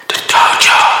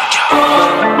Hey,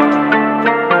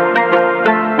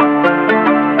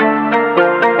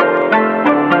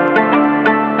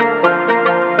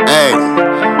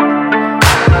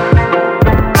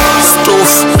 stoof,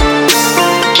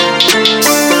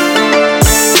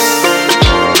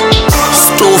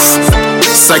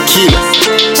 psyche,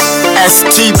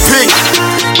 STP,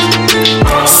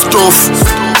 stoof.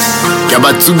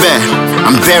 Yaba too bad.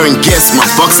 I'm bearing gifts, my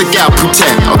box a gal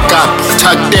pretend. Oh God,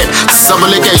 tuck that.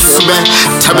 Sabaleka sube.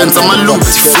 Tabens on my loop.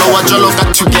 Flow a jolo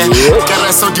got to get.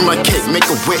 Caress out in my cake, make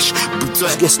a wish.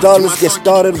 Let's get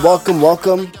started. Welcome.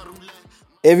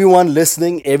 Everyone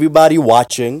listening, everybody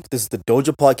watching. This is the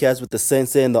Dojo podcast with the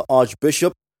Sensei and the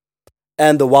Archbishop.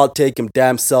 And the wild take him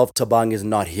damn self, Tabang is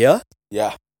not here.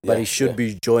 Yeah. But he should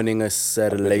be joining us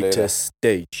at a later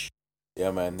stage.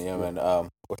 Yeah, man.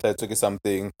 What took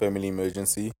something, family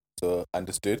emergency. So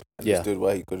understood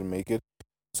why he couldn't make it.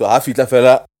 So half it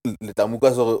fella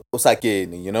letamuka so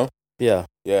osakeni, you know? Yeah.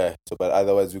 Yeah. So but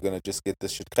otherwise we're gonna just get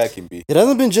this shit cracking, B. It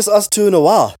hasn't been just us two in a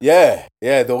while. Yeah,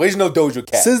 the original Dojo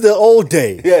cat. Since the old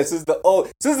day. Yeah, since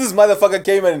this motherfucker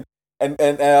came and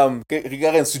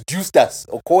seduced us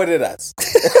or courted us.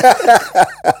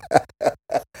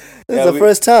 This is the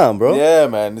first time, bro. Yeah,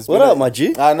 man. What up, my G?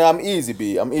 No, I'm easy,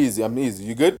 B. I'm easy.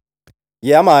 You good?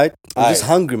 Yeah, I'm alright. I'm just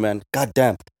hungry, man. God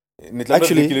damn.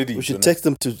 Actually, we should text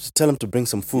them to tell them to bring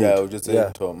some food. Yeah, we'll just say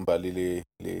Yeah,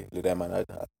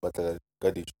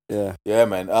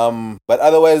 man. But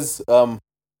otherwise,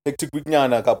 hectic week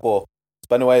nyana kapo.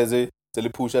 Spani wise,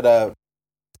 selipusha da.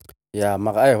 Yeah,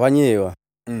 maka wanyewa.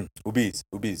 Ubis.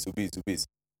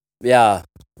 Yeah.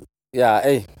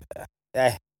 Hey.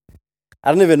 I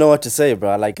don't even know what to say,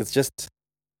 bro. Like, it's just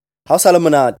how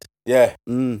Salamanat. Yeah.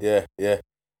 Hey,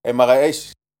 maka I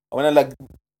wanna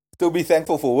still be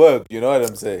thankful for work. You know what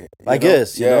I'm saying? I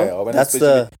guess. You know? That's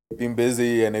being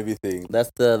busy and everything.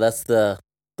 That's the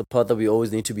part that we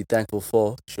always need to be thankful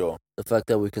for. Sure. The fact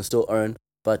that we can still earn,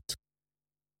 but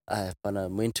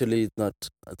mentally it's not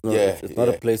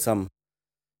a place I'm.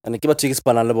 And I keep a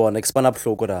expand up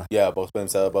show. Yeah, about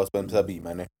spend sabi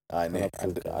man.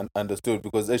 I understood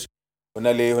because when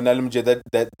I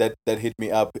that hit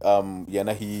me up.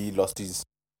 Yana he lost his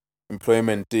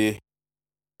employment.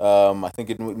 I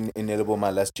think it in my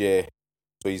last year,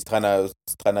 so he's trying to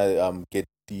get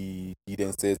the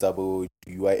details about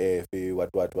UIF,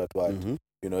 what. Mm-hmm.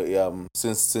 You know,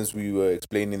 since we were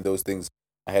explaining those things,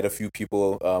 I had a few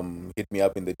people hit me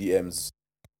up in the DMs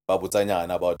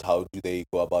about how do they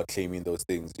go about claiming those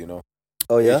things, you know.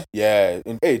 Oh yeah? Yeah.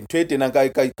 UIF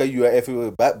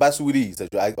basuri.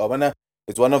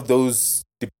 It's one of those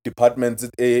departments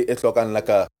it's like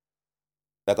a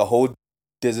whole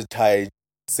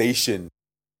desertization,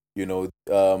 you know,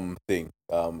 thing.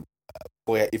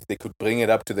 If they could bring it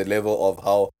up to the level of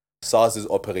how SARS is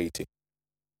operating.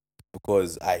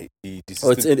 Because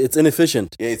it's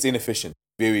inefficient. Yeah, it's inefficient.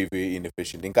 Very, very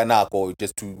inefficient. Inkanako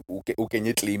just to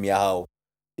claim how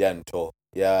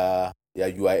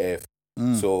UIF.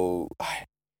 So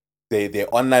their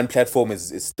online platform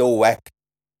is still whack.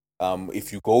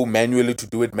 If you go manually to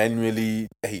do it manually,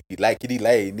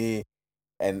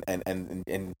 and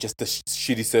just a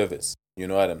shitty service. You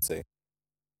know what I'm saying?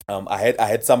 I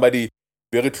had somebody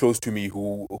very close to me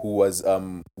who who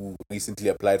recently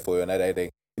applied for another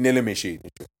thing in LMSH.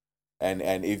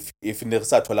 And if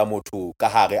nirsa thola motho ka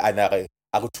hare anare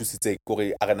a go thusitse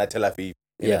kore a rena telafi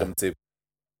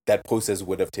that process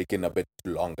would have taken a bit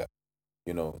longer,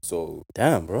 you know. So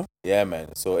damn, bro. Yeah,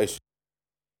 man. So it's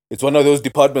one of those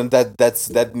departments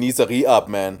that needs a re-up,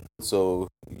 man. So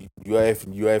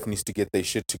UIF needs to get their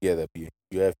shit together, B.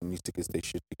 UIF needs to get their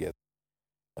shit together.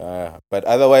 But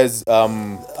otherwise,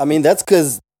 I mean that's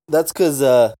cause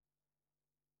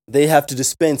they have to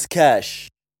dispense cash.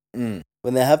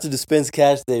 When they have to dispense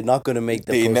cash, they're not going to make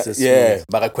the process smooth.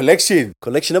 But a collection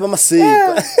of massive.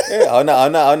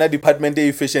 On a department they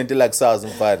efficient like SARS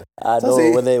and FAD. I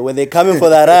know when they coming for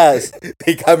that ass.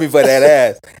 They coming for that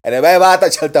ass. And they buy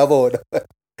bata chalta board.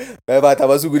 Buy bata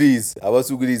basugudis.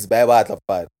 Buy bata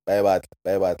FAD. Buy bata.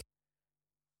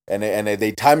 And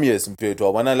they time years in period.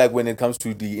 Wanna like when it comes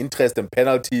to the interest and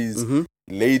penalties,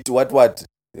 late what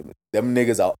them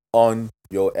niggas are on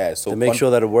your ass. So to make sure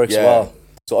that it works well.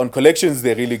 So on collections,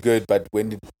 they're really good, but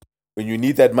when you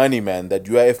need that money, man, that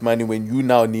UIF money, when you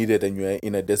now need it and you're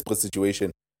in a desperate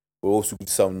situation, we're also good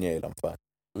sound I'm fine.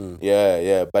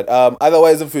 Yeah. But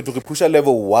otherwise, if you to push a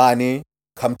level 1,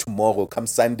 come tomorrow, come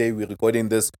Sunday, we're recording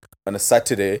this on a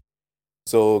Saturday.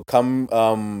 So come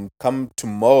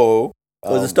tomorrow.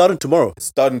 Is it starting tomorrow?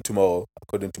 Starting tomorrow,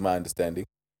 according to my understanding.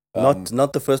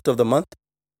 Not the first of the month?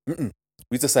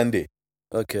 It's a Sunday.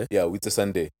 Okay. Yeah, it's a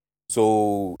Sunday.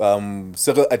 So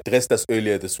Cyril addressed us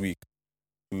earlier this week.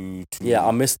 Yeah,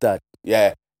 I missed that.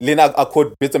 Yeah. Lena, I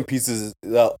caught bits and pieces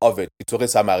of it. Kitore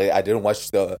summary. I didn't watch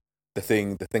the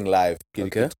thing live.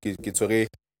 Okay. Kitore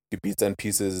the bits and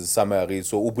pieces summary.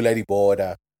 So ubula di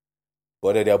border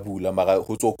dia bula. Mara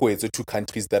it's 2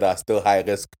 countries that are still high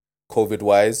risk COVID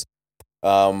wise.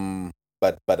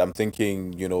 But I'm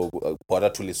thinking, border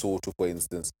to Lesotho, for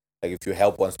instance. Like if your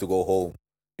help wants to go home,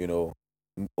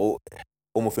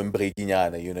 almost breaking,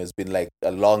 it's been like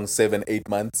a long 7-8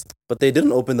 months. But they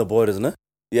didn't open the borders, no?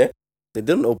 Yeah? They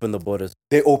didn't open the borders.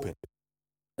 They opened.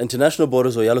 International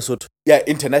borders or Lesotho? Yeah,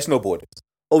 international borders.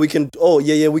 Oh, we can fly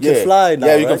now.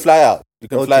 Yeah, you right? can fly out. You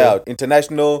can fly out.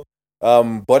 International,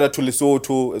 border to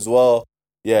Lesotho as well.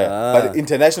 Yeah. But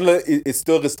international is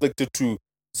still restricted to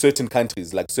certain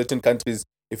countries. Like certain countries,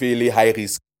 if you're really high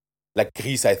risk, like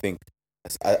Greece, I think.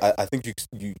 I think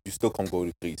you still can't go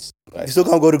to Greece. Right? You still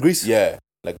can't go to Greece? Yeah.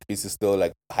 Like Greece is still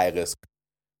like high risk.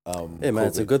 Hey man,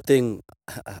 it's a good thing.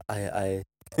 I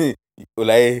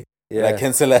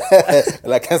cancel that.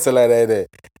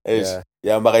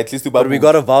 Yeah, but at least but we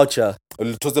got a voucher. A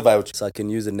voucher. So I can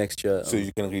use it next year. So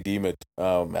you can redeem it.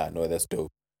 No, that's dope.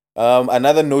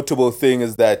 Another notable thing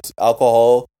is that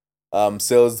alcohol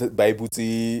sales by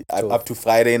Booty up to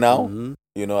Friday now. Mm-hmm.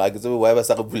 I guess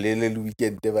whatever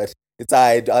weekend, but it's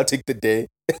alright. I'll take the day.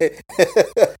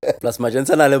 Plus my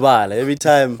Jensen every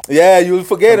time. Yeah, you'll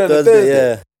forget on Thursday.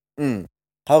 Yeah.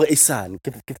 How is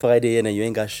it? Friday and you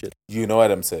ain't got shit. You know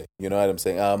what I'm saying.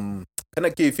 Kind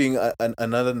of keeping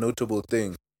another notable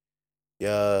thing.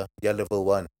 Yeah, level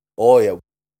 1. Oh yeah,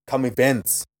 come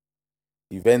events.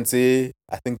 I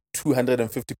think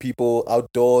 250 people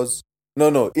outdoors.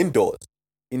 No, indoors.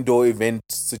 Indoor event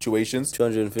situations.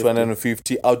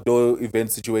 250 outdoor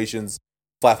event situations.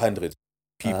 500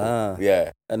 people.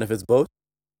 Yeah. And if it's both?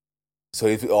 So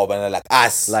if like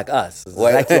us. Like us.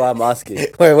 That's what I'm asking.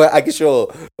 Well, I can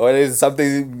sure. Or there's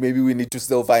something maybe we need to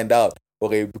still find out.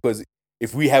 Okay, because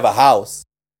if we have a house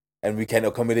and we can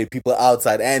accommodate people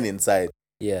outside and inside.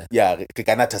 Yeah. Yeah, we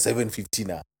can at 750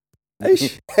 now.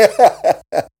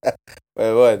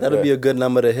 That'll be a good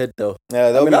number to hit though. Yeah,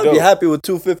 I'll be happy with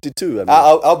 252.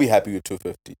 I'll be happy with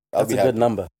 250. That's a good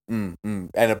number.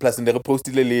 And plus in the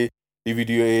posted the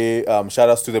video, shout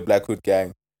outs to the Black Hood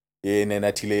gang. Yeah, and then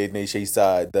actually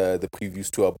the previews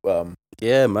to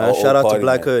yeah, man. Shout out to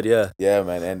Black Hood, yeah. Yeah,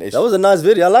 man. And that was a nice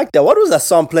video. I like that. What was that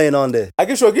song playing on there? I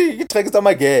can show you track it on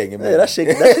my gang. Yeah, that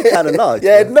shit kind of knocked.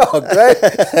 Yeah, it knocked, right?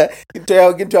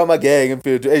 Get to my gang and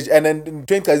then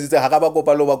train guys it's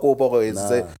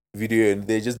a video and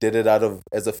they just did it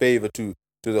as a favor to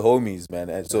the homies, man.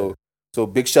 And so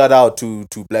big shout out to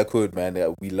Black Hood,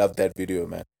 man. We love that video,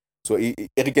 man. So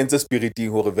it can spirit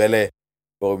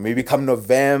or maybe come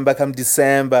November, come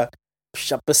December.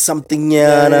 Shop something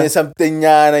yana.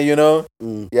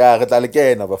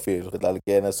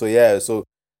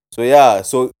 Yeah,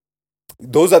 so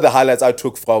those are the highlights I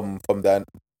took from that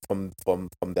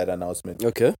announcement.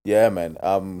 Okay. Yeah, man.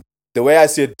 The way I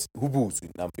see it,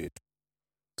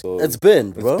 so it's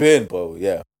been, bro.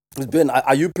 Yeah. It's been.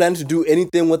 Are you planning to do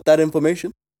anything with that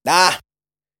information? Nah.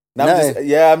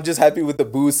 I'm just happy with the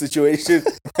booze situation.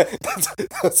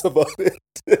 That's about it.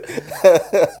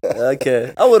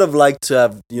 Okay. I would have liked to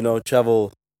have,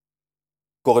 travel.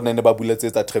 Traveling.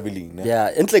 Yeah.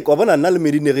 And like,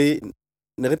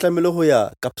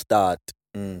 Kapstad.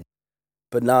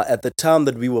 But now, at the time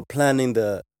that we were planning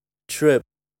the trip,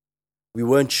 we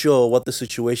weren't sure what the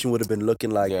situation would have been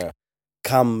looking like. Yeah.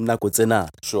 Come Nakutsena.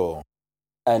 Sure.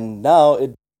 And now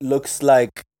it looks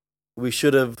like we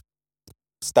should have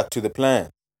stuck to the plan.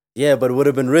 Yeah, but it would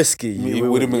have been risky. It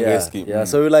would have been risky. Yeah,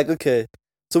 so we're like, okay.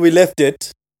 So we left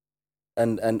it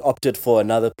and opted for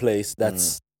another place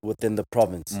that's within the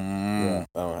province. Yeah.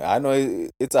 I know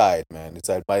it's alright, man. It's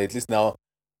alright. But at least now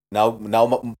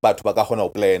but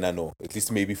plan, I know. At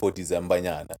least maybe for December,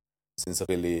 since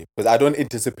really, because I don't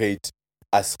anticipate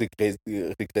us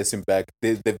regressing back.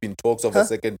 There've been talks of a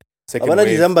second wave.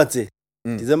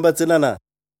 December nana.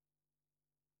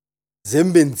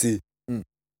 Zembinzi.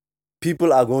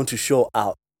 People are going to show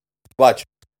out. Watch.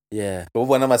 Yeah. From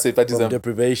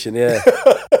deprivation, yeah.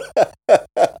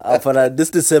 This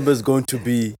December is going to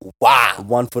be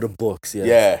one for the books.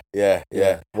 Yeah.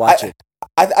 Yeah. Watch it.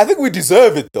 I think we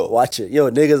deserve it though. Watch it.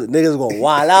 Yo, niggas gonna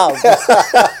wild out.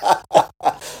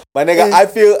 My nigga,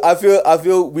 I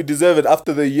feel we deserve it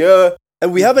after the year.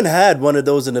 And we haven't had one of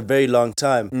those in a very long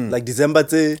time. Like December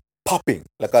popping.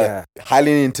 Like a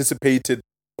highly anticipated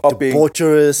popping.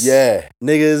 Debaucherous. Yeah.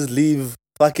 Niggas leave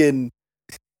fucking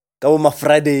go on my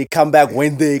Friday, come back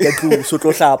Wednesday, get to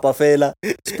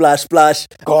splash,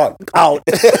 gone out.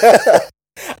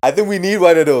 I think we need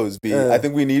one of those, B. Yeah. I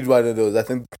think we need one of those. I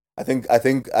think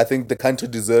the country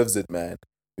deserves it, man.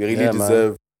 We really Yeah,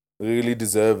 man.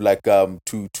 deserve like to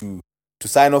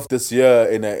sign off this year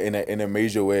in a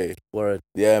major way. Word.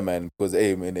 Yeah, man. Because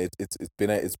hey, man, it's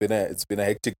been a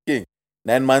hectic thing.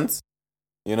 9 months,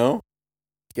 you know.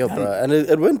 Yo, bro, and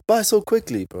it went by so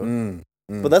quickly, bro. Mm,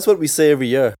 But that's what we say every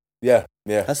year. yeah.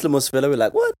 Hustler fella, we're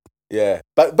like, what? Yeah,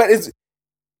 but it's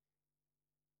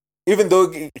even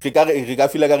though I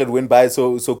feel like it went by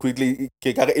so quickly,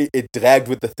 it dragged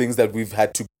with the things that we've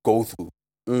had to go through.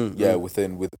 Yeah,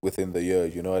 within the year,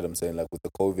 you know what I'm saying? Like with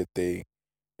the COVID thing,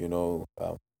 you know.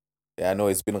 Yeah, I know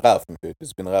it's been rough.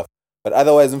 It's been rough, but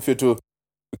otherwise, we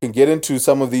can get into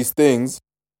some of these things.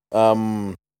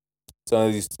 Some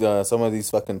of these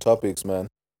fucking topics, man.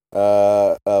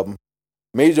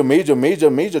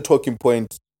 Major talking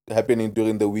point happening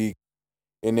during the week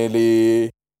in LA,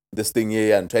 this thing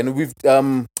here, and we've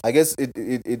I guess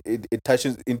it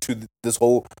touches into this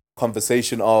whole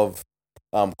conversation of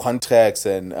contracts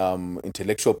and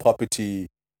intellectual property,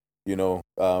 you know,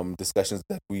 discussions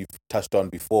that we've touched on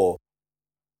before,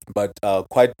 but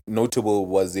quite notable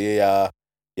was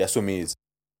Somizi.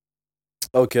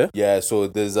 Okay. Yeah, so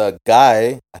there's a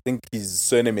guy, I think his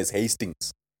surname is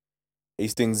Hastings.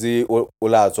 Hastings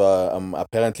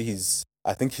apparently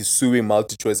I think he's suing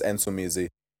MultiChoice and Somizi,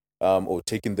 or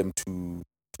taking them to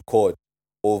court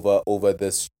over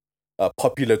this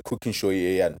popular cooking show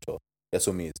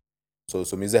Somizi. So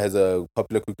Somizi has a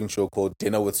popular cooking show called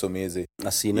Dinner with Somizi. I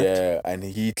seen it. Yeah, and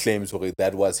he claims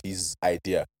that was his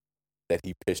idea that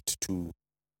he pitched to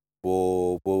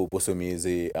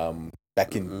Somizi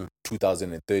back in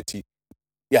 2013.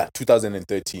 Yeah,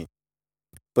 2013.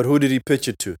 But who did he pitch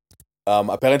it to?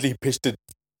 Apparently he pitched it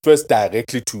first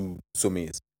directly to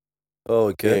Somizi. Oh,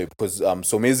 okay. Yeah, because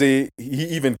Somizi, he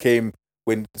even came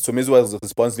when Somizi was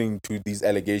responding to these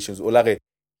allegations. Olare,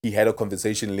 he had a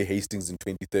conversation with Hastings in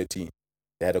 2013.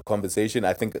 They had a conversation.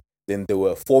 I think then there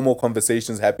were formal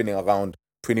conversations happening around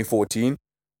 2014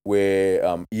 where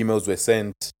emails were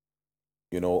sent,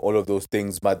 you know, all of those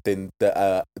things. But then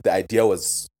the idea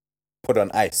was put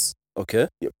on ice. Okay.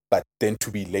 Yeah, but then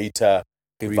to be later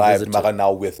revived, Mara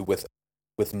now with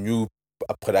new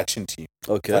production team.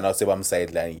 Okay. And I'll say I'm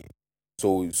sideline.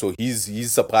 So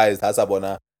he's surprised.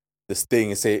 Hasabona, this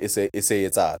thing it's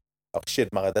oh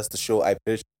shit, Mara, that's the show I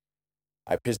pitched.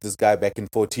 I pitched this guy back in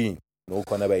 14. No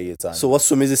corner by it. So what's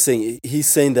Somizi saying? He's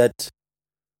saying that.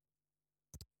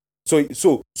 So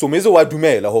Mezo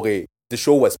Wadume hore the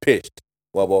show was pitched.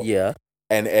 Yeah.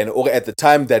 And at the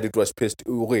time that it was pitched,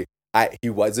 he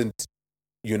wasn't,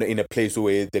 you know, in a place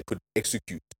where they could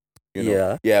execute. You know?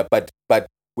 Yeah. Yeah, but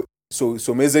so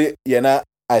Meze Yana,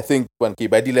 I think when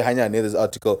Kibadile Hanya near this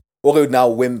article, now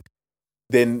when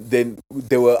then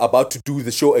they were about to do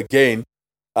the show again,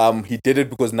 he did it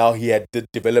because now he had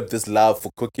developed this love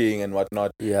for cooking and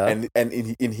whatnot. Yeah. And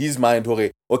in his mind,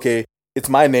 okay, it's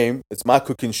my name, it's my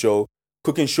cooking show.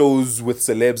 Cooking shows with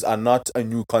celebs are not a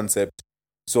new concept.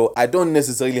 So I don't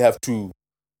necessarily have to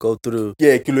go through.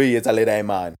 Yeah,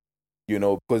 man. You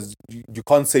know, because you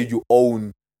can't say you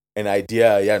own an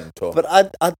idea.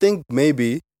 But I think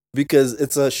maybe because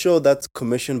it's a show that's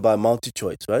commissioned by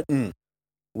MultiChoice, right?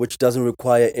 Which doesn't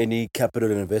require any capital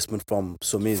investment from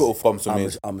Somizi. From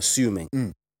Somizi. I'm assuming.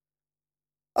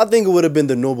 I think it would have been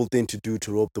the noble thing to do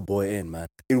to rope the boy in, man.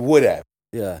 It would have.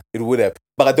 Yeah. It would have.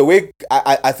 But the way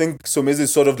I think Somizi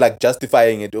is sort of like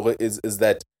justifying it is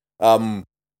that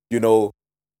you know,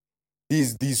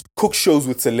 these cook shows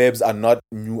with celebs are not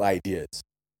new ideas.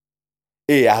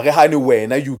 Hey,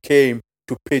 now you came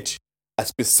to pitch a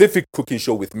specific cooking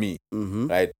show with me,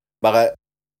 right? But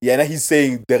he's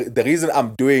saying the reason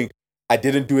I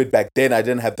didn't do it back then. I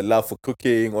didn't have the love for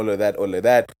cooking, all of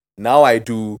that. Now I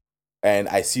do, and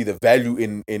I see the value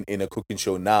in a cooking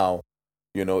show now.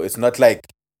 You know, it's not like,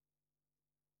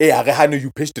 hey,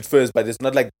 you pitched it first, but it's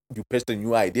not like you pitched a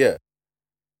new idea.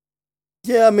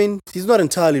 Yeah, I mean, he's not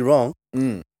entirely wrong.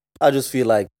 I just feel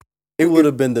like it would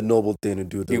have been the noble thing to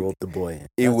do to rope the boy in.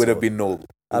 It would have been noble.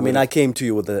 I mean, I came to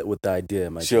you with the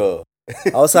idea, my sure. I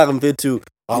was having to, speak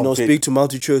to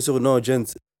MultiChoice or no,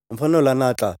 gents. I'm from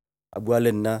Lanata.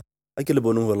 Abualena. I kill a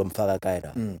bonu while I'm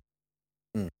farakaida.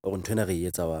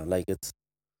 Like it's.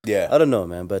 Yeah. I don't know,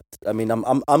 man, but I mean,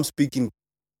 I'm speaking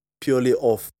purely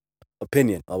of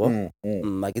opinion.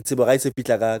 Like it's about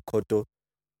koto.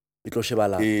 And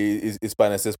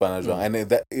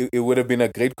that it would have been a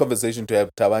great conversation to have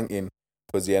Tabang in,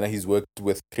 because he's worked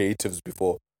with creatives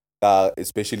before,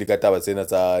 especially the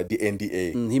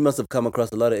NDA. He must have come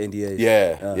across a lot of NDAs.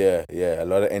 Yeah, a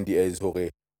lot of NDAs.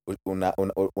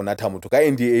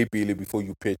 NDA before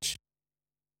you pitch.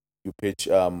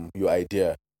 your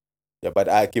idea. Yeah, but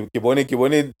I keep on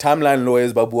timeline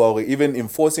lawyers babu even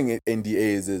enforcing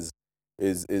NDAs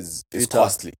is Futile.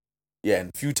 costly. Yeah,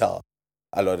 and futile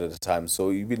a lot of the time.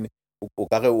 So even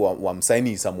I'm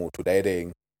signing some more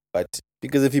today, but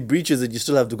Because if he breaches it, you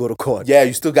still have to go to court. yeah,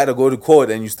 you still gotta go to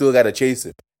court and you still gotta chase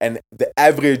it. And the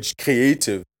average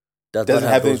creative Does doesn't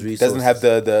not have those doesn't have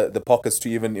resources. the pockets to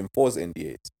even enforce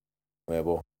NDAs.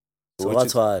 Whatever. So Which that's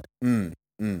is- hard.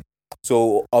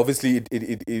 So obviously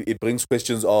it brings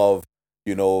questions of,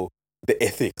 the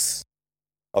ethics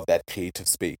of that creative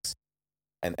space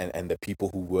and the people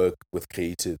who work with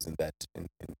creatives in that in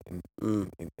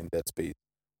that space.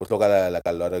 But look at like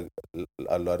a lot of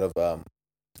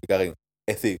regarding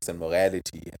ethics and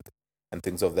morality and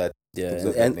things of that Yeah, things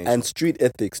of that nature. and street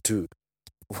ethics too.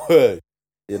 Word.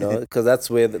 Because that's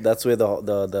where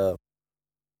the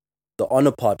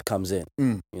honor part comes in.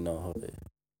 Mm.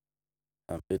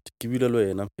 Give you the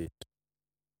lawyer,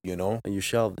 You know? and you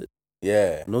shelved it.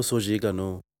 Yeah. No Sojiga,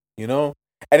 no.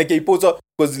 And again, because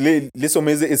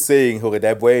Somizi is saying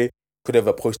that boy could have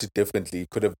approached it differently. It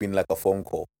could have been like a phone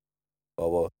call.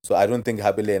 So I don't think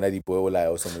Habile and Adi boy will lie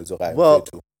or something. Well,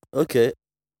 okay.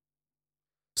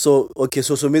 So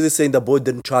Somizi is saying the boy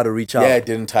didn't try to reach out. Yeah,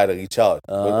 didn't try to reach out.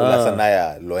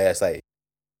 Ah. Lawyer side.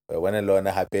 When a lawyer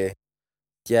happy.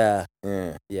 Yeah.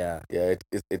 Yeah. Yeah. Yeah,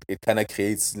 it kind of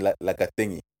creates like a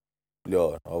thingy.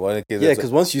 Yeah, Yeah,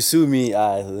 because once you sue me,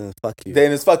 fuck you.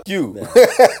 then it's fuck you.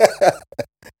 Yeah.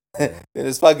 Then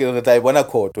it's fuck you. I wanna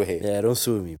call to him. Yeah, don't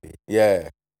sue me, babe. Yeah.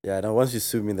 Yeah, no, once you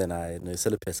sue me, then it's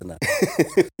a person.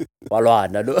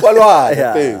 Walwana, no? Walwan,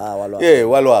 Yeah, babe. walwan. Yeah,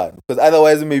 walwan. Because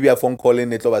otherwise, maybe a phone call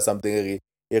in it or something.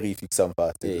 Fix some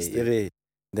fast. Yeah,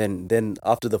 then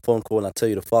after the phone call, I tell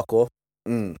you to fuck off.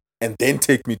 And then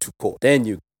take me to court. Then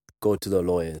you go to the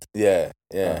lawyers. Yeah.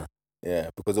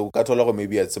 Because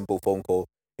maybe a simple phone call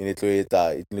in it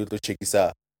little checky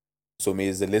sa. So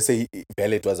let's say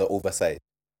it was an oversight.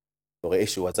 Or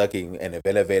issue was talking and a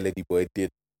vele the boy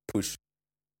did push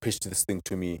this thing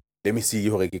to me. Let me see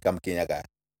you come Kenya guy.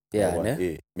 Yeah,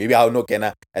 ne? Maybe I'll know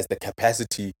Kenya as the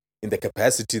capacity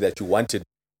that you wanted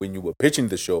when you were pitching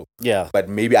the show. Yeah. But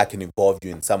maybe I can involve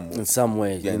you in some way. In some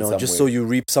way, Yeah, in some just way. so you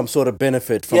reap some sort of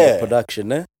benefit from the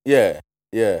production, eh? Yeah.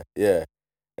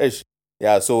 Ish.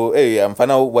 Yeah, so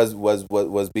Mfana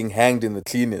was being hanged in the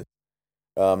cleaners.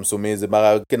 So maybe So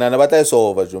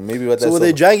were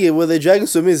they dragging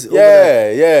Somizi?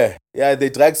 Yeah. They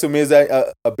dragged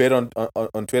Somizi a bit on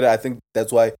Twitter. I think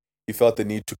that's why he felt the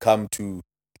need to come to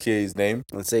clear his name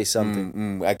And say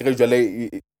something. I usually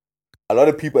a lot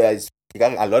of people, a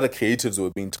lot of creatives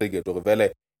were being triggered. Or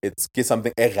it's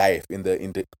something rife in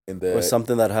the Or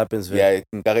something that happens. yeah,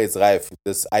 it's rife.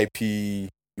 This IP,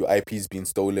 your IP's been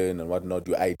stolen and whatnot,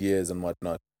 your ideas and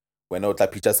whatnot. When I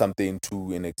picture something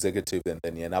to an executive, and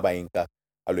then Yanabainka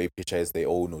allow picture as their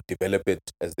own or develop it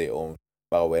as their own.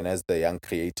 But when as the young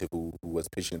creative who was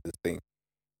pitching this thing,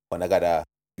 when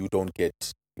you don't get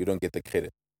the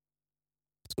credit.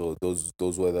 So those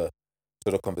were the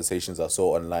sort of conversations I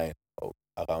saw online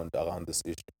around this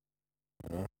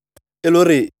issue.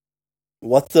 Elori,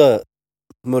 what's the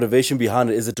motivation behind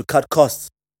it? Is it to cut costs?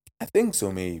 I think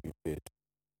so, maybe.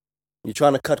 You're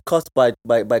trying to cut costs by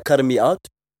cutting me out?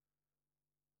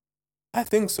 I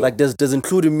think so. Like, does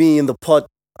including me in the pot?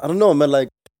 I don't know, man. Like,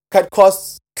 cut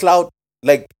costs, clout,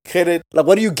 like credit. Like,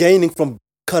 what are you gaining from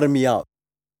cutting me out?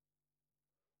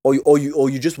 Or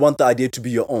you just want the idea to be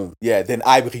your own? Yeah, then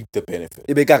I reap the benefit.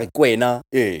 The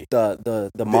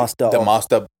master.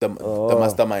 The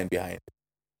mastermind behind it.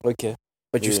 Okay.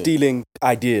 But you're stealing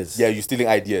ideas. Yeah, you're stealing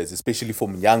ideas, especially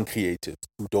from young creatives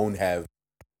who don't have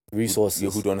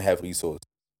resources. Who don't have resources.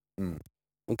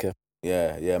 Okay.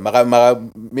 Yeah. Mara,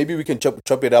 maybe we can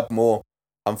chop it up more.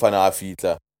 Amfana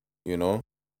afita,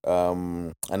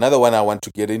 Another one I want to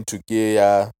get into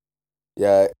yeah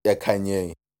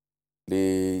Kanye.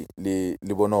 Le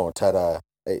bono tara.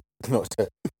 Nota.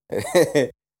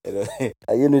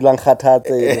 Ayini lang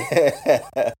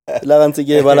khathatse.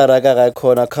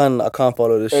 I can't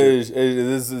follow this shit.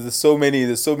 There's so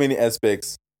many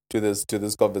aspects to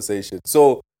this conversation.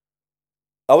 So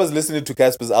I was listening to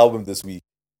Casspers' album this week.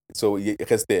 So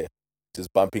just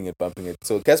bumping it.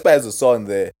 So Casper has a song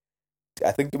there.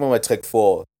 I think you remember track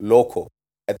 4, Loco.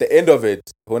 At the end of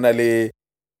it, Honale,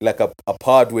 like a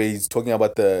part where he's talking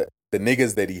about the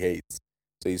niggas that he hates.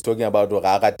 So he's talking about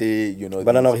Ragate,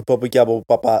 Banana Republic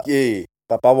Papa. Yeah.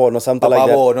 Papa or something like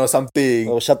that. Or something.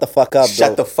 Oh, shut the fuck up.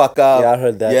 Shut the fuck up. Yeah, I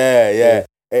heard that. Yeah.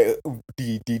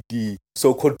 The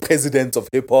so-called presidents of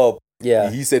hip hop. Yeah.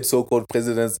 He said so-called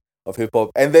presidents of hip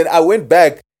hop. And then I went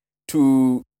back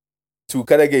to to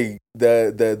kind of get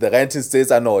the ranting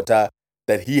states and Nota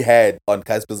that he had on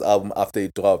Casspers' album after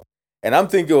it dropped. And I'm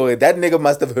thinking, oh, that nigga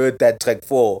must have heard that track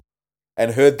 4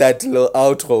 and heard that little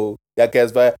outro, yeah,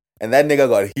 Casper, and that nigga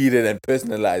got heated and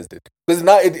personalized it. Because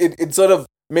now it sort of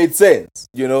made sense,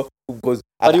 you know? Because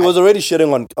But he was already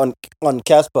shitting on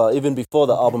Casper even before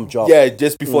the album dropped. Yeah,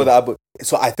 just before the album.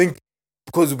 So I think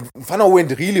because Fana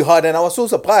went really hard and I was so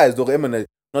surprised, though, Eminem,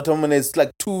 not only it's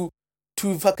like 2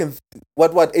 fucking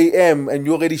what AM and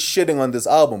you're already shitting on this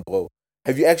album, bro.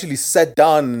 Have you actually sat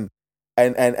down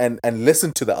and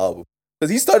listened to the album? Because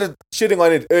he started shitting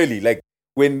on it early, like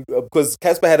when because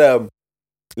Casper had a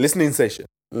listening session.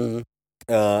 Mm-hmm.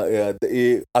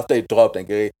 After it dropped,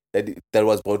 okay, that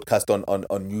was broadcast on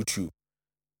YouTube,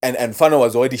 and Fana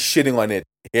was already shitting on it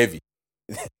heavy.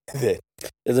 There.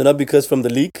 Is it not because from the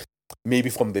leak?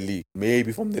 Maybe from the league.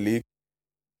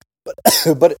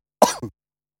 But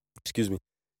excuse me.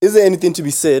 Is there anything to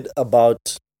be said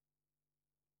about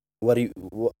the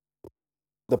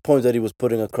point that he was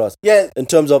putting across? Yeah, in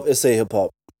terms of SA hip hop.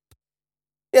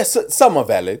 Yes, some are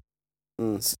valid.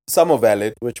 Some are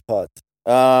valid. Which part?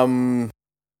 Kind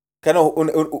of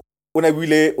when I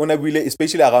relay,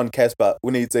 especially around Casper,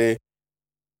 when it's a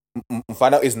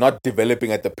Mfana is not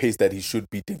developing at the pace that he should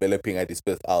be developing at his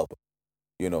first album.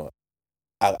 You know,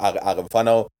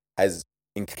 Mfana has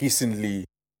increasingly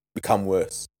become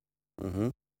worse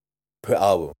per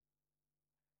album.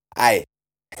 I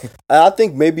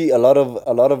think maybe a lot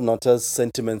of Nota's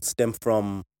sentiments stem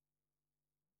from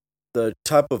the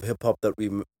type of hip hop that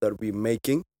we're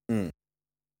making,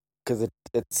 because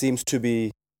it seems to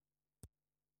be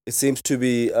it seems to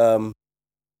be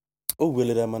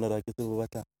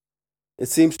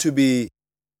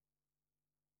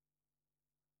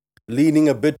leaning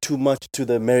a bit too much to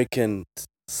the American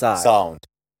sound.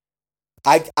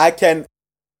 I can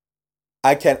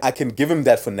give him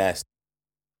that for Nasty,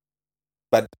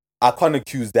 but I can't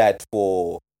accuse that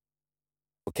for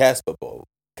Casper, bro.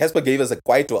 Casper gave us a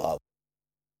Kwaito album.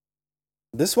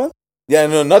 This one? Yeah,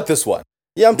 no, not this one.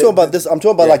 Yeah, I'm talking about this. I'm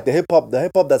talking about like the hip hop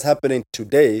that's happening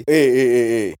today.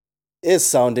 Is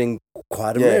sounding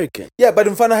quite American. Yeah, but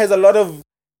Mfana has a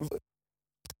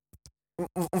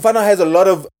lot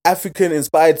of African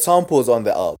inspired samples on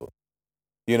the album.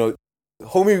 You know,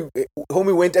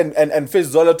 homie went and fetched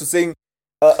Zola to sing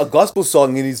a gospel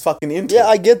song in his fucking intro. Yeah,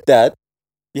 I get that.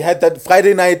 He had that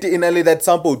Friday night in LA, that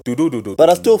sample. But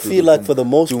I still feel like for the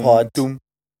most part,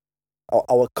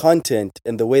 our content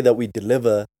and the way that we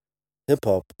deliver hip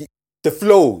hop, the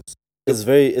flows is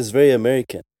very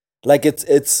American. Like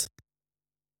it's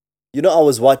you know, I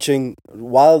was watching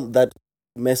while that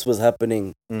mess was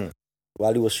happening,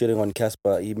 while he was shitting on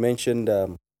Casper, he mentioned I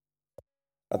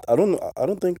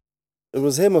don't think it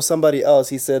was him or somebody else.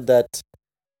 He said that,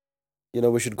 you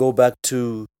know, we should go back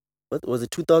to, what was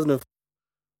it,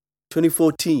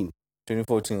 2014,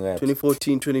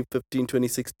 2015,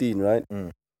 2016, right?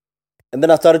 And then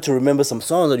I started to remember some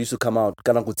songs that used to come out.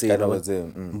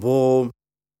 Sorimaki.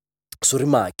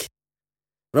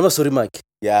 Remember Sorimaki?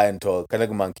 Yeah, and talk.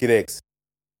 Kirex.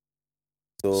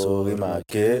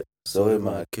 Sorimaki. Is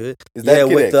that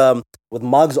Kirex? With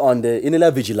Mugs on the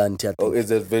Inela Vigilante, I think. Oh, is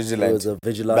it Vigilante? It was a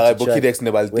Vigilante track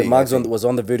where Mugs was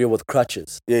on the video with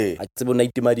crutches. Yeah. Like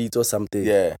Tibo or something.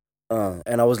 Yeah.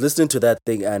 And I was listening to that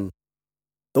thing, and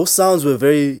those sounds were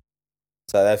very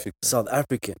South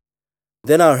African.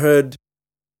 Then I heard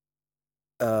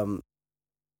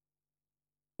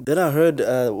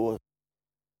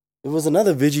it was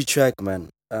another Vigi track, man.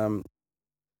 Pro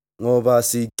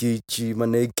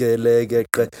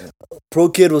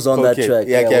Kid was on that track.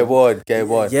 Yeah, Keyboard.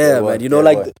 Yeah, man. You know,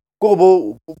 like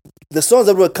the songs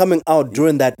that were coming out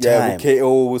during that time. Yeah,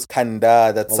 KO was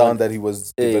Kanda, that sound that he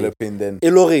was developing then.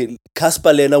 Elore,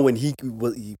 Casper Lena, when he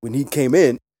came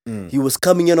in, he was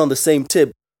coming in on the same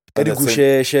tip. You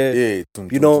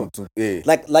know,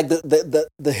 like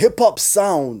the hip hop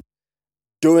sound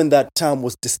during that time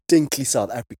was distinctly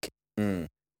South African,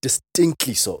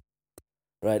 distinctly so,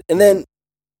 right? And then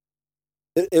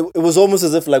it was almost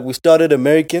as if like we started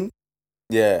American,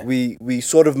 we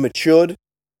sort of matured,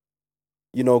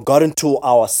 you know, got into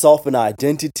our self and our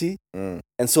identity, and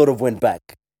sort of went back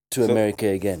to America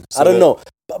again. I don't know,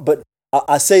 but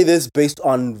I say this based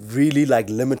on really like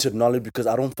limited knowledge because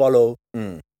I don't follow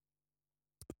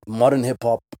modern hip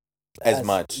hop as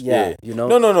much. Yeah, you know.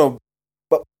 No.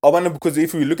 But I wonder because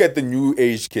if we look at the new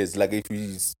age kids, like if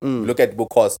we look at Bo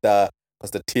Costa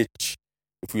Titch,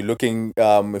 if we're looking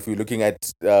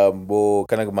at Bo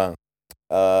Kanagman,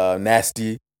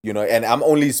 Nasty, you know, and I'm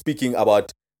only speaking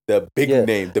about the big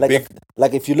name, the big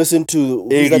like if you listen to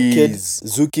who's that kid,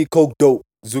 Zuki Coke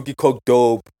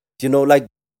Dope, you know, like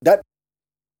that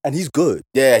And he's good.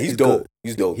 Yeah, he's dope. good.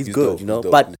 He's dope. He's He's good, dope. you know. He's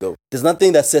dope. But He's dope. there's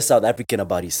nothing that says South African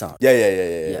about his sound.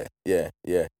 Yeah.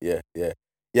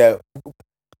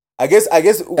 I guess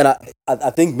And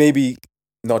I think maybe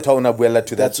no talking about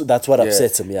to that. that's what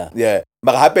upsets him. Yeah. Yeah.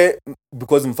 But happy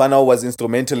because Mfana was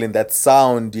instrumental in that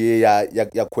sound, yeah,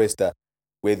 Questa,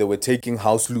 where they were taking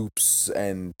house loops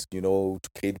and to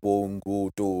create bongo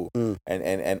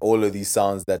and all of these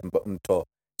sounds that Mto.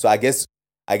 So I guess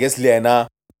Liana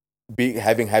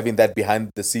having that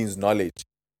behind the scenes knowledge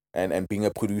and being a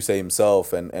producer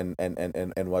himself and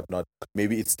whatnot,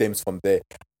 maybe it stems from there.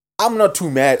 I'm not too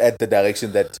mad at the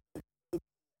direction that.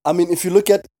 I mean, if you look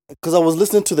at, because I was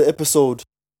listening to the episode,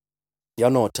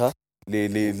 Nota,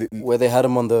 where they had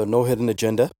him on the No Hidden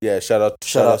Agenda. Yeah, shout out to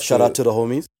the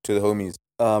homies. To the homies.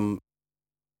 On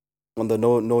the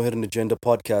No Hidden Agenda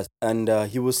podcast, and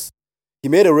he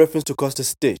made a reference to Costa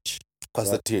Stitch.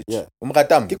 Costa Titch. Yeah.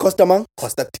 Costa man.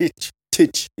 Costa Titch.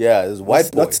 Titch. Yeah, it's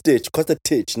white boy. Not Stitch. Costa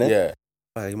Titch, ne? Yeah.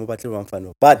 But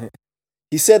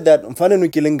he said that Mfana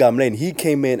Nukilingam Lane, he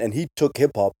came in and he took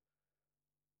hip hop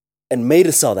and made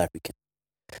it South African.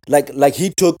 Like he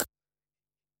took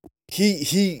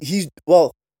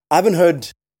well, I haven't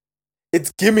heard.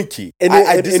 It's gimmicky.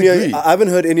 I disagree. I haven't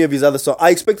heard any of his other songs. I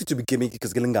expect it to be gimmicky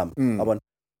because Gillingham.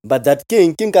 But that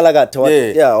King Kalagat.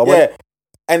 Yeah.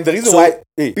 And the reason why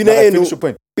finish your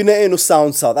point. Pina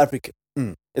sound South African.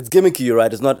 It's gimmicky, you're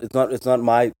right. It's not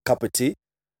my cup of tea.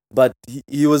 But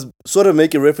he was sort of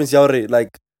making reference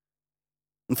like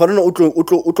the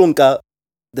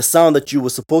sound that you were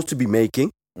supposed to be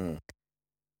making.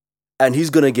 And he's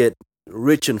gonna get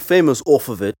rich and famous off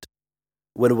of it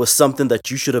when it was something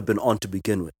that you should have been on to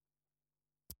begin with.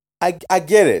 I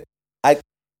get it.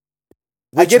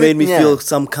 Which made me feel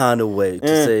some kind of way to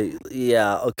say,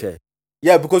 yeah, okay.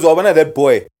 Yeah, because when that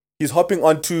boy, he's hopping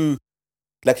onto,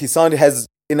 like his sound has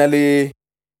inally.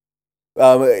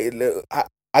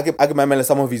 I can remember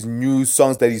some of his new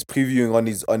songs that he's previewing on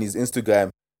his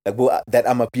Instagram, like that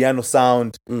I'm a piano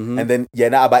sound, and then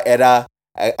Aba Era.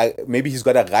 Maybe he's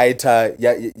got a writer,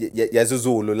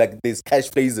 Zulu, like there's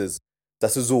catchphrases,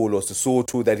 that's a Zulu or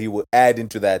Sesotho that he will add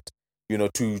into that,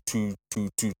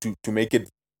 to make it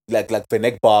like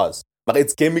Fennec bars. But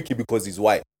it's gimmicky because he's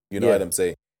white, you know what I'm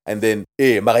saying? And then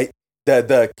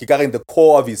the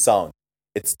core of his sound,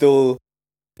 it's still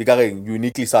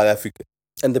uniquely South African.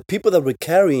 And the people that were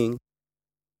carrying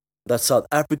that South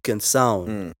African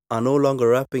sound are no longer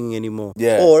rapping anymore.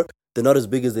 Yeah. Or they're not as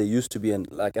big as they used to be. And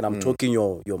I'm talking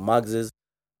your Mugses,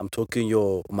 I'm talking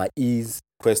your My Ease,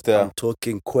 Questa. I'm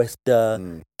talking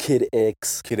Questa, Kid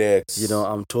X.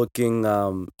 I'm talking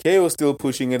KO still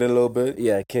pushing it a little bit.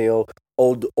 Yeah, KO.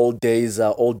 Old days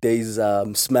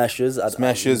smashers.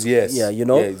 Smashers, yes. Yeah, Yeah,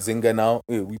 Zinga now.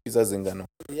 Yeah, we pizza Zinga now.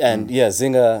 And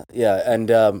Zinga, and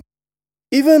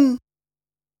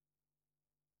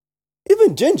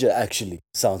even Ginger actually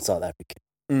sounds South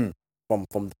African.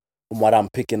 From what I'm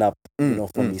picking up,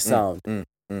 from his sound. And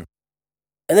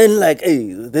then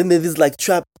then there's this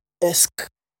trap-esque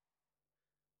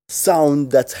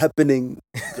sound that's happening,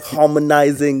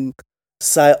 harmonizing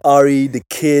Ari, the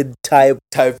Kid type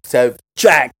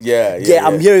track. Yeah.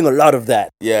 I'm hearing a lot of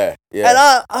that. Yeah. And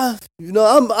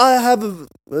I have a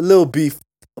little beef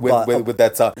with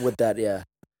that sound. With that, yeah.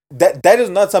 That is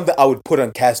not something I would put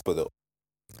on Casper though.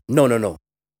 No.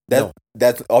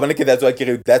 That's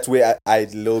where I a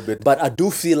little bit. But I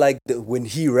do feel like when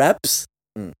he raps,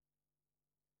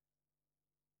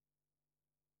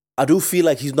 I do feel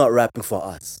like he's not rapping for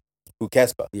us. Who,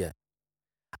 Casper? Yeah.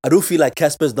 I do feel like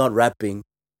Casper's not rapping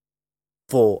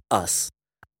for us.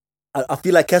 I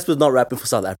feel like Casper's not rapping for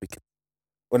South Africa.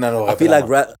 I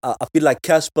feel like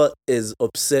Casper is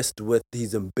obsessed with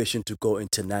his ambition to go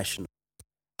international.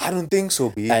 I don't think so,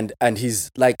 B. And he's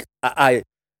like,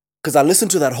 because I listened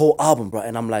to that whole album, bro,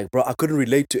 and I'm like, bro, I couldn't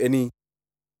relate to any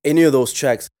of those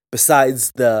tracks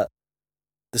besides the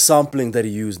sampling that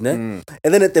he used, ne?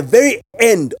 And then at the very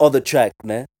end of the track,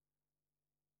 ne?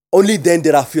 Only then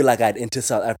did I feel like I'd enter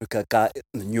South Africa.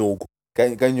 Nyogo.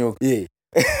 Yeah.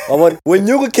 When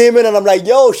Nyogo came in and I'm like,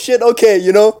 yo, shit, okay,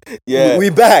 yeah, we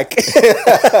back.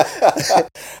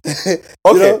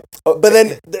 Okay. But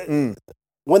then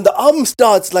when the album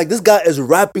starts, this guy is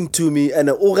rapping to me and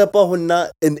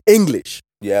in English.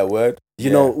 Yeah, word.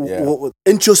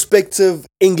 Introspective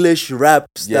English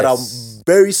raps that are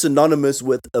very synonymous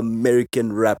with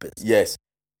American rappers. Yes.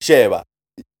 Sheba.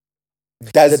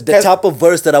 The type of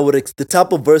verse that I would the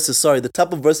type of verses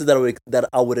that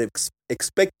I would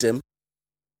expect him,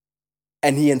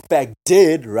 and he in fact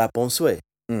did rap on Sway.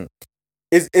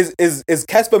 Is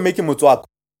Casper making Mutwako?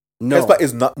 No. Casper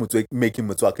is not making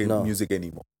Mutwako music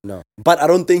anymore. No. But I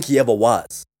don't think he ever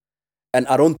was. and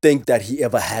I don't think that he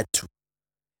ever had to.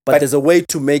 But there's a way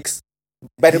to make.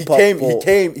 But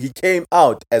he came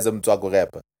out as a Motswako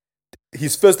rapper.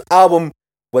 His first album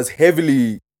was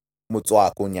heavily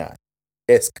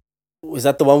Motswako-esque. Is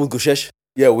that the one with Gushesh?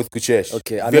 Yeah, with Gushesh.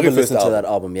 Okay, I never listened to that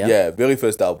album. Yeah. Yeah, very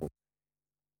first album.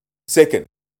 Second,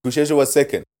 Gushesh was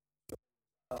second.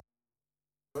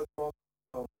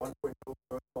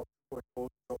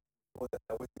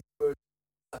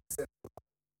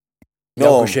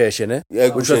 No, Gushesh, ne? Yeah,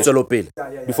 Which was Tsolopele.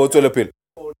 Before Tsolopele.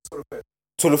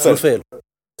 Tsolopele.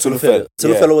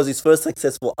 Tsolopele was his first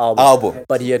successful album.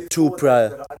 But he had two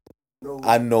prior.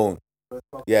 Unknown.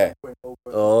 Yeah.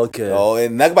 Oh, okay. Oh,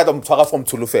 and Nagbata Mtwara from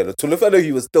Tsolopele. Tsolopele,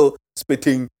 he was still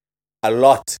spitting a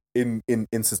lot in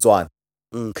Setswana.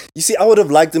 You see, I would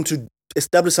have liked him to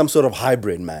establish some sort of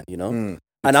hybrid, man, you know?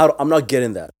 And I'm not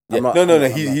getting that. Yeah. No.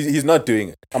 He's not doing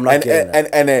it. I'm not getting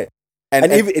that.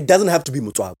 And even, it doesn't have to be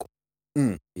Motswako.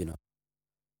 You know?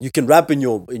 You can rap in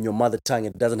your mother tongue.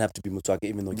 It doesn't have to be Motswako,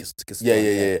 even though it's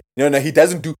yeah. No, he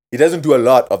doesn't do a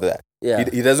lot of that. Yeah.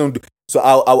 He doesn't do. So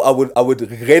I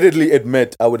would readily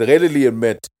admit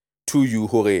to you,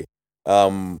 Hore,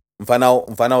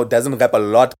 Mfano doesn't rap a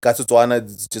lot. Kasetswana,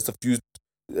 it's just a few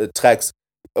tracks.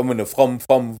 I mean, from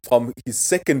his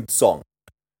second song.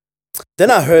 Then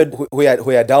I heard we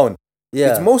are down.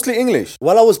 Yeah, it's mostly English.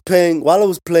 While I was playing,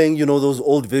 you know, those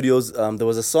old videos. There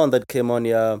was a song that came on.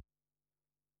 Came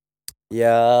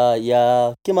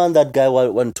on, that guy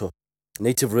went to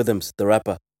Native Rhythms, the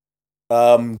rapper.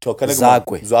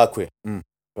 Zakwe.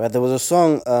 Right, there was a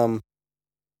song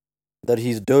that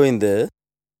he's doing there.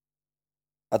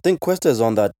 I think Questa is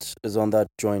on that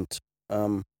joint.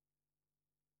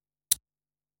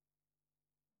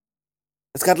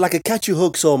 It's got like a catchy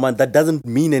hook, so man, that doesn't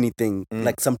mean anything.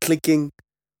 Like some clicking.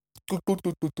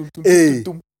 Hey.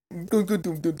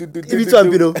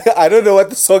 I don't know what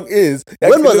the song is.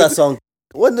 When was that song?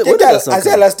 When did that song? I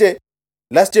said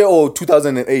last year or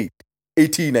 2008,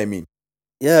 18. I mean.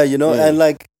 Yeah, you know, and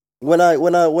like when I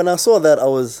saw that, I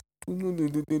was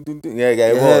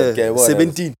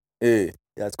 17. Yeah,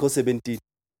 it's called 17.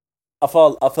 I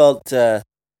felt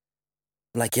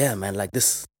like, yeah, man, like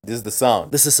this. This is the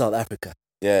sound. This is South Africa.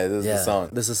 Yeah, this is the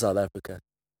sound. This is South Africa.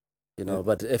 You know,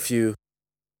 but if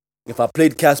I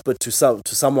played Casper to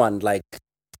someone like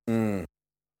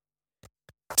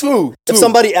True. If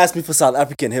somebody asked me for South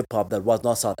African hip hop that was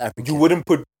not South African, you wouldn't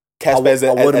put Casper as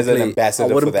an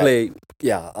ambassador for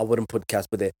that. I wouldn't put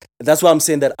Casper there. That's why I'm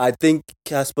saying that I think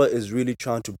Casper is really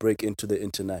trying to break into the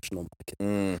international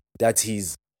market. That's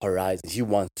his horizon. He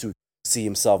wants to see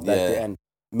himself that there, and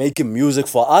making music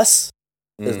for us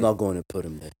is not going to put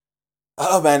him there.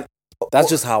 Oh man, that's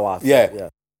just how I feel. Yeah.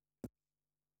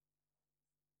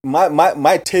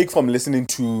 My take from listening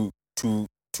to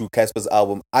Casper's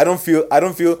album, I don't feel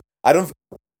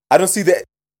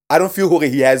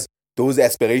he has those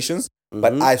aspirations,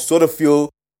 but I sort of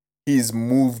feel he's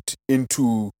moved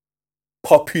into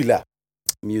popular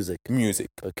music.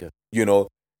 Okay. You know,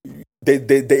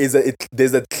 there's a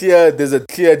clear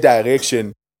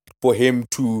direction for him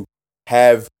to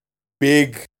have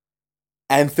big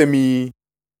anthemy,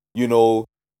 you know,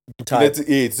 type.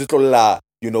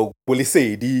 You know, like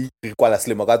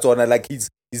he's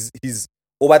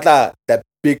over that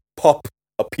big pop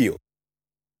appeal.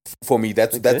 For me,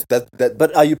 that's.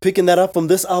 But are you picking that up from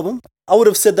this album? I would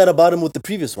have said that about him with the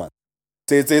previous one.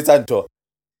 Yeah,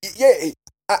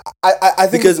 I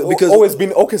think because always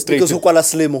been orchestrated. Because Hukwala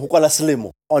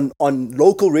Slimo on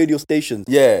local radio stations.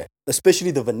 Yeah.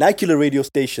 Especially the vernacular radio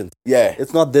stations. Yeah.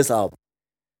 It's not this album.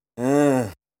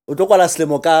 Hukwala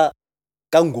Slimo ka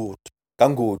Ngot.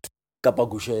 Kapa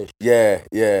Gushesh. Yeah.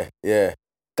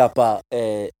 Kapa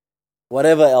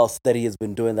whatever else that he has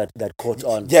been doing that caught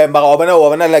on. Yeah, but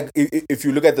like if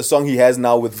you look at the song he has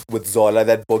now with Zola,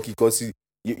 that Boki Kosi,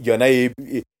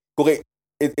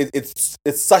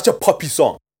 it's such a poppy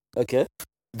song. Okay.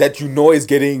 That you know is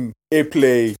getting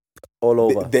airplay all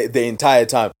over the entire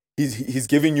time. He's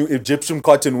giving you Egyptian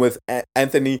Cotton with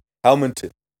Anthony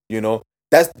Hamilton. You know,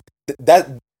 that's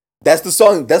the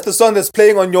song. That's the song that's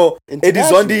playing on your Eddie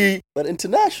Zondi. But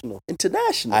international. I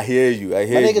hear you. My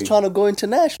nigga's trying to go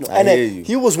international. I hear you.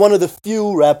 He was one of the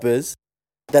few rappers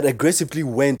that aggressively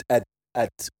went at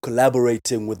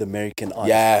collaborating with American artists.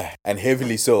 Yeah, and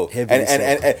heavily so. And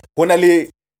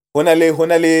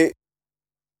Honale,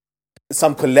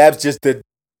 some collabs just did.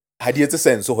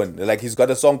 Like he's got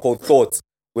a song called Thoughts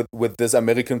with this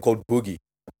American called Boogie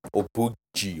or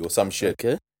Boogie or some shit.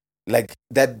 Okay. Like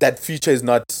that feature is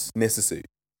not necessary.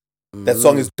 That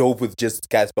song is dope with just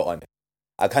Casper on it.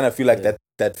 I kind of feel like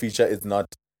that feature is not.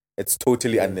 It's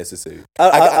totally unnecessary.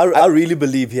 I really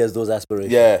believe he has those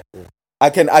aspirations. Yeah. I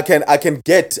can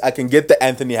get the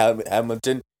Anthony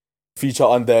Hamilton feature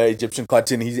on the Egyptian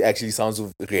Cotton. He actually sounds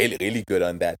really, really good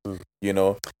on that. You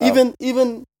know, even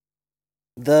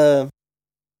the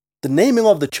naming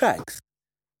of the tracks.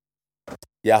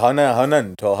 Yeah, even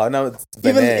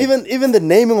the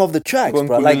naming of the tracks,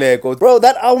 bro. Like, bro,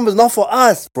 that album is not for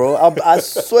us, bro. I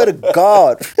swear to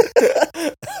God.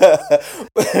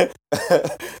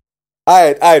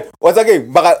 Alright. Once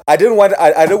again, but I didn't want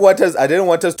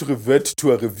us to revert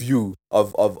to a review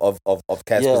of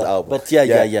Casspers' album. But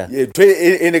yeah. In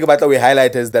the we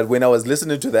highlighted that when I was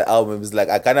listening to the album, it was like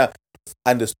I kind of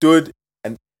understood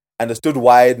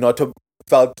why Nota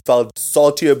felt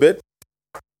salty a bit,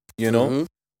 you know,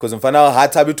 because in final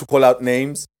hard time to call out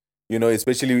names, you know,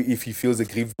 especially if he feels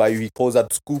aggrieved by you. He calls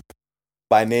out Scoop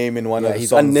by name in one of the he's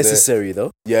songs. Unnecessary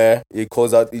though. Yeah, he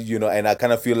calls out, you know, and I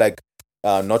kind of feel like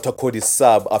Nota called his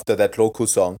sub after that local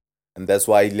song, and that's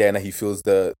why Lena he feels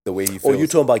the way he feels. Oh, you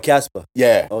talking about Casper?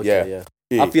 Yeah, okay,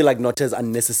 yeah. I feel like Nota is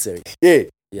unnecessary. Yeah.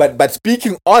 But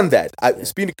speaking on that,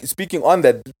 speaking on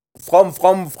that, from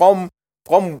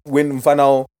when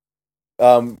Mfanao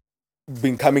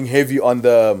been coming heavy on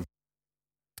the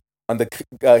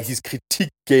his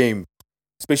critique game,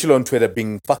 especially on Twitter,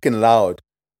 being fucking loud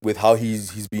with how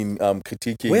he's been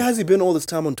critiquing. Where has he been all this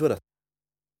time on Twitter?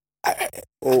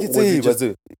 Was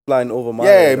it flying over my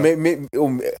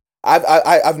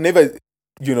I've never,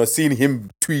 you know, seen him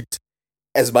tweet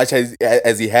as much as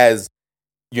he has,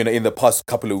 you know, in the past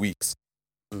couple of weeks.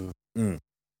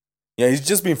 Yeah, he's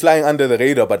just been flying under the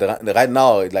radar, but right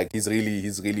now, like, he's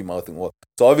really mouthing off.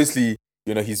 So obviously,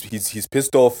 you know, he's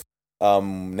pissed off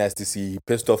Nasty C, he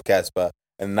pissed off Casper,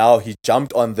 and now he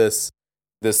jumped on this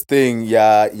thing,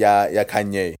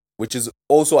 Kanye, which is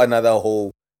also another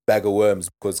whole bag of worms,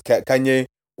 because Kanye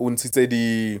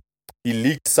he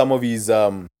leaked some of his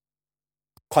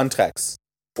contracts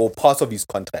or parts of his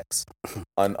contracts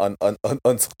on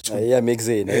social media.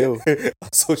 On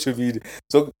social media.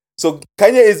 So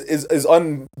Kanye is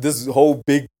on this whole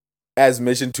big ass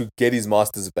mission to get his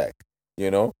masters back,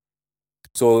 you know.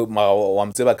 So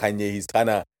Kanye, he's trying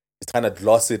to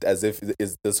gloss it as if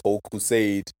it's this whole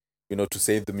crusade, you know, to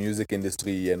save the music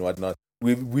industry and whatnot.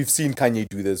 We've seen Kanye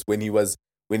do this when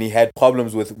he had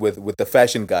problems with the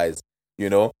fashion guys, you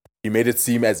know. He made it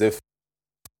seem as if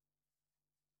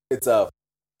it's a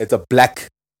black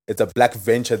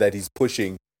venture that he's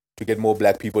pushing to get more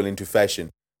black people into fashion.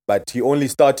 But he only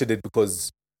started it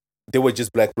because they were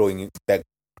just blackballing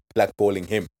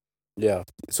him. Yeah.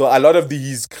 So a lot of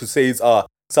these crusades are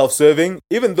self-serving,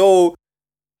 even though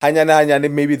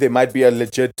Hanyana maybe there might be a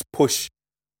legit push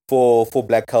for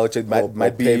black culture. It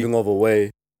might be paving of a way.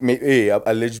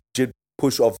 A legit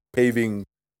push of paving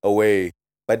a way.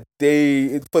 But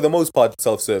they, for the most part,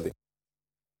 self-serving.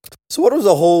 So what was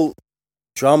the whole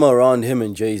drama around him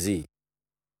and Jay-Z?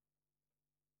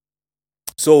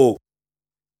 So,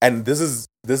 and this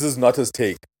is not his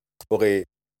take. Okay,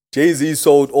 Jay-Z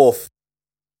sold off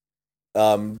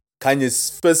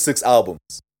Kanye's first 6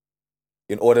 albums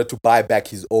in order to buy back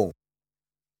his own.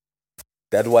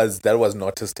 That was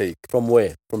not his take. From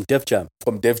where? From Def Jam.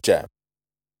 From Def Jam.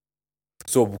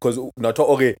 So because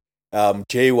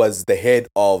Jay was the head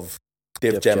of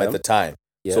Def Jam at the time.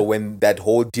 Yeah. So when that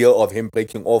whole deal of him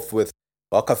breaking off with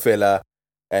Rockefeller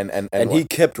and he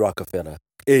kept Rockefeller.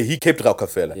 He kept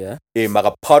Rockefeller. Yeah.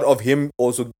 But part of him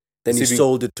also. Then he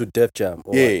sold it to Def Jam.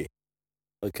 Yeah.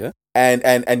 Okay. And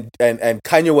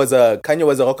Kanye was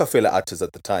a Rockefeller artist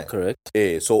at the time. Correct.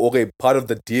 Yeah. So part of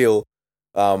the deal,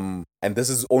 and this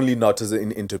is only not as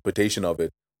an interpretation of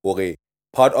it.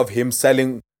 Part of him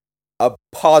selling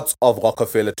parts of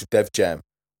Rockefeller to Def Jam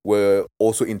were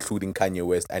also including Kanye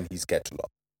West and his catalog.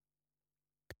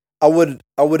 I would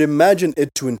imagine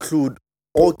it to include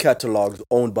all catalogs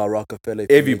owned by Rockefeller.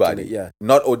 Everybody, yeah,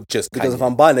 not just Kanye. Because if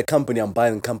I'm buying a company, I'm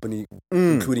buying a company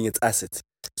including its assets.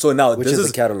 So now which is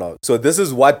the catalog. So this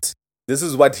is what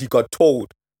he got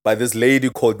told by this lady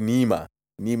called Nima.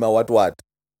 Nima what?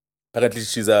 Apparently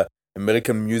she's a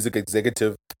American music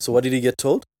executive. So what did he get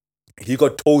told? He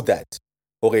got told that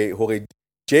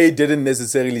Jay didn't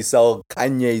necessarily sell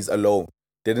Kanye's alone.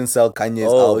 Didn't sell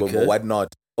Kanye's album or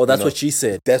whatnot. Oh, that's what she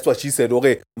said. That's what she said.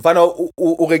 Mfana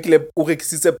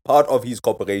urekisise part of his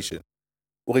corporation.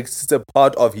 Urekisise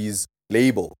part of his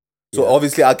label. So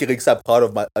obviously I can accept part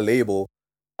of a label.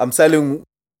 I'm selling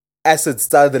assets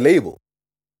to the label.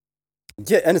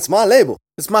 Yeah, and it's my label.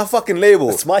 It's my fucking label.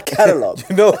 It's my catalog.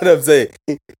 You know what I'm saying?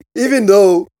 Even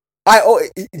though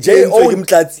Jay owned,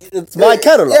 it's my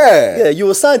catalog. Yeah, you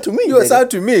were signed to me. You were signed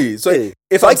to me. So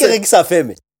if I can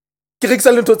fame,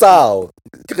 Kiriksa total.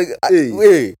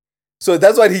 So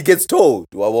that's what he gets told.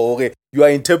 Okay, you are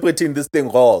interpreting this thing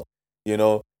wrong, you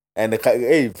know. And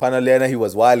hey, finally, he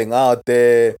was wilding out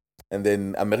there, and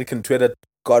then American Twitter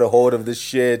got a hold of this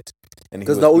shit.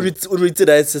 Because now he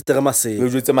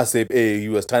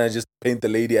was trying to just paint the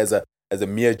lady as a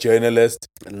mere journalist,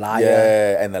 a liar.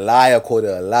 Yeah, and a liar, called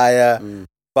her a liar.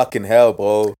 Fucking hell,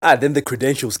 bro. Then the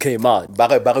credentials came out.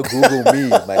 Bare Google me,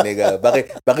 my nigga.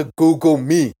 Bare Google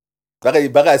me. Bare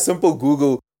a simple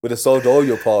Google would have solved all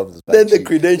your problems. Then the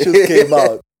credentials came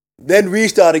out. Then we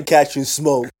started catching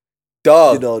smoke.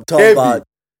 Dog. You know, talking about,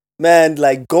 man,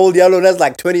 like Gold Yellow, that's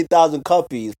like 20,000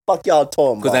 copies. Fuck y'all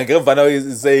talking about. Because I get Vano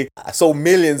is saying, I sold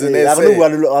millions in there. I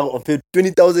don't know,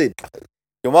 20,000.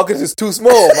 Your market is too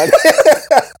small, man.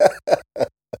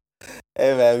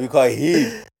 Hey, man, we call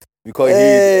heat. Nota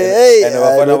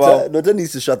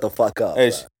needs to shut the fuck up.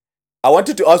 Hey, I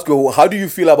wanted to ask you, how do you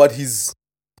feel about his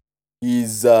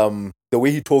the way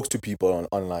he talks to people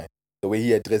online? The way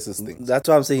he addresses things. That's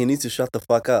why I'm saying he needs to shut the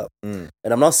fuck up. And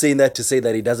I'm not saying that to say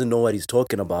that he doesn't know what he's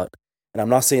talking about. And I'm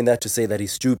not saying that to say that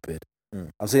he's stupid.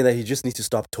 I'm saying that he just needs to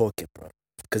stop talking, bro.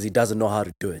 Because he doesn't know how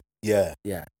to do it. Yeah.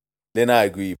 Yeah. Then I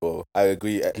agree, bro. I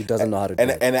agree. He doesn't know how to do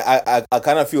it. And I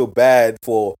kind of feel bad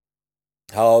for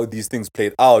how these things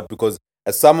played out, because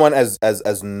as someone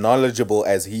as knowledgeable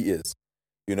as he is,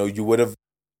 you know, you would have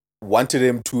wanted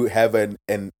him to have an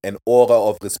aura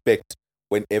of respect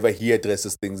whenever he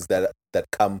addresses things that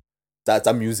are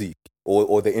music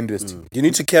or the industry. You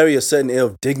need to carry a certain air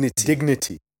of dignity.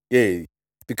 Dignity. Yeah.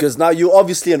 Because now you're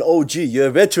obviously an OG. You're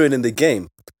a veteran in the game.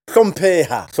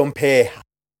 Sompeha.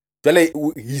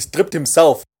 He stripped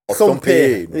himself of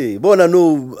Sompeha. Hey, bona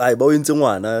no, ay ba wintse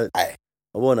ngwana. Ay.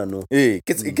 Bona no. Hey,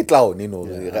 Ramlaga.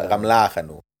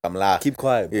 Keep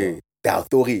quiet, bro. Hey, the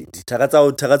authority.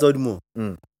 Takatsa mo.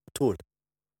 Told.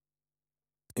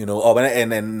 You know,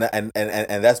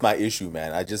 and that's my issue,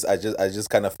 man. I just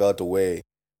kind of felt away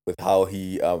with how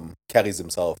he carries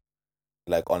himself,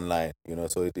 like online, you know.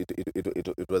 So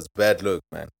it was bad look,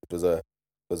 man. It was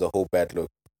a whole bad look.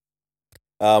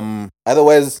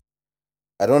 Otherwise,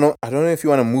 I don't know if you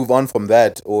want to move on from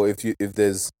that, or if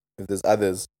there's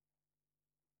others.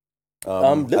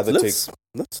 Let's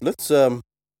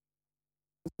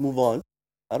move on.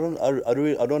 I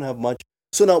don't have much.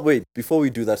 So now wait, before we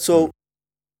do that. So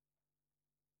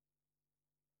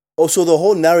so the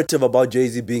whole narrative about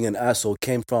Jay-Z being an asshole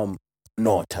came from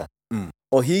Nota.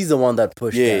 Or he's the one that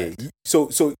pushed that. So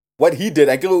what he did,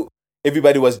 I know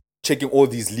everybody was checking all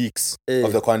these leaks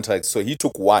of the contracts. So he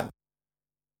took one,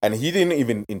 and he didn't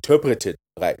even interpret it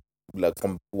right, like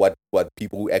from what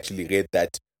people who actually read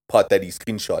that part that he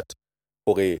screenshot.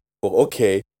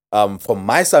 From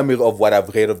my summary of what I've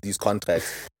read of these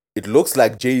contracts, it looks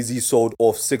like Jay-Z sold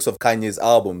off 6 of Kanye's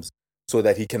albums so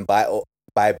that he can buy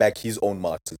back his own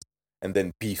masters and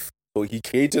then beef. So he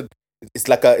created, it's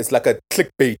like a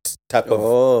clickbait type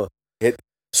of hit.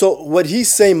 So what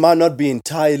he's saying might not be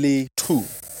entirely true.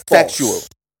 Factual.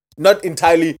 Not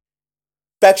entirely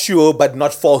factual, but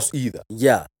not false either.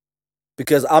 Yeah.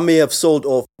 Because I may have sold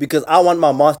off, because I want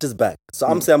my masters back. So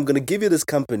I'm saying I'm going to give you this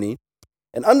company.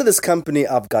 And under this company,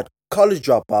 I've got college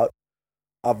dropout.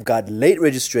 I've got late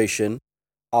registration.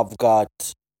 I've got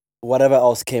whatever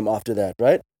else came after that,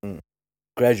 right?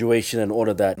 Graduation and all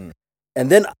of that. And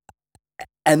then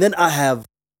I have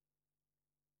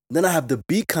the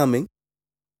B coming,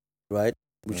 right?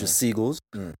 Which is Seagulls.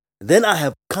 Then I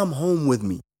have Come Home With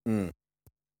Me.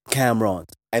 Cameron.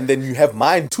 And then you have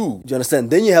mine too. Do you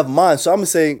understand? Then you have mine. So I'm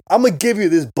saying, I'm going to give you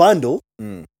this bundle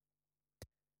on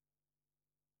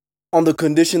the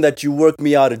condition that you work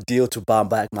me out a deal to buy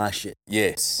back my shit.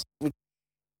 Yes.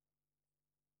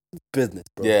 Business,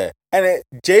 bro. Yeah. And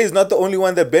Jay is not the only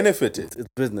one that benefited. It's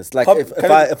business. Like,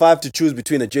 if I have to choose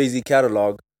between a Jay-Z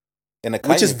catalog, and a Kanye,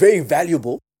 which is very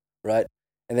valuable, right?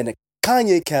 And then a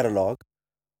Kanye catalog,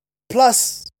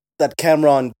 plus that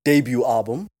Cameron debut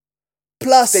album,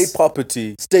 plus State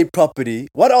Property.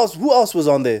 What else? Who else was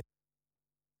on there?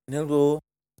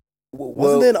 Wasn't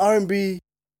Wasn't there an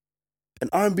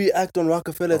R&B act on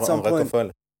Rockefeller at some point?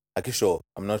 I'm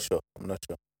not sure.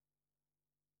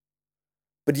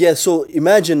 But yeah, so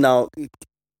imagine now,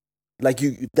 like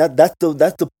that's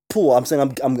the pool. I'm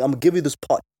saying I'm gonna give you this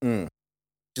pot.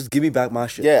 Just give me back my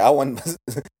shit. Yeah, I want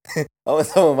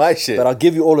some of my shit. But I'll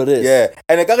give you all of this. Yeah,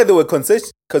 and I got there were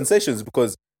concessions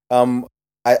because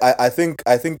I think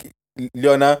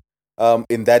Leona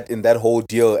in that whole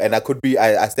deal, and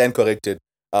I stand corrected.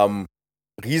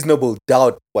 Reasonable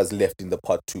doubt was left in the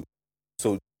pot too,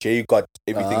 so Jay got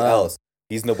everything else.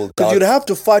 Reasonable doubt, because you'd have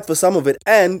to fight for some of it,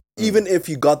 and even if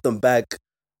you got them back,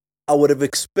 I would have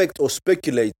expect or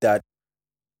speculate that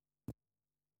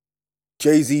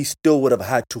Jay-Z still would have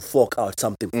had to fork out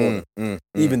something for them,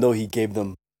 even though he gave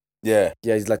them. Yeah.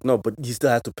 Yeah, he's like, no, but he still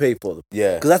had to pay for them.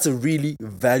 Yeah. Because that's a really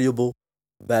valuable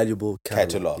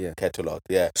catalog. Catalog.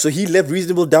 Yeah. So he left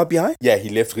Reasonable Doubt behind? Yeah, he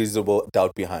left Reasonable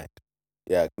Doubt behind.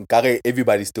 Yeah.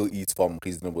 Everybody still eats from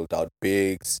Reasonable Doubt.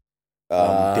 Biggs,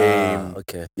 Dame.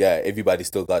 Okay. Yeah, everybody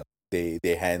still got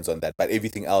their hands on that. But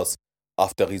everything else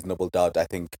after Reasonable Doubt, I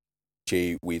think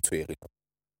Jay waits where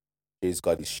Jay's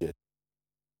got his shit.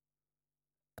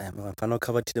 I'm not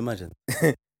covered to the margin.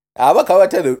 I'm not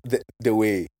covered the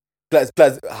way. Plus,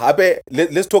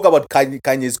 let's talk about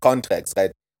Kanye's contracts,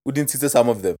 right? We didn't see some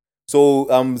of them. So,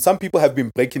 some people have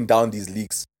been breaking down these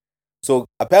leaks. So,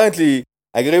 apparently,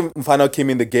 I agree Mfano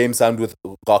came in the game signed with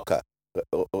Rockefeller.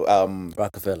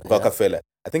 Yeah.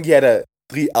 I think he had a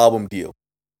 3-album deal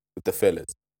with the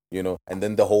fellas, you know, and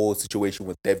then the whole situation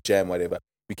with Def Jam, whatever,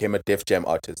 became a Def Jam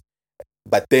artist.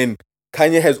 But then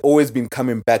Kanye has always been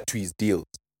coming back to his deals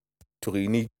to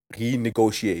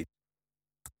renegotiate.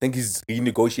 I think he's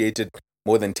renegotiated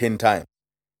more than 10 times.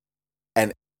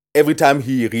 And every time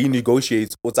he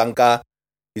renegotiates, Otsanka,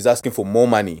 he's asking for more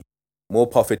money, more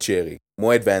profit sharing,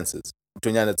 more advances. So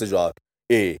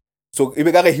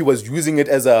he was using it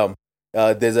as a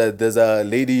there's a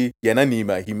lady Yana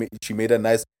Nima. She made a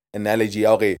nice analogy.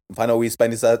 Okay, we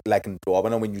spend this like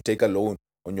when you take a loan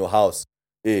on your house.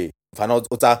 It's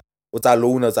a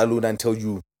loan until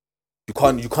you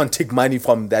can't take money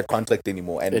from that contract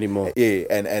anymore. And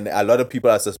a lot of people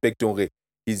are suspecting okay,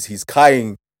 he's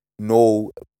crying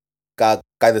no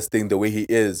this thing the way he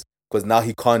is because now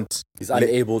he can't. He's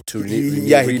unable to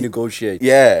renegotiate.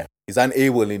 Yeah, he's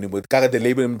unable anymore. The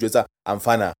label him just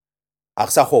amfana.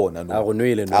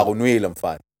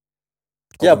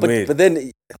 Yeah, but then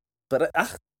it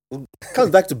comes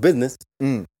back to business.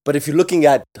 But if you're looking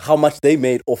at how much they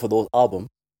made off of those albums,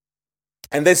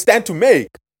 and they stand to make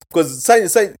because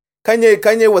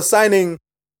Kanye was signing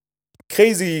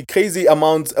crazy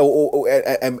amounts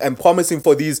and promising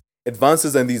for these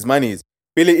advances and these monies.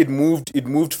 Really, it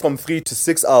moved from 3 to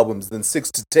 6 albums, then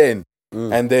 6 to 10,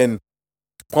 and then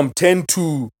from 10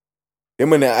 to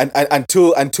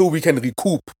until we can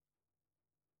recoup.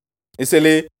 Until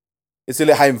we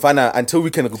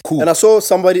can recoup. And I saw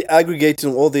somebody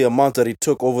aggregating all the amounts that he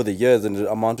took over the years, and it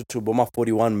amounted to about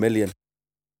 41 million.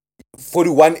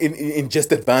 41 in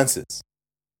just advances.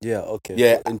 Yeah, okay.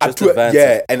 Yeah, in just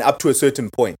advances. And up to a certain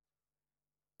point.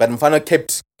 But Mfana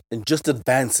kept in just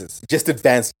advances. Just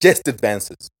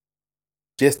advances.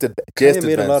 Kanye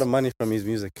made a lot of money from his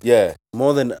music. Yeah.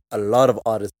 More than a lot of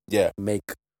artists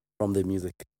make from their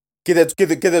music. That's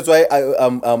why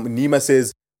Nima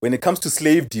says when it comes to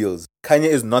slave deals, Kanye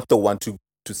is not the one to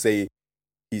say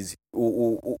he's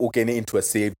getting into a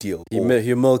slave deal. He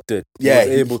milked it. He was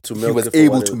able to milk it. He was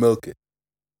able to milk it.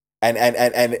 And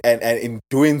in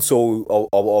doing so,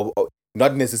 or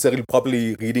not necessarily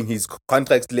properly reading his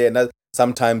contracts,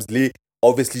 sometimes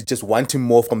obviously just wanting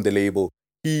more from the label.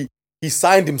 He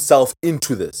signed himself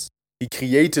into this. He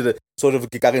created a sort of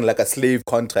like a slave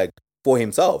contract for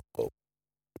himself, bro.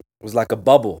 It was like a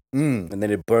bubble, and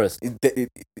then it burst.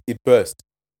 It burst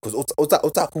because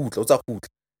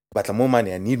but more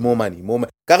money. I need more money.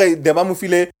 There's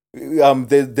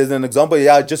an example.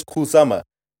 Yeah, just Cool Summer.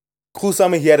 Cool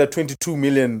Summer. He had a 22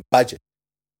 million budget,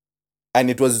 and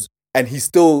he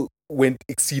still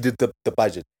exceeded the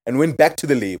budget and went back to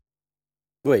the label.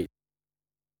 Wait,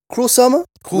 Cruel Summer?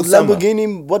 Cruel Summer.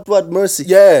 Lamborghini, what Mercy?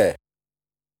 Yeah.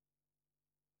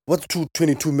 What's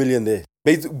 22 million there?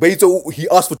 He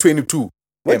asked for 22.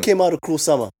 What came out of Cruel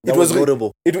Summer? That was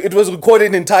notable. It was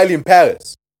recorded entirely in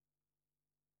Paris.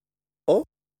 Oh?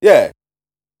 Yeah.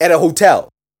 At a hotel.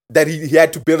 That he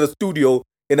had to build a studio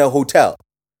in a hotel.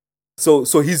 So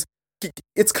it's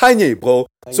Kanye, bro.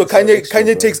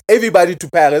 Kanye takes everybody to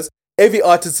Paris. Every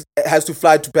artist has to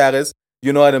fly to Paris.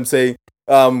 You know what I'm saying?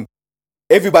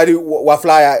 Everybody will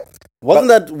fly. Wasn't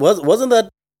that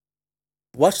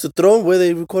Watch the Throne where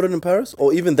they recorded in Paris,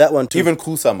 or even that one too? Even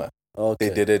Cool Summer. Okay.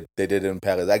 They did it in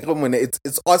Paris. I remember when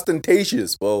it's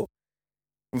ostentatious, bro.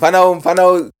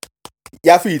 Mfano,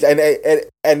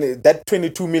 and that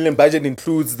 22 million budget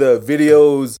includes the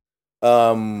videos,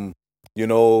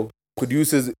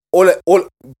 producers,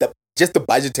 just the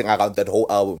budgeting around that whole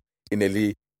album in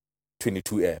nearly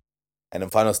 22 M. And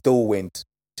Mfano still went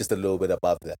just a little bit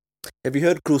above that. Have you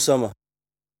heard Cruel Summer?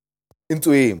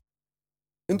 Into him.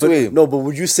 No, but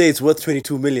would you say it's worth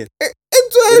 22 million?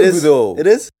 Into him, though. It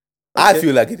is? Okay. I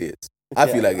feel like it is.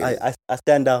 I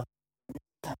stand down.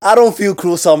 I don't feel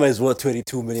Cruel Summer is worth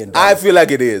 22 million. I feel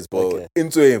like it is, bro. Okay.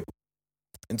 Into him.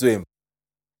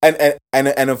 And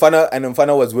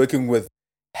Mfana was working with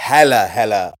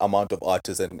hella amount of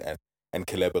artists and and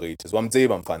collaborators.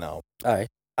 Wamzeba mfana. Aye.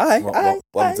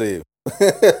 Wamzeba.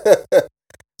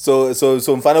 So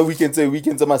mfana weekend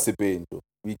masipeng.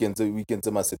 Weekend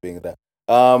masipeng da.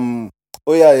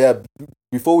 Oh yeah.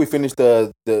 Before we finish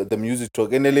the music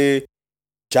talk, enele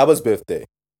Jaba's birthday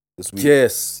this week.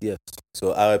 Yes.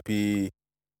 So RIP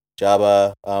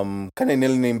Jaba. Can I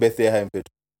name birthday high in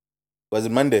Was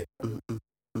it Monday?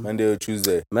 Monday or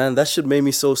Tuesday? Man, that shit made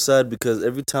me so sad because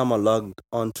every time I logged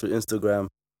onto Instagram,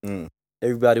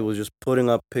 everybody was just putting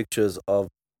up pictures of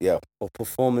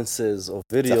performances or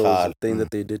videos of things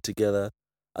that they did together.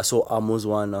 I saw Amu's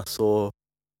one. I saw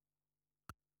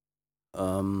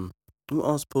who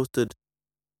else posted?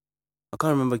 I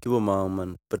can't remember Kibo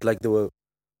man, but like they were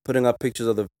putting up pictures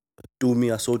of the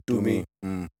Dumi. I saw Dumi.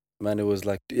 Man, it was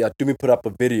like Dumi put up a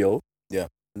video. Yeah.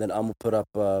 And then Amu put up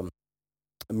a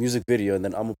music video, and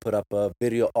then Amu put up a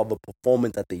video of a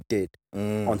performance that they did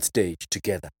on stage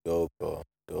together. Dope, bro.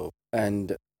 Dope.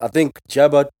 And I think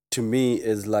Jabba to me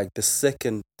is like the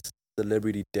second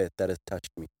celebrity death that has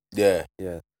touched me. Yeah.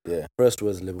 First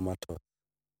was Lebo Mato.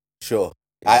 Sure.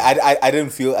 Yeah. I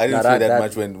didn't feel that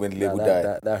much when Lebo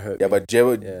died. That hurt me. But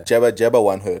Jabba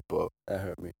one hurt, bro. That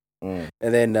hurt me. And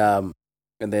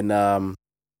then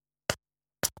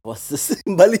what's this?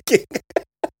 Malik King.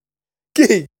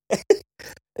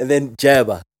 And then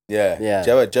Jabba. Yeah.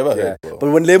 Jabba hurt, bro.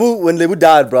 But when Lebo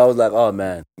died, bro, I was like, oh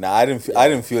man. Nah, I didn't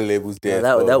feel Lebo's death.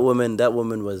 That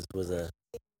woman was a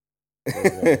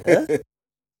huh?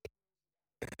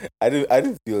 I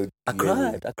didn't feel. I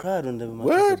cried when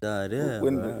Lebo died.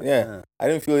 Yeah. I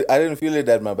didn't feel it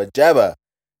that much. But Jabba,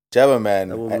 man,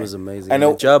 that woman was amazing. And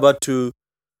Jabba too.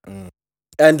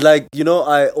 And like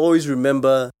I always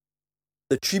remember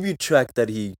the tribute track that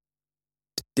he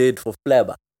did for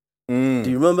Flabber. Do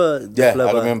you remember? I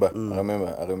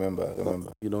remember.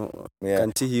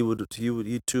 Kanti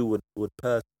he too would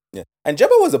pass. Yeah, and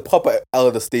Jabba was a proper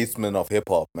elder statesman of hip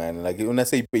hop, man. Like when I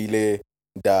say Pele,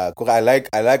 I like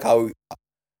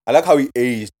how he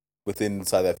aged within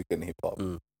South African hip hop.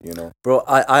 Bro.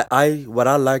 I what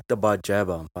I liked about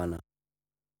Jabba, Mpana,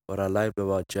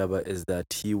 is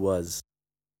that he was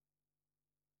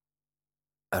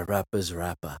a rapper's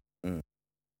rapper.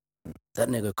 That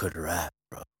nigga could rap,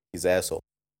 bro. His asshole.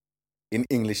 In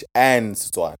English and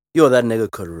Setswana. Yo, that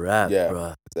nigga could rap,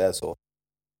 bro. His asshole.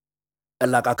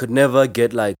 And like I could never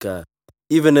get like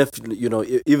even if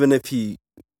he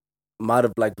might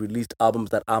have like released albums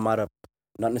that I might have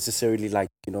not necessarily like,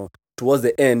 towards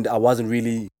the end I wasn't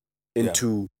really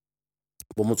into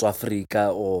Bomotso Africa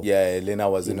or Lena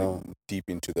wasn't deep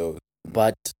into those.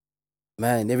 But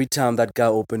man, every time that guy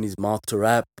opened his mouth to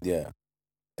rap, and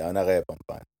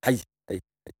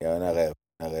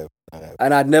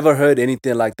I'd never heard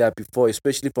anything like that before,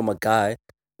 especially from a guy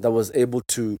that was able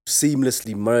to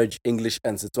seamlessly merge English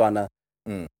and Setswana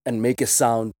and make it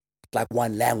sound like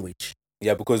one language.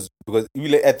 Yeah, because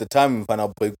at the time when I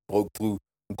broke through,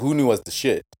 Nguni was the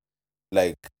shit.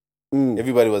 Like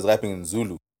everybody was rapping in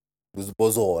Zulu. It was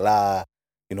Bozola,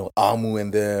 Amu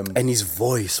and them. And his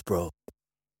voice, bro.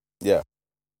 Yeah.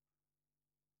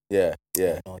 I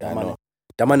know.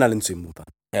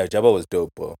 Yeah, Jabba was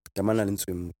dope, bro.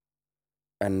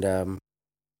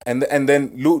 And then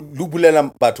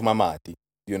Lubulela Batu Mamati.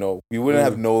 We wouldn't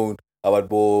have known about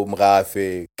Bo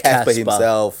Mrafe, Casper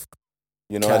himself.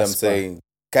 You know what I'm saying?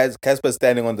 Casper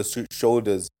standing on the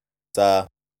shoulders,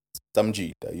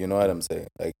 Samjita. You know what I'm saying?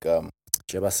 Like Jabba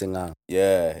Singa.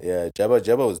 Yeah.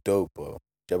 Jabba was dope, bro.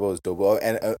 Jabba was dope. Oh,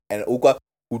 and Uka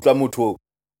Utlamutu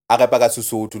Arapaka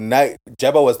Susu tonight.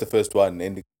 Jabba was the first one,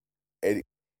 and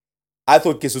I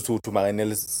thought Kesutu to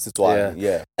Marinel Sitwan.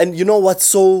 Yeah. And you know what's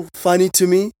so funny to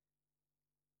me?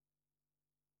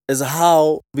 Is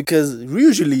how, because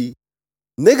usually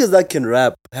niggas that can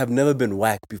rap have never been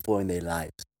whack before in their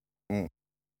lives.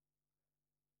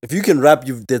 If you can rap,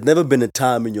 there's never been a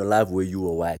time in your life where you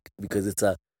were whack, because it's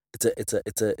a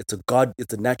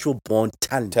natural born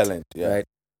talent. Right?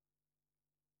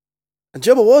 And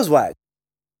Jabba was whack.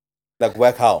 Like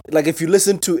whack how? Like if you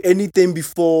listen to anything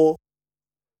before.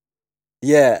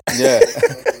 Yeah.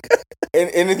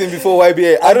 Anything before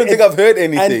YBA? I don't think I've heard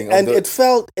anything. And it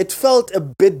felt a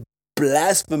bit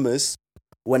blasphemous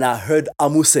when I heard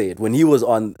Amu say it, when he was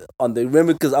on the,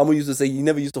 remember, because Amu used to say he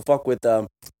never used to fuck with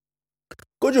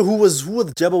Gojo, who was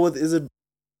Jabba with? Is it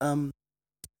there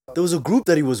was a group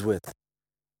that he was with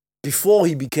before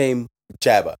he became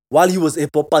Jabba. While he was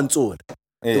Hip Hop Pantsod.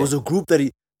 There was a group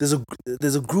that there's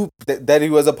a group that he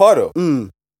was a part of.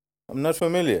 I'm not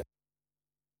familiar.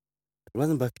 It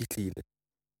wasn't Bafitli.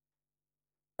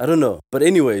 I don't know. But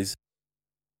anyways,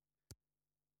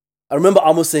 I remember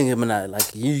almost saying him and I,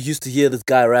 like, you used to hear this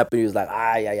guy rapping, he was like,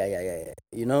 yeah,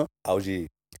 you know? Augie.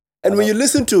 And when you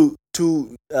listen to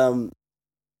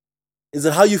is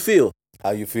it How You Feel? How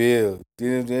you feel?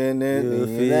 You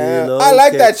feel I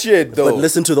like okay. that shit though. But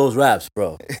listen to those raps,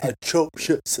 bro.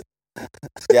 Atrocious.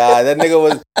 Yeah, that nigga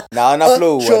was now on a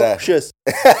flow. Atrocious.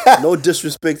 No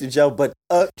disrespect to Joe, but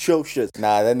atrocious.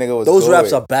 Nah, that nigga was. Those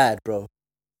raps are bad, bro.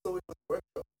 So it was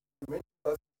workshop. You mentioned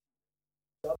us.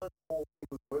 The other whole thing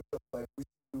was workshop. Like we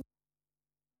do.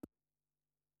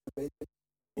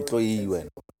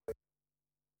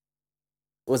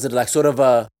 Was it like sort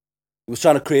of he was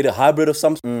trying to create a hybrid of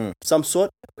some sort?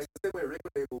 Like the same way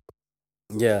record label.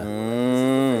 Yeah.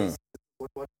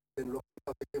 What then look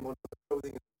how they came on for the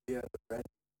clothing and the brand.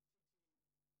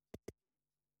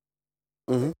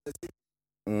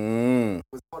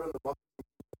 Was part of the marketing.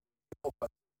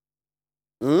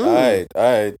 Alright.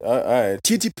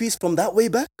 TTPs from that way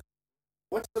back?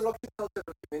 What's the Lockheed culture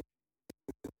documentary?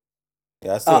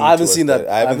 Yeah, I haven't seen that.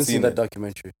 I haven't seen that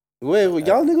documentary. Wait,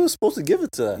 y'all niggas was supposed to give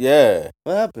it to that. Yeah.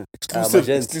 What happened? Exclusive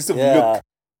yeah. look.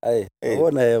 Hey, Hey. I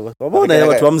wanna have what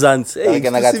Ramzan's. Hey,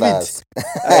 exclusivity.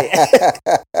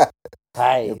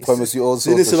 Hi. I promise you all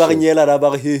Soon sorts as of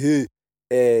shit.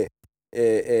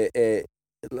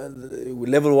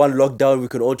 level 1 lockdown, we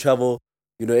could all travel.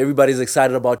 You know, everybody's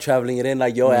excited about traveling. It ain't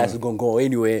like your ass is gonna go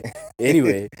anywhere.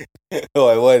 Anyway.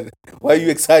 Oh, why are you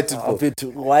excited for?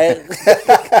 Why?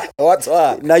 What's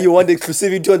up? Now you want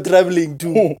exclusivity on traveling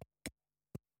too.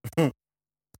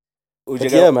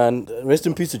 But yeah, man. Rest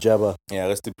in peace to Jabba. Yeah,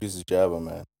 rest in peace to Jabba,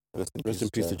 man. Rest in peace to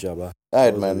Jabba.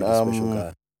 Alright, man. Special guy.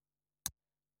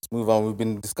 Let's move on. We've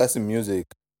been discussing music,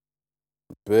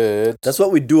 but That's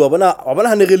what we do. I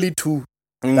wanna really too.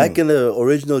 Back in the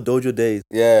original Dojo days,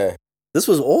 yeah, this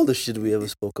was all the shit we ever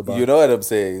spoke about. you know what I'm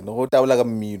saying. No, like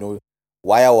me, you know,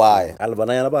 why? Blind.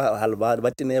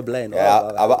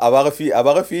 Yeah, abara feel like me.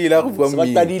 Abara feel like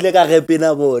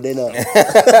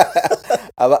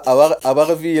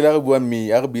me.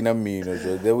 You know,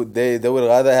 so they would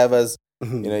rather have us, you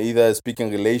know, either speaking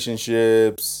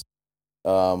relationships,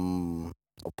 or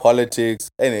politics.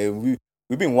 Anyway,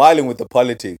 we've been wilding with the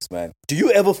politics, man. Do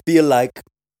you ever feel like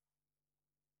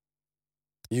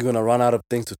you're gonna run out of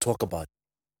things to talk about?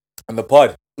 On the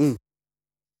pod. I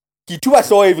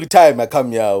saw every time I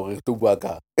come here. Oh,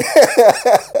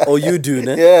 you do,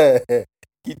 ne? Yeah.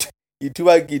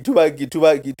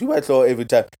 I saw every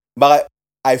time. But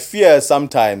I fear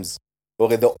sometimes,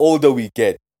 okay, the older we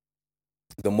get,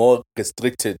 the more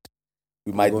restricted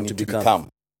we might need to become.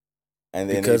 And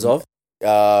then because of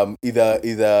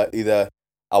either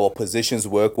our positions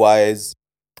work-wise,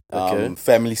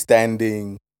 family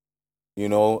standing, you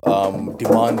know,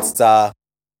 demands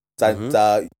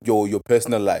your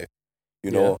personal life,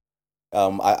 you know.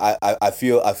 I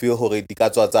feel already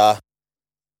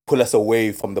pull us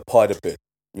away from the pod a bit,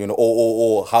 you know,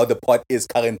 or how the pod is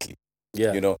currently,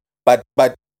 you know. But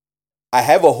I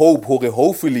have a hope,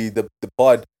 hopefully the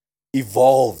pod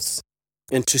evolves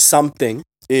into something,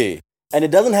 and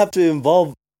it doesn't have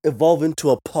to evolve into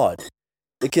a pod.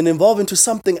 It can evolve into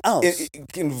something else.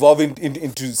 It can evolve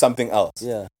into something else.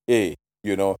 Yeah.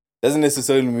 You know, doesn't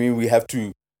necessarily mean we have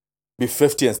to be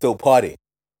 50 and still party.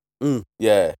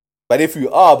 Yeah. But if we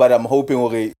are, I'm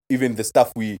hoping even the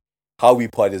stuff how we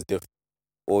party is different.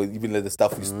 Or even the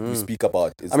stuff we speak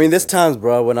about is there's times,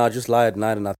 bro, when I just lie at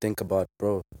night and I think about,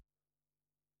 bro,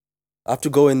 I have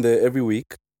to go in there every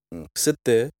week, sit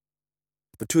there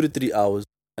for 2 to 3 hours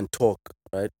and talk,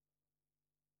 right?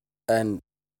 And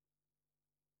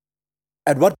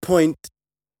at what point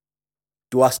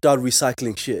do I start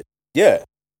recycling shit? Yeah.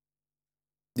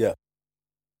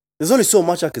 There's only so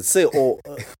much I could say, or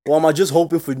am I just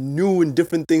hoping for new and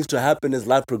different things to happen as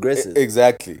life progresses?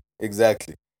 Exactly.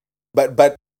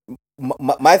 But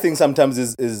my thing sometimes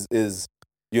is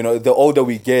you know, the older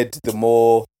we get, the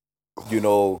more, you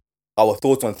know, our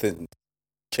thoughts on things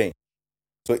change.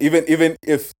 So even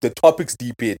if the topics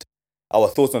deviate, our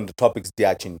thoughts on the topics they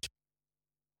are change.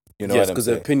 You know, yes, because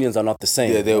the opinions are not the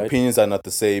same. Yeah, their opinions are not the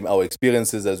same. Our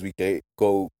experiences as we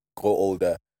grow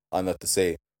older are not the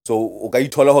same. So,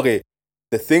 the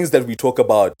things that we talk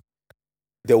about,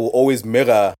 they will always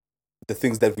mirror the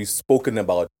things that we've spoken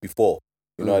about before.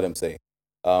 You know what I'm saying?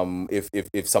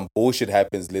 If some bullshit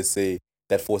happens, let's say,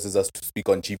 that forces us to speak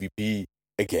on GVP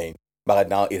again, but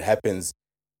now it happens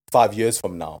 5 years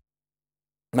from now.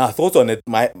 Now, thoughts on it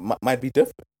might be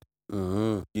different.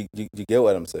 You get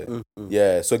what I'm saying?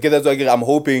 Yeah. So that's why I'm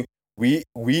hoping we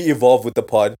evolve with the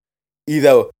pod.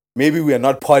 Either maybe we are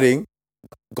not podding,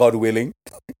 God willing,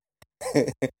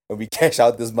 and we cash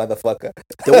out this motherfucker.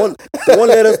 They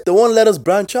won't let us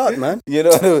branch out, man. You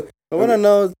know, I wanna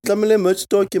know. Tlamile merch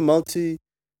store ki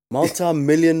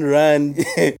multi-million rand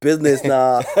business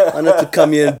now. I need to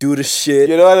come here and do the shit.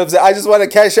 You know what I'm saying? I just want to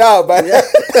cash out, man. Yeah.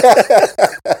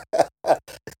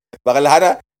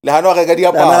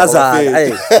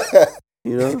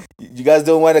 You know, You guys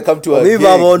don't want to come to a maybe gig,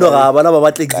 man.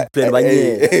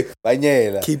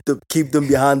 Banyela. Keep them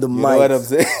behind the You mic. know what I'm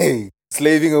saying?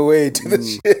 Slaving away to the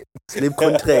shit. Slave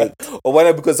contract. Or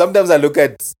whatever, because sometimes I look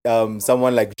at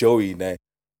someone like Joey, nah,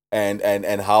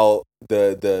 and how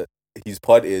the his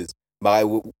pod is, but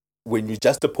when you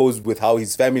juxtapose with how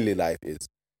his family life is,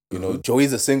 you know,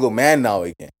 Joey's a single man now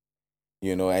again,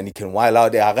 you know, and he can wild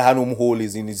out there. Hakahanum Hall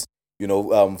is in his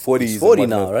 40s. He's 40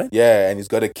 now, right? Yeah, and he's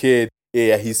got a kid.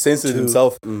 Yeah, he senses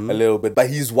himself a little bit, but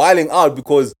he's wilding out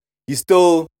because he's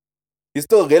still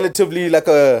relatively like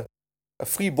a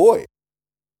free boy.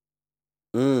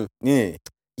 Yeah.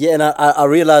 Yeah, and I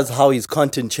realized how his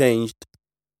content changed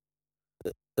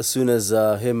as soon as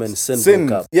him and Sin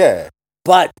broke up. Yeah.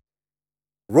 But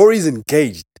Rory's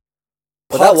engaged.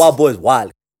 But that Pops- wild boy is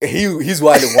wild. He's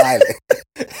wild.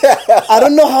 I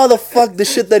don't know how the fuck the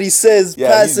shit that he says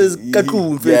passes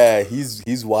Kaku. Yeah,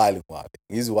 he's wild.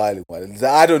 He's wild.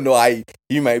 I don't know how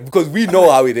he might, because we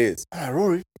know how it is.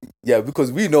 Rory. Yeah,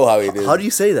 because we know how it is. How do you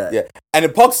say that? Yeah,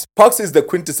 and Pox is the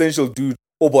quintessential dude.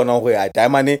 Yeah,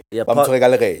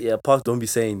 Park don't be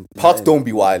saying. Pox don't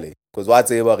be wild. Because what's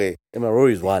about it?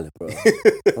 Rory's wild, bro.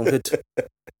 What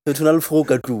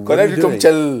are you doing?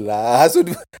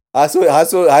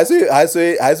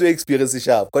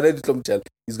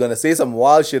 He's gonna say some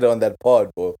wild shit on that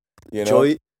pod, bro. You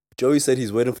know? Joey said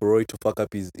he's waiting for Rory to fuck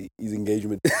up his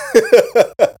engagement.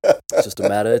 It's just a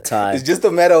matter of time. It's just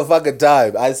a matter of fucking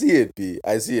time. I see it, B.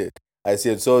 I see it.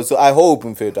 So I hope,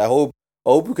 in fact, I hope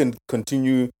we can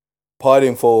continue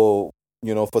partying for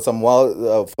some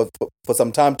while, for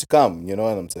some time to come. You know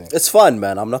what I'm saying? It's fun,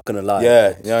 man. I'm not gonna lie.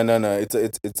 Yeah. No.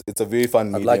 It's a very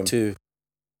fun medium. I'd like to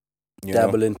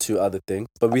dabble into other things,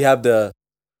 but we have the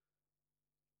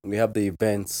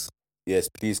events. Yes,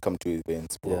 please come to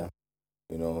events, bro. Yeah.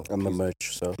 You know, And the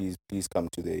merch. So please come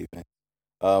to the event.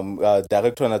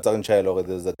 Director Nathan Chailore,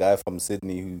 there's a guy from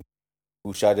Sydney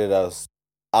who shouted us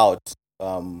out.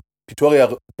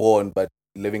 Pretoria born but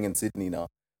living in Sydney now,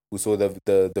 who saw the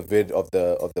vid of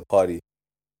the party,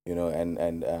 you know, and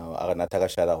Aranataka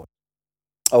shout out.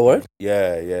 Oh, what?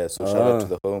 Yeah. So shout out to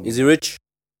the home. Is he rich?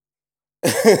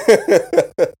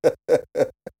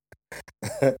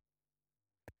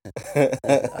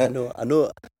 I know.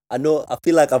 I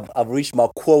feel like I've reached my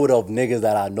quota of niggas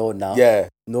that I know now. Yeah.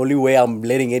 The only way I'm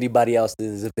letting anybody else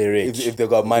is if they're rich. If they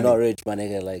got money. Not rich, my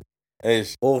nigga. Like,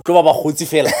 Ish. oh,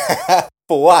 fela.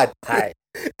 For what? Hi.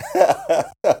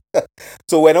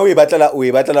 So when we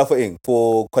battle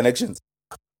for connections.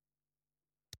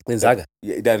 Zaga.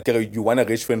 You want a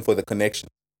rich friend for the connection.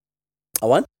 I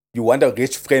want? You want a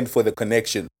rich friend for the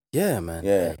connection. Yeah, man.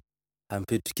 Yeah. I'm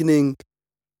beginning.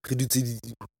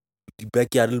 The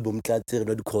backyard album tlatse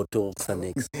re di khoto sa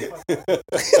next.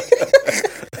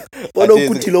 Bona o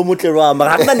kutilo mo tle rwa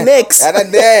mara ga next. Ana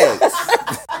next.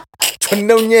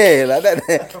 Chonnyela.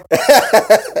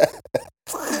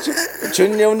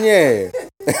 Chonnyela.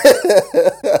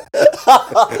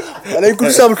 Ana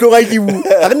ikutlisa mhloga ibu.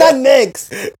 Ga na next.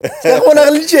 Ga gona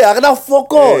re litše, ga na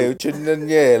foko.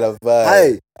 Chonnyela ba.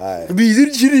 Hai. Re busy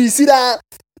di chirisi da.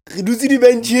 Re dutse di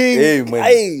benching.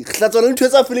 Ai, hlatswana ntho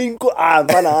tsa feeling ko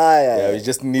mfana hai. Yeah, we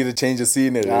just need to change the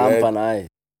scenery, I'm right? fine,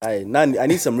 I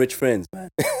need some rich friends, man.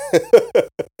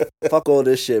 Fuck all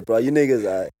this shit, bro. You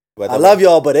niggas, I love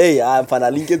y'all, but hey, I'm fine.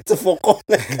 I didn't get to fuck on.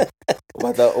 I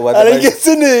didn't get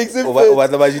to niggas.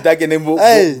 What about you taking him?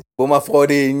 Boma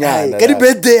Friday, yeah. Get the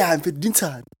birthday, I'm for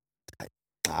dinner.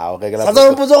 Ah, okay.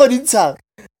 Sasa mpozo ko dinner.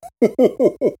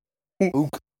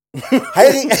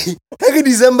 Hai ke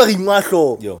December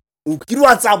ingwahlo. Yo. Ke di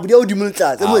WhatsApp di o di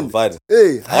multlatse mon.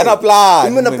 Eh, ana plan.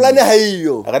 Imena plan ya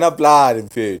hayo. Ana plan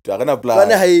mfethu, ana plan. Plan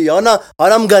ya hayo.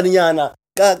 Hona mganinyana.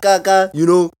 Ka you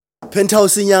know,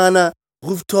 penthouse nyana,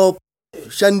 rooftop,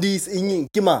 shandis inyi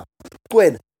kima.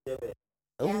 Kwena.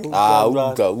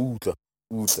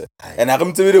 Uta. And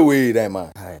akamtsebele way that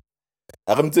man.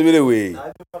 Akamtsebele way.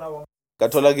 Ka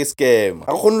thola ke scam.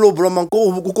 Ga gone lo bro man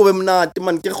ko be mnate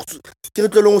man ke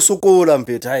tlelo go sokola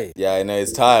mfethu hai. Yeah, I know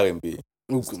it's tiring be.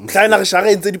 Mhlana re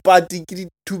share ntse di party ke di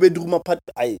two bedroom apart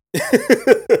ai.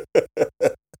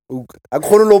 A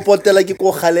gone lo potela ke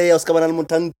ko khaleya o ska bana le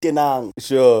motho ntenang.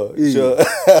 Sure. It's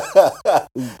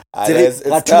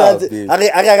tough.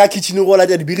 Aga kitchen go la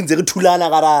di biri ntse re thulana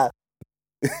gara.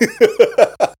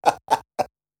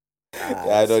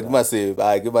 Yeah, no, give my save.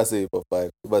 Give my save for 5.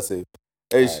 Give my save.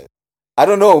 I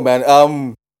don't know, man.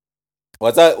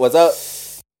 What's up?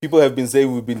 people have been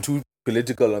saying we've been too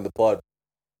political on the pod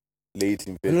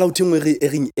lately.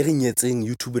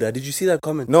 YouTuber. Did you see that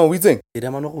comment? No, we think. We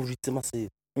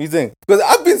think. Because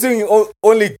I've been saying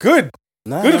only good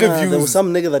reviews. There was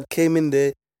some nigga that came in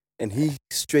there and he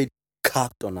straight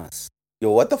cocked on us.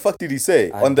 Yo, what the fuck did he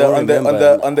say? I On the don't EFF even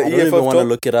want to talk?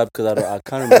 look it up because I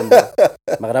can't remember.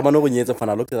 When I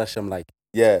looked at that shit, I'm like,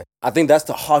 Yeah. I think that's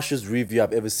the harshest review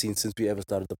I've ever seen since we ever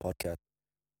started the podcast.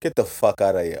 Get the fuck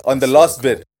out of here. On the last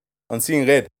bit. On Seeing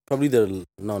Red. Probably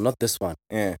not this one.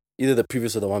 Yeah. Either the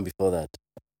previous or the one before that.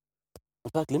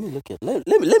 In fact, let me look it.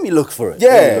 Let me look for it.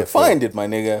 Yeah, find it, my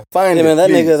nigga. Find it. Man, that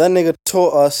please. nigga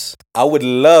taught us I would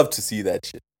love to see that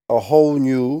shit. a whole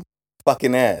new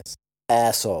Fucking ass.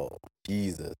 asshole.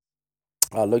 Jesus.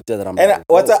 I looked at it. I'm And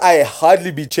like, I hardly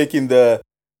be checking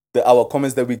our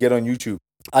comments that we get on YouTube.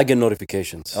 I get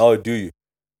notifications. Oh, do you?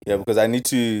 Yeah, because I need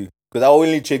to. Because I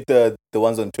only check the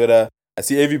ones on Twitter. I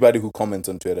see everybody who comments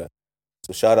on Twitter.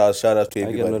 So shout out to I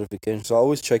everybody. get notifications. So I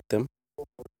always check them.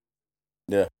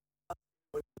 Yeah.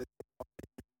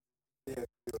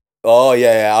 Oh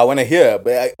yeah. I want to hear,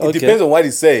 but it Okay. depends on what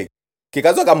he's saying.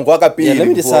 Yeah, let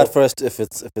me decide first if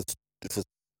it's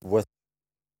worth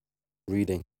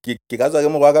reading.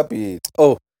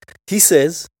 Oh, he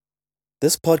says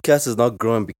this podcast is not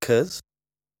growing because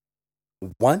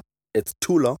 1, it's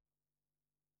too long.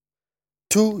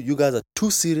 2, you guys are too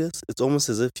serious. It's almost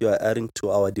as if you are adding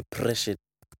to our depression.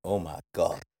 Oh my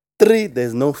god. 3,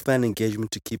 there's no fan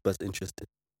engagement to keep us interested.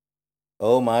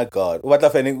 Oh my god. What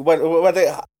does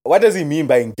he mean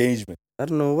by engagement? I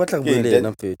don't know what like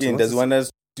Does he want us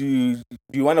do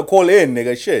you want to call in,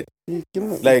 nigga? Shit.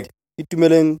 Like,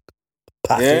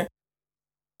 yeah.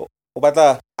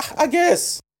 But I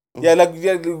guess. Yeah, like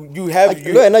you have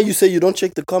and now you say you don't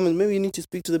check the comments. Maybe you need to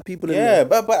speak to the people. Yeah,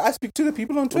 but I speak to the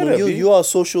people on Twitter. You are a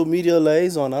social media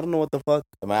liaison. I don't know what the fuck.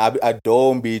 I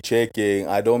don't be checking.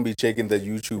 I don't be checking the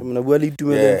YouTube.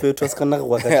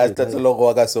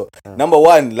 So number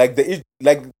one, like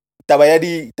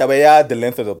Tabaya, the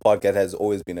length of the podcast has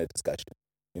always been a discussion.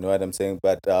 You know what I'm saying?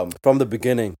 But from the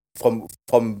beginning, from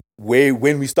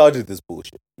when we started this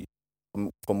bullshit.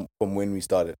 From when we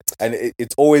started, and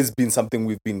it's always been something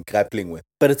we've been grappling with.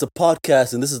 But it's a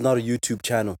podcast, and this is not a YouTube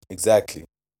channel. Exactly.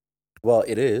 Well,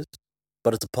 it is,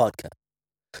 but it's a podcast.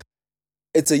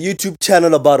 It's a YouTube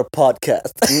channel about a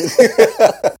podcast.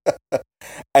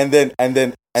 and then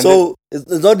it's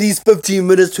not these 15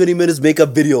 minutes, 20 minutes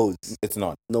makeup videos. It's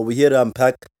not. No, we're here to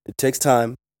unpack. It takes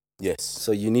time. Yes.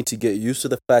 So you need to get used to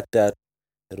the fact that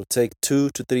it'll take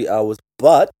 2 to 3 hours,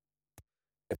 but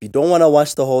if you don't want to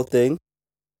watch the whole thing,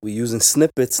 we're using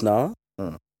snippets now,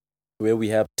 where we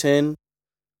have 10,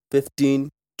 15,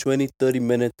 20, 30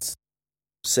 minutes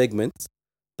segments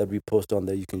that we post on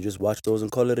there. You can just watch those and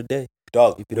call it a day.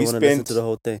 Dog, if you don't want to listen to the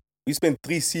whole thing. We spent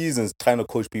 3 seasons trying to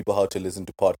coach people how to listen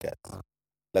to podcasts.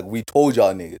 Like we told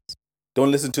y'all niggas,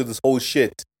 don't listen to this whole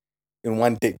shit in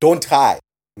one day. Don't try.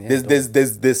 Yeah,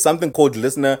 there's something called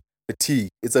listener fatigue.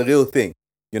 It's a real thing.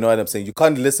 You know what I'm saying? You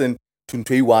can't listen to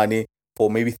Ntweiwane for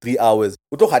maybe 3 hours.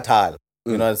 You know what I'm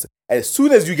saying? As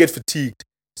soon as you get fatigued,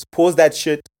 just pause that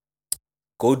shit.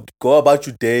 Go about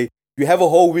your day. You have a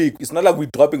whole week. It's not like we're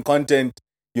dropping content,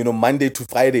 Monday to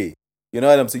Friday. You know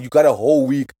what I'm saying? You got a whole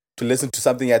week to listen to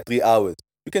something at 3 hours.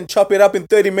 You can chop it up in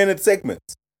 30-minute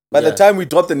segments. By the time we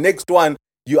drop the next one,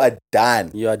 you are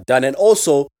done. You are done. And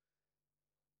also,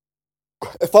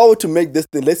 if I were to make this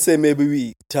thing, let's say maybe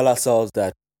we tell ourselves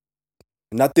that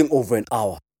nothing over an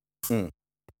hour.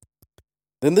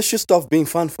 Then this should stop being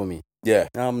fun for me. Yeah.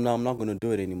 I'm not going to do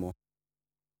it anymore.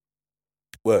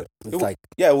 Word. We'll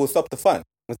stop the fun.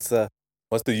 What's the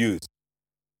use?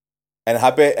 And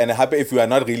happy if you are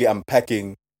not really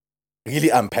unpacking.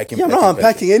 Yeah, I'm not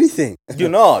unpacking anything. You're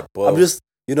not, bro. I'm just,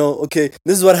 okay,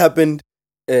 this is what happened.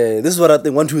 This is what I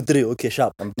think. 1, 2, 3. Okay,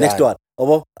 sharp. Next one.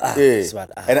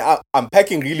 And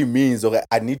unpacking really means, okay,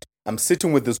 I'm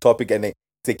sitting with this topic and it's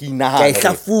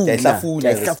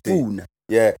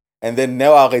yeah. And then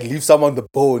now I leave some on the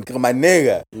bone. My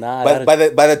nigga. But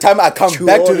by the time I come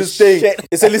back to this thing,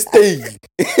 it's a mistake.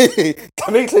 I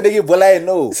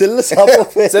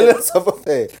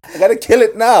gotta kill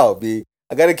it now, B.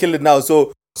 I gotta kill it now.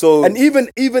 So and even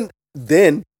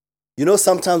then,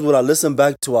 sometimes when I listen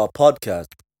back to our podcast,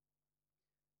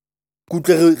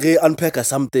 unpack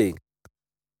something,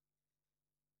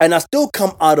 and I still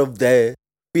come out of there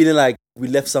feeling like we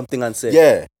left something unsaid.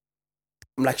 Yeah.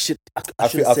 I'm like, shit, I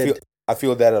feel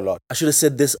that a lot. I should have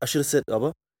said this. I should have said,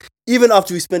 even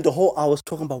after we spent the whole hours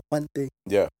talking about one thing.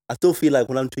 Yeah. I still feel like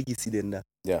when I'm tricky sitting there.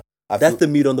 Yeah. That's the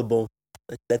meat on the bone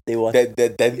that they want. They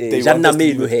want us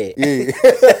to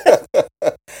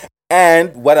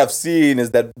And what I've seen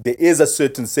is that there is a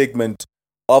certain segment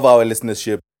of our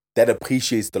listenership that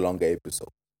appreciates the longer episode.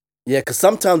 Yeah, because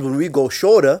sometimes when we go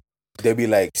shorter, They'll be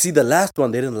like, see the last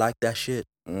one, they didn't like that shit.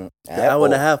 The hour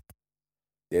and a half.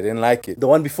 They didn't like it. The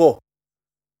one before.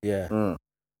 Yeah. Mm.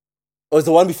 Or it's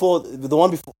the one before.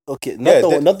 Okay, not Yeah, the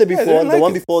they- not the yeah, they before. didn't The like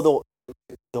one it. before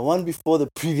the one before the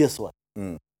previous one.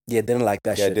 Mm. Yeah, they didn't like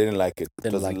that Yeah, shit. they didn't like it. It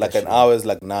Didn't was like like that an shit. hour. It's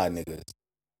like, nah, niggas.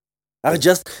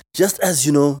 Just as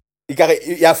you know,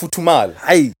 Yeah, futumal.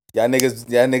 hey, Yeah,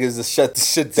 niggas just shut the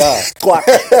shit down. quack.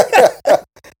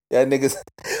 Yeah, niggas.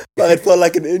 It felt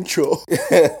like an intro.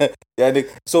 Yeah,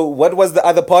 so what was the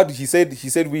other part? He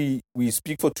said we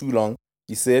speak for too long.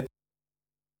 He said,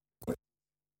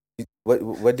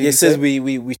 what did He he says say?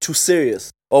 we too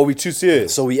serious, Oh, we too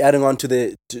serious. so we adding on to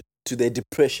their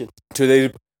depression.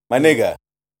 Today, my nigga,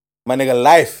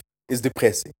 life is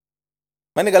depressing.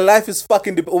 My nigga, life is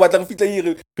fucking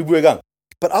depressing.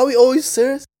 But are we always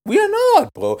serious? We are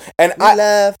not, bro. And We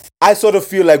laugh. I sort of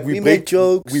feel like we make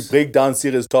jokes. We break down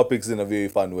serious topics in a very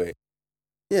fun way.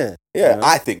 Yeah. Yeah, You know?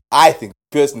 I think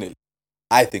personally,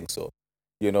 I think so.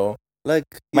 You know, Like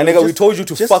my you know, nigga, we told you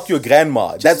to fuck your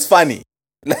grandma. That's funny.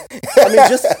 I mean,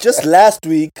 just last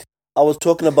week I was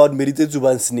talking about Meditate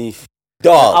Zuban Sneef. I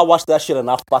dog. watched that shit and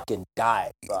I fucking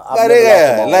died. Bro. I've But never laughed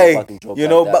yeah, about one like fucking joke you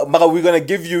know, like that. but we're gonna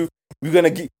give you, we're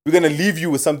gonna leave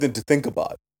you with something to think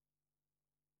about.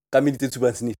 Meditate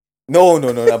Zuban Sneef. No.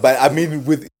 But I mean,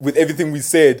 with everything we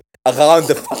said around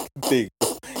the fucking thing,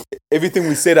 everything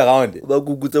we said around it,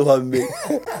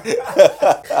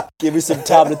 Give me some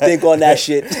time to think on that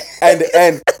shit.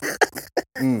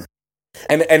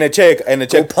 and a check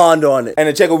Go ponder on it. and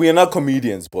a check. We are not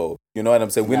comedians, bro. You know what I'm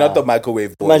saying? We're not the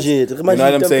microwave boys. You know what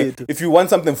I'm saying? If you want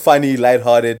something funny,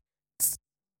 lighthearted,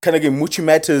 kind of get Muchi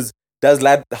Matters does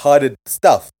lighthearted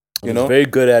stuff. You know, very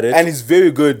good at it. and he's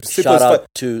very good. Shout out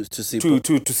to Sipo.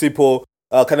 to Sipo.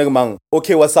 Kind of mang.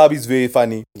 Okay, Wasabi's very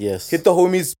funny. Yes. Hit the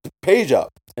homies page up.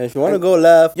 And if you want to go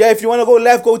laugh, Yeah, if you want to go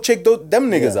laugh, go check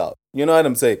them niggas Yeah. out. You know what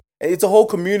I'm saying? It's a whole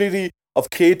community of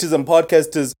creators and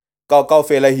podcasters.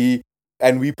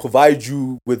 And we provide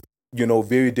you with, you know,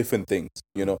 very different things.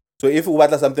 You know, so if you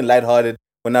want something lighthearted,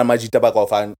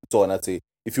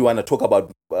 if you want to talk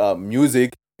about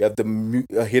music, you have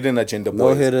the Hidden Agenda no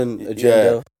boys. hidden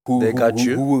agenda. They got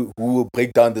you. Who will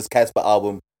break down this Casper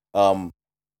album,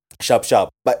 sharp.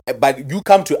 But you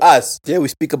come to us, Yeah, we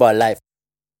speak about life.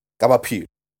 come up here.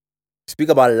 Speak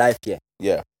about life, yeah.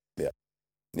 Yeah.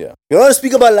 You want to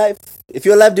speak about life? If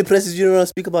your life depresses you, don't want to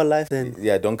speak about life, then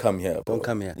Yeah, don't come here. Bro. don't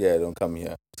come here. Yeah, don't come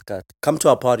here. Come to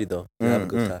our party, though. We'll have a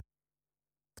good time.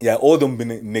 Yeah, all them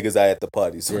niggas are at the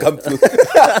party. So Yeah. come through.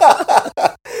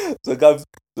 so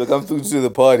come through to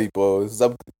the party, bro.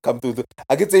 Come through.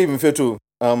 I could say even fair to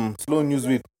slow news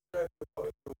with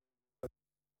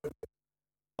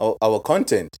our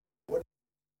content.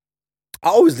 I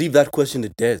always leave that question to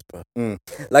Des, bro. Mm.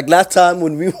 Like last time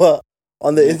when we were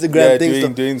on the Instagram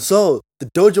thing. doing So, the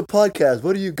Dojo podcast,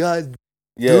 what do you guys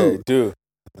do.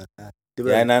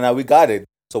 Yeah, nah, we got it.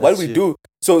 So what That's we it. do?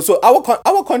 So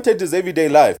our content is everyday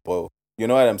life, bro. You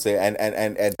know what I'm saying? And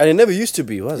And it never used to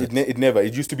be, was it? it never.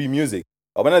 It used to be music.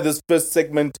 When this first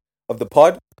segment of the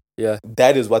pod, Yeah.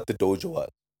 that is what the Dojo was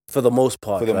For the most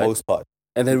part. for the right? most part.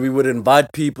 And then we would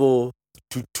invite people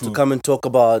To to come and talk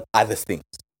about other things,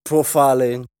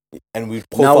 profiling. and we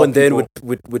Now and then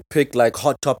people. we'd pick like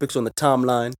hot topics on the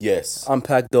timeline, Yes.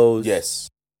 unpack those. Yes.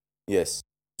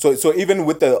 So even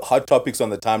with the hot topics on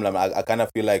the timeline, I kind of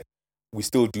feel like we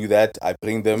still do that. I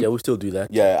bring them. Yeah, we still do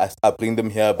that. Yeah, I bring them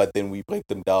here, but then we break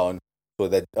them down so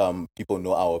that people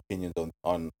know our opinions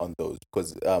on those.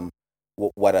 Because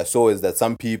what I saw is that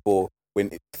some people,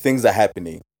 when things are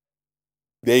happening,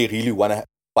 they really want to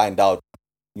find out,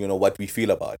 you know, what we feel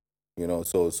about it, you know.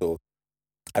 So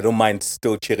I don't mind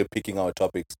still cherry picking our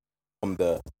topics from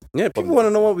the Yeah, people want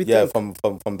to know what we think.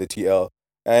 from the TL.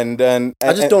 And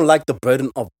I just don't like the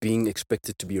burden of being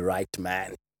expected to be right,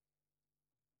 man.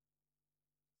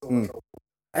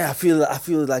 I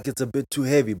feel like it's a bit too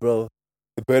heavy, bro.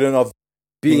 the burden of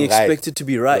Being Being right. expected to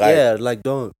be right. Right. Yeah, like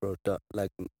don't, bro. Like,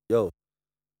 yo,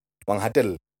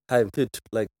 Wanghatel. I'm fit.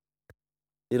 Like,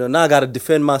 you know, now I gotta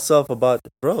defend myself about,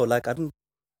 bro. Like, I'm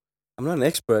not an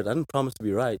expert. I didn't promise to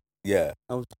be right. Yeah,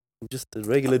 I'm just a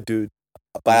regular dude.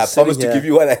 but I just sitting promise to here. give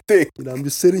you what I think. You know, I'm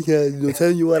just sitting here, you know,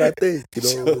 telling you what I think.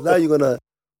 You know, now you're gonna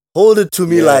hold it to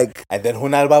me Yeah. like, And then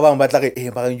Honal Baba, but like,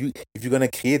 hey, if you're gonna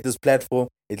create this platform,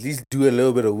 at least do a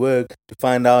little bit of work to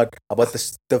find out about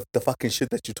the fucking shit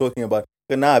that you're talking about.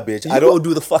 But nah, bitch, you I go don't.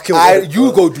 do the fucking work.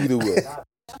 You bro. go do the work.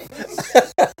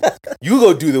 You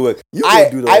go do the work. You go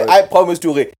do the work. I promise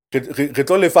to re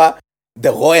tlo lefa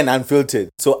the raw and unfiltered.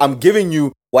 So I'm giving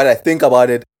you what I think about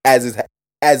it as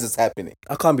it's happening.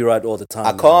 I can't be right all the time.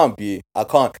 I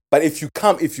can't. But if you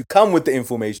come with the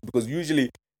information, because usually,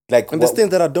 like, and there's things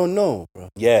that I don't know, bro.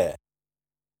 Yeah.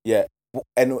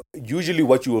 And usually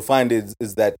what you will find is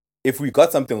that if we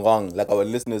got something wrong, like, our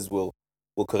listeners will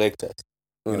correct us.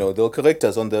 You know, they'll correct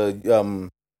us on the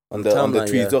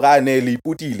tweets.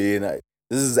 Yeah.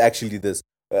 This is actually this.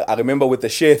 I remember with the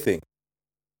share thing.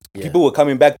 Yeah. People were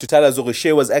coming back to tell us the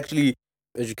share was actually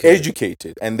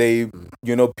educated. And they,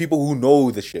 people who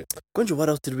know the shit. Gunja, what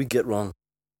else did we get wrong?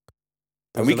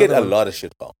 And we get a lot of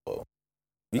shit wrong, bro.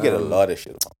 We get a lot of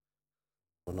shit wrong.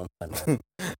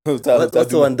 What's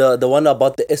the one? The one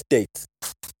about the estates.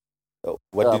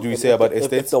 What did we say about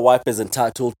estates? If the wife is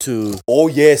entitled to... Oh,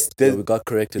 yes. We got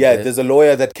corrected. Yeah, there's a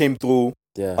lawyer that came through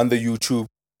on the YouTube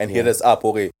and hit us up.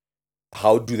 Okay,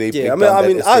 how do they break down that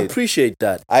estate? I appreciate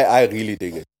that. I really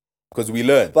dig it. Because we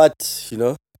learn. But, it's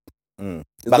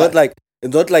not like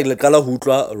lekala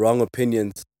hutla wrong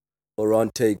opinions or wrong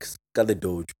takes. Got the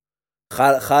Dojo.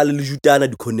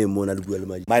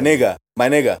 My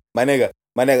nigga.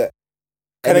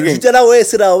 Can I get away?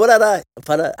 Sit down. What are I?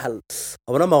 Fana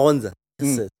magonza.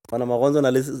 Fana magonza na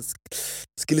le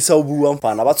skill sa ubu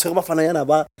fana. Ba tshwere ba fana yana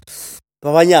ba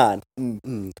banyana.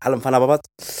 Hala mfana ba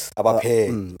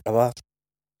phe. Aba.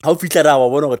 How fitla ra wa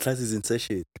bona go class is in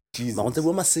session. Jesus. Magonza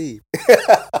bo mase.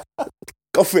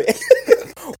 Coffee.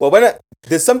 Well,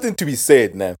 there's something to be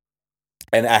said now.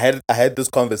 And I had this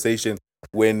conversation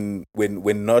when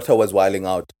Nota was wilding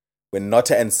out. When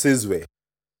Nota and Sizwe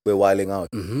were wilding out.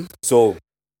 Mm-hmm. So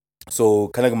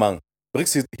Kanagamang,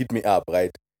 Brix hit me up,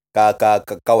 right? Ka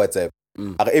WhatsApp.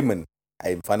 Amen.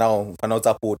 I'm fana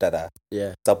support that.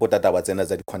 Yeah. Support that was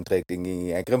the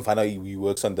contracting. I can find he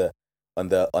works on the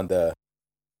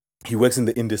he works in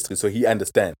the industry, so he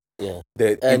understands. Yeah.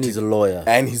 And he's a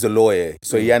lawyer.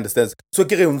 So he understands. So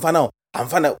kire I'm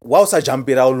fana wow sa jump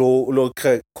out lo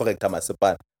correct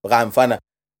amasepan. I'm fana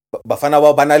bafana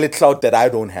wa banale cloud that I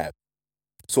don't have.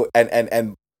 So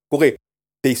and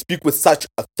they speak with such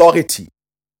authority,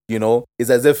 it's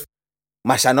as if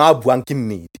mashana buankin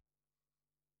need.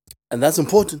 And that's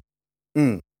important.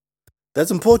 That's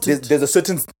important. There's a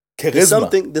certain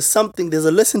charisma. There's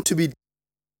a lesson to be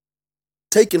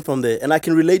taken from there, and I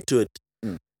can relate to it.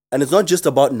 And it's not just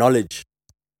about knowledge.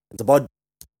 It's about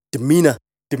demeanor.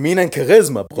 Demeanor and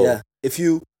charisma, bro. Yeah. If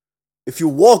you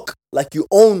walk like you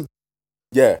own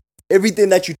everything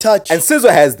that you touch. And Sizwe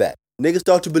has that. Niggas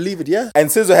start to believe it, yeah. And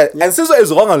Sizwe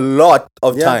is wrong a lot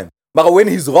of time. But when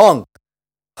he's wrong,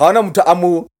 I'm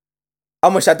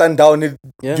shutting down, Bro,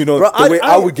 the way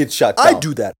I would get shut down.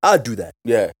 I do that.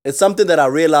 Yeah. It's something that I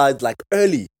realized like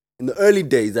in the early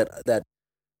days that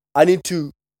I need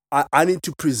to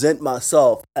present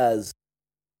myself as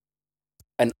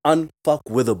an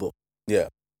unfuckwithable. Yeah.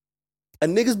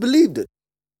 And niggas believed it.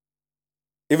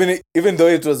 Even though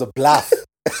it was a bluff.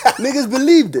 Niggas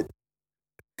believed it.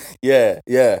 Yeah.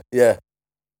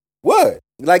 What?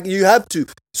 Like, you have to.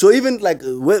 So even like,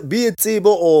 be it Tsibo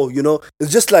or,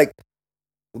 it's just like,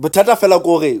 but Tata fella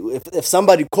kore, if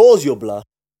somebody calls your bluff,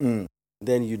 then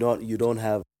you don't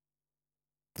have,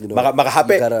 you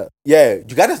gotta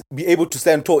be able to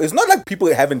stand tall. It's not like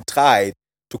people haven't tried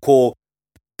to call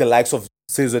the likes of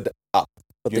Caesar up.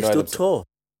 But they stood tall.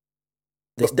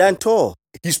 They stand tall.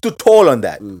 He stood tall on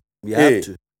that. You have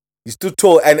to. He stood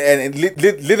tall, and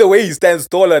the way he stands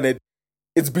tall on it,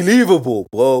 it's believable,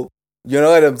 bro. You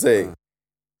know what I'm saying?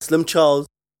 Slim Charles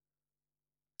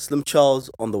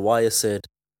on The Wire said,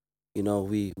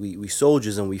 we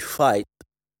soldiers and we fight,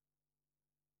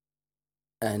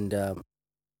 and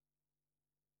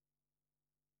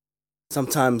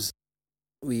sometimes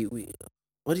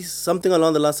something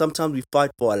along the line. Sometimes we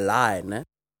fight for a lie, né?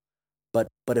 But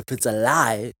if it's a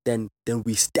lie, then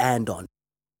we stand on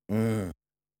it.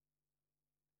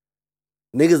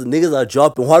 Niggas are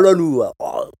dropping.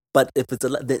 But if it's a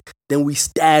lie, then we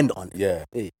stand on it. Yeah.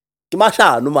 Hey.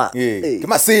 Yeah,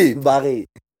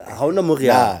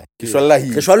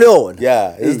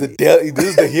 this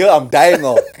is the hill I'm dying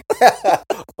on.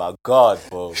 My God,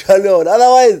 bro.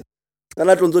 Otherwise, I'm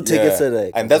not going to take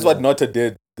it. And that's what Nota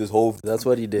did That's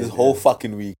what he did. This whole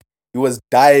fucking week. He was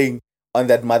dying on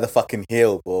that motherfucking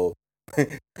hill, bro.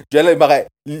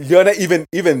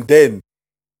 Even then,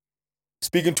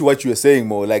 speaking to what you were saying,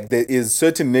 Mo, like, there is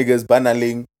certain niggas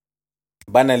bannaling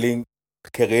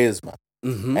charisma.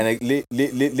 Mm-hmm. And like,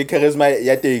 le charisma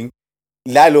yating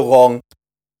la lo wrong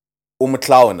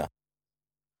umklauna.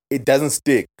 It doesn't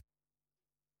stick.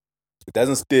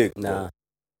 Nah.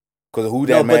 Because who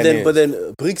that man is. But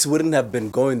then Briggs wouldn't have been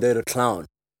going there to clown.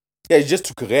 Yeah, it's just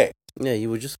to correct. Yeah, you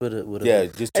would just put it. Yeah,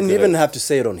 just to and you correct. even have to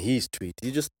say it on his tweet.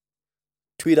 You just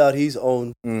tweet out his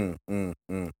own.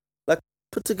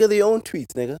 Put together your own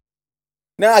tweets, nigga.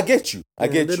 Nah, I get you. I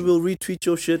And get then you. we'll retweet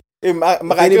your shit. If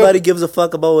Anybody gives a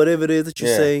fuck about whatever it is that you're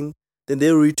Yeah. saying, then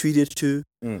they'll retweet it too.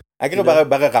 I get You know?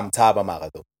 ba ga mthaba mara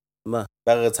though. Ma.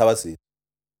 Ba ga tshaba se.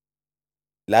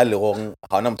 La le gong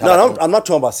ha ona mthaba. No, I'm not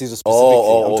talking about Caesar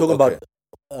specifically. I'm talking okay.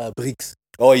 about Bricks.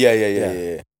 Oh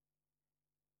yeah.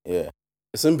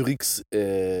 Some Bricks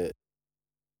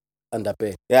under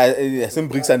pen. Yeah, some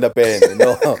bricks under pen.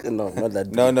 No. No, not that.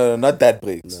 No, not that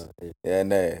bricks. No. Yeah,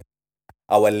 no.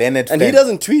 Our Leonard And friend. he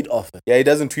doesn't tweet often. Yeah, he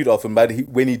doesn't tweet often, but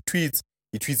when he tweets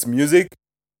music,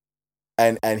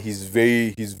 and he's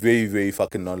very very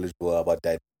fucking knowledgeable about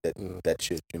that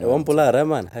shit. You know.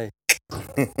 Man. Hey.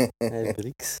 Hey,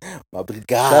 Bricks. My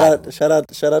brigade. Shout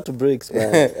out to Bricks,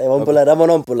 man. Hey,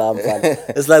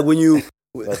 it's like when you.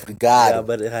 My brigade. Yeah,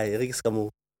 but hey, Bricks come on.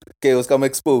 Okay, let's come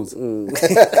expose.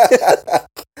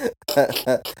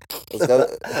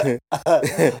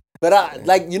 But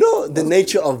like, you know, the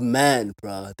nature of man,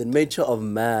 bro. The nature of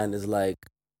man is like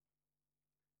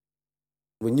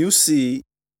when you see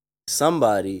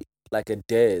somebody like a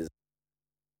Dez,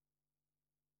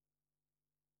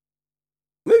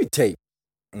 maybe tape.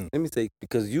 Let me take,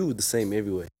 because you the same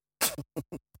everywhere.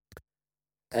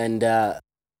 And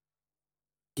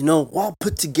you know, well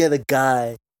put together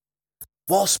guy,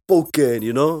 well spoken,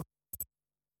 you know,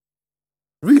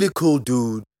 really cool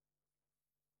dude.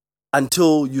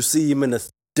 Until you see him in a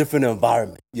different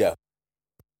environment. Yeah.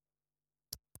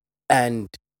 And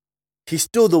he's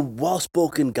still the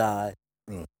well-spoken guy,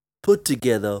 put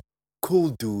together, cool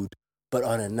dude, but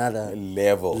on another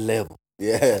level.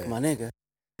 Yeah. Like, my nigga,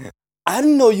 I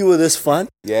didn't know you were this fun.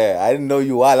 Yeah, I didn't know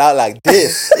you all out like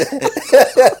this.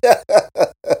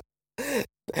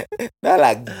 Not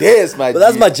like this, my But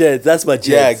that's my gent. That's my gent.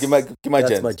 Yeah, give my That's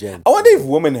gent. my gent. I wonder if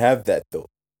women have that though.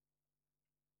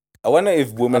 I wonder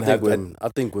if women have that. I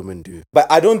think women do.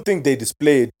 But I don't think they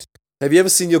display it. Have you ever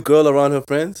seen your girl around her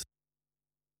friends?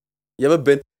 You ever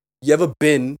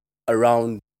been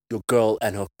around your girl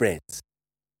and her friends?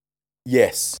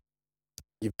 Yes.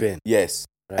 You've been. Yes.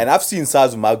 Right. And I've seen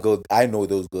sides of my girl. I know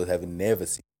those girls have never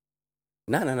seen.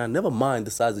 Nah. Never mind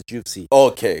the size that you've seen.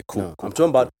 Okay, cool. No, I'm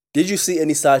talking about, did you see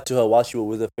any side to her while she was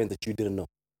with her friends that you didn't know?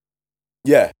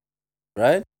 Yeah.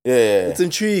 Right? Yeah. It's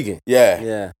intriguing. Yeah.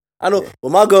 Yeah. I know.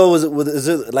 When my girl was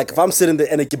like, if I'm sitting there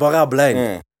and a kibara blind,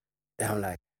 Mm. and I'm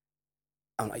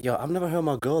like, yo, I've never heard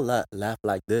my girl laugh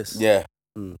like this. Yeah.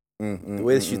 The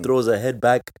way she throws her head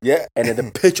back. Yeah. And at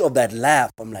the pitch of that laugh,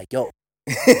 I'm like, yo,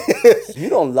 you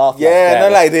don't laugh like yeah, that.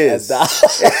 not like this.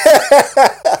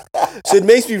 So it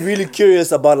makes me really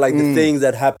curious about like the things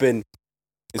that happen.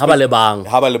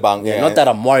 Habalebang. Yeah. Not that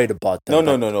I'm worried about that.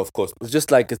 No, of course. It's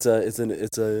just like it's a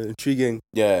intriguing.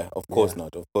 Yeah, of course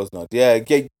not. Yeah,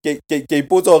 ke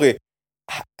potso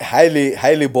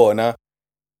highly born.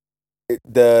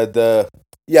 The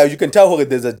yeah, you can tell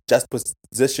there's a just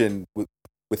position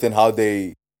within how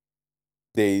they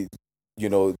you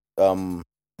know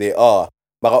they are.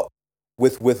 But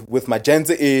with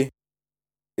Magenta A,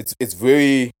 it's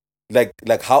very like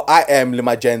how I am le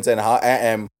Magenta and how I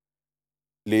am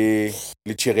le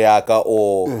Chiriaka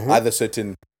or other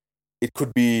certain. It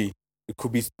could be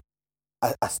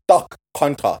a stark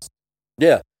contrast.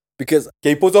 Yeah, because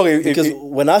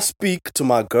when I speak to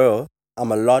my girl,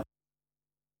 I'm a lot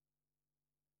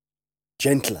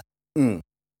gentler.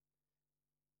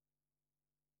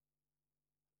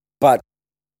 But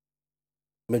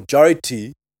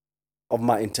majority of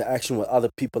my interaction with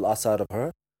other people outside of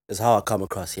her is how I come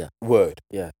across here. Word.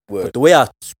 Yeah. Word. But the way I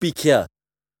speak here,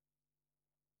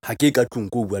 Yeah.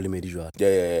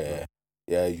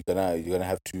 You're gonna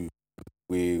have to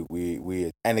we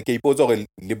and ke ipotsa gore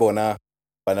le bona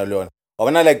bana le yona wa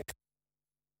bona like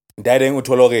dadeng o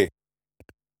thola gore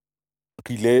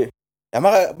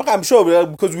I'm sure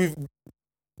because we've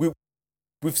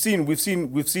seen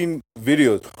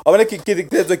videos I want to keep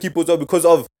because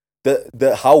of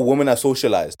the how women are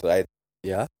socialized, right?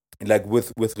 Yeah. Like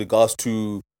with regards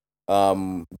to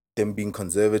them being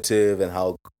conservative and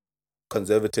how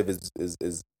conservative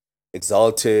is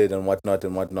exalted and whatnot.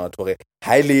 Okay.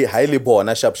 Highly born,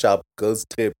 a sharp girls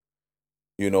trip.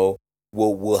 You know,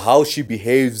 will how she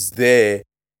behaves there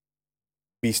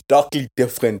be starkly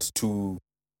different to?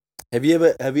 Have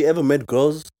you ever met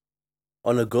girls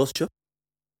on a girls trip?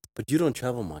 But you don't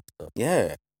travel much, though.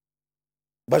 Yeah.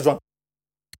 Bajwang.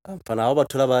 Fana how about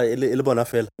thola ele bona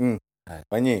fela.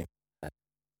 Kanye.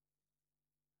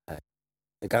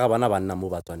 E ka bana banna mo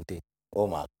ba tswang teng. Oh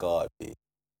my God, babe.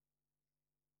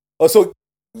 Oh, so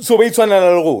we trying to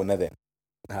rona then.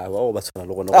 Wait,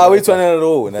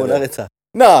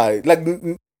 nah, like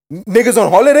niggas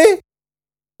on holiday,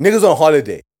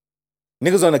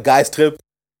 niggas on a guy's trip.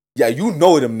 Yeah, you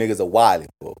know them niggas are wild,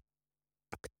 bro.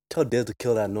 Tell Dave to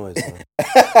kill that noise, bro.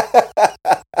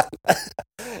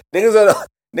 niggas on a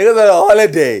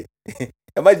holiday.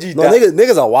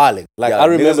 Niggas are wilding. Like, I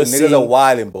remember niggas are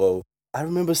wilding, bro. I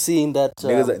remember seeing that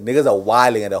niggas are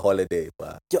wilding at a holiday,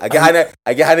 bro. I get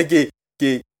how to get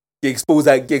exposed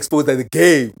at the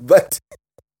game, but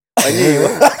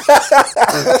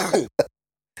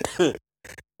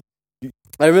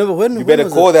I remember when you better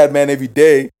call that man every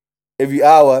day, every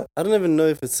hour. I don't even know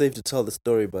if it's safe to tell the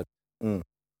story, but I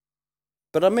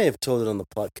may have told it on the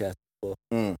podcast before.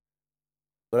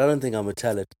 But I don't think I'm gonna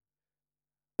tell it.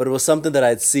 But it was something that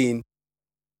I'd seen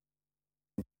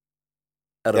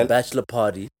at a bachelor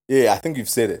party. Yeah, I think you've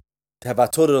said it. Have I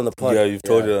told it on the pod? Yeah, you've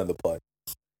told it on the pod.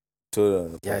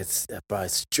 Yeah, it's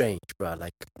strange, bro.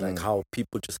 Like how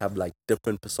people just have like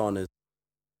different personas.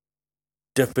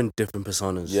 Different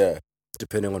personas. Yeah.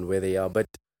 Depending on where they are. But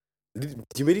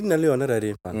you made it on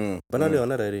already, man.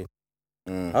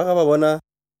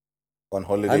 On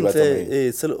holiday, but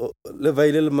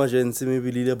emergency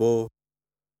maybe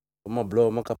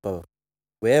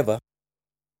wherever.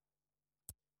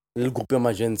 Le groupe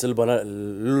emergency le bona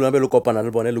le le kopana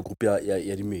le bona le groupe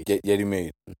ya di maid. Ya di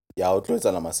maid. Ya o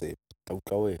tloetsa la masep.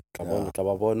 Utlwa we, tla bona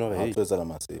re. O tloetsa la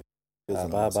masep.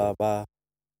 Ba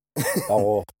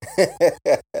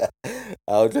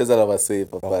I'll tell you about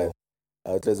safe, papa.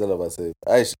 I'll tell you about safe.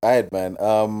 Alright, man.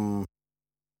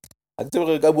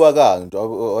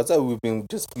 What's up? We've been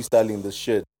just freestyling this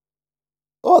shit.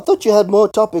 Oh, I thought you had more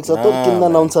topics. I thought you didn't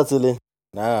announce that.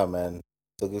 Nah, man.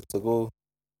 To go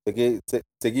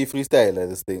freestyle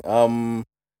this thing.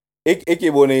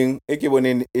 Eke boning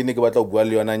ene ke batla bua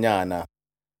le yona nyana.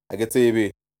 I get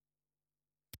say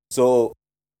So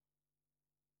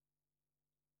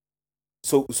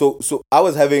I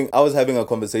was having a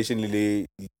conversation le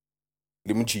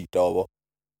mchita,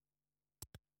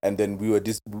 and then we were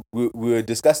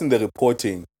discussing the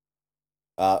reporting,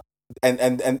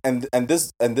 and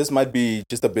this might be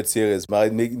just a bit serious,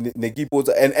 but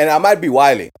and I might be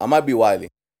wilding.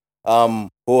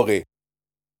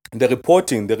 The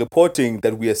reporting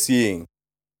that we are seeing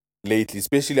lately,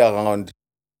 especially around,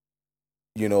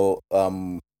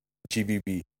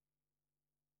 GBV.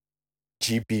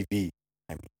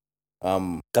 I mean,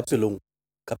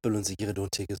 Capelon Zikira,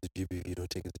 don't take us to GBV, don't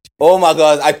take us to GBV. Oh my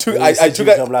God, I took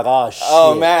I'm like, oh shit.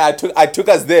 Oh man, I took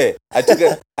us there. I took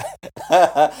it.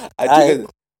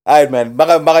 Alright, man.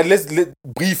 But let's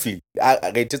briefly.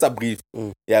 Just a brief.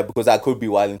 Yeah, because I could be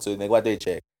wild, so what they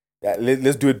check. Yeah,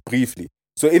 let's do it briefly.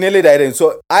 So in LA,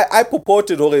 so I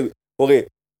purported, GBV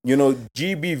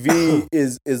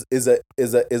is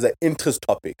an interest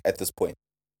topic at this point.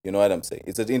 You know what I'm saying?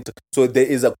 So there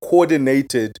is a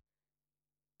coordinated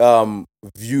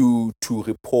view to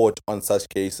report on such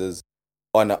cases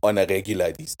on a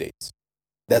regular these days.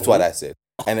 That's what I said.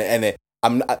 And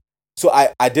I'm not, so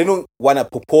I didn't want to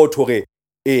purport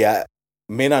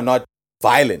men are not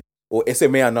violent or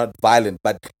SMA are not violent,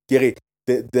 but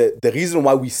the reason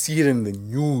why we see it in the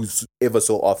news ever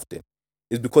so often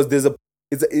is because it's an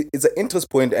interest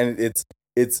point, and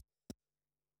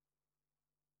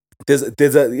there's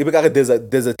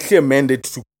a clear mandate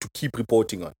to keep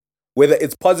reporting on, whether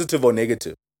it's positive or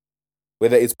negative.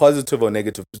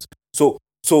 So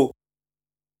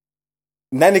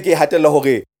nanike hatela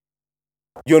hore,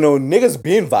 niggas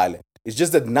being violent. It's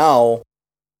just that now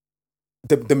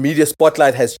the media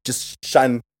spotlight has just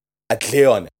shone a glare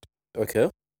on it. Okay.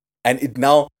 And it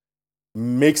now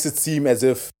makes it seem as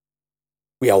if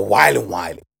we are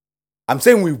wilding. I'm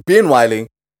saying we've been wilding.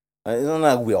 It's not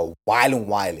like we are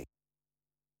wilding.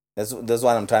 That's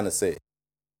what I'm trying to say.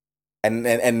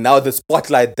 And now the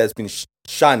spotlight that's been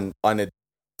shone on it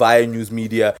via news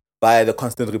media, via the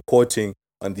constant reporting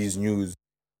on these news,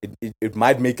 it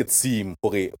might make it seem,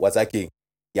 what's that?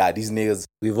 Yeah, these niggas,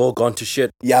 we've all gone to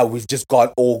shit. Yeah, we've just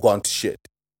all gone to shit.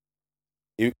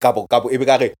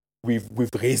 We've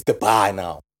raised the bar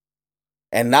now.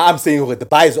 And now I'm saying the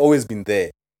bar has always been there.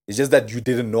 It's just that you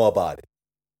didn't know about it.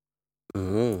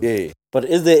 Mm-hmm. Yeah. But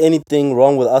is there anything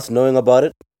wrong with us knowing about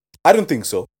it? I don't think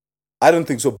so.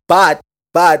 But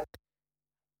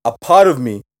a part of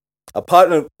me,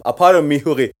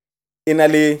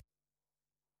 inale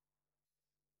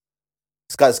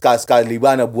ska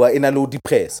libana bua inalo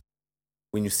depress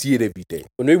when you see it every day.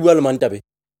 When we bua le mantabe.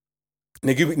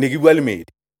 Negi bua le maid.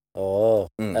 Oh.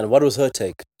 And what was her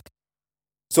take?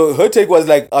 So her take was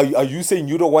like, are you saying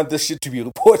you don't want this shit to be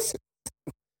reported?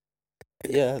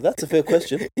 Yeah, that's a fair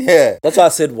question. Yeah. That's why I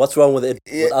said, what's wrong with it?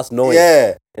 With us knowing.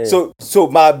 Yeah. Yeah. So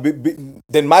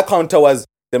then my counter was,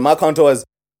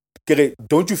 "Kere,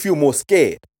 don't you feel more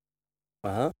scared?"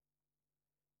 Uh-huh.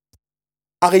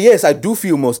 Yes, I do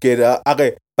feel more scared.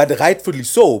 But rightfully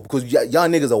so, because y'all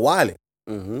niggas are wilding.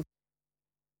 Mm-hmm.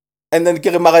 And then,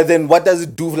 kere, mara, then what does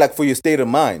it do like for your state of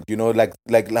mind? You know, like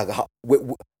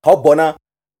how bona,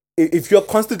 if you're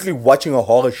constantly watching a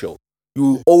horror show,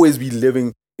 you always be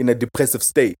living in a depressive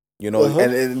state. You know,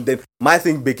 and then my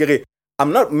thing, kere,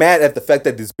 I'm not mad at the fact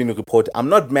that it's been reported. I'm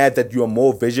not mad that you are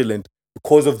more vigilant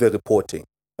because of the reporting,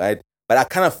 right? But I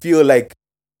kind of feel like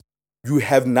you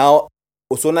have now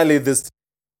also this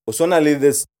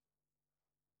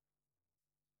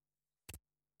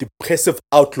depressive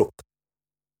outlook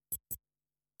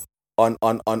on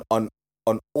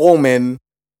all men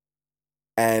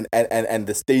and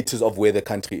the status of where the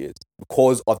country is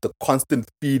because of the constant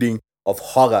feeding of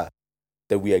horror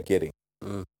that we are getting.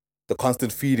 The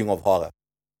constant feeding of horror.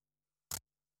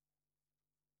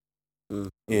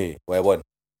 Yeah, why one?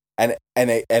 And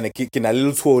ke na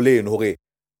le letshoho leno hore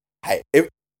hai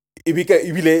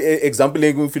ibile example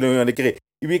e ngwe feeling yona ke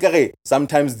re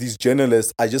sometimes these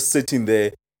journalists are just sitting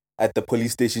there at the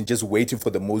police station just waiting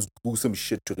for the most gruesome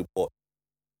shit to report.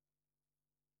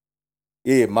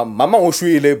 Yeah, mama o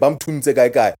shwele ba mthunze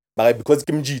kae but because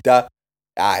ke mjita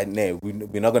no,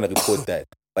 we're not going to report that.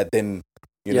 But then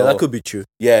you know that could be true.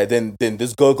 Yeah, then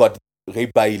this girl got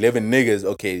raped by 11 niggas.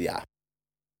 Okay, yeah.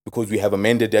 Because we have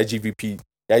amended that GVV,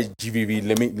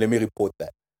 let me report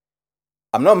that.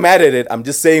 I'm not mad at it. I'm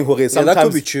just saying, sometimes that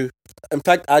could be true. In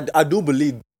fact, I do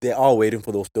believe they are waiting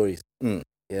for those stories. Yeah,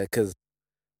 because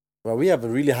we have a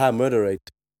really high murder rate,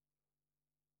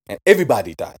 and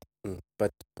everybody died.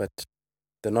 But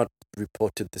they're not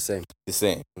reported the same. The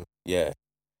same, yeah.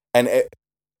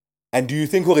 And do you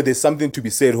think there's something to be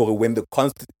said when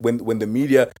the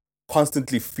media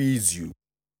constantly feeds you?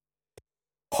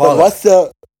 But what's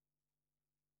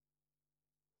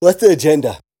the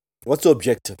agenda? What's the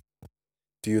objective?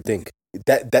 Do you think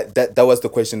that was the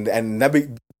question? And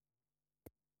Nabi,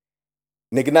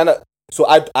 so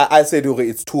I said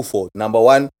it's twofold. Number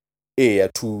one,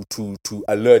 to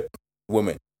alert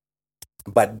women,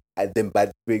 but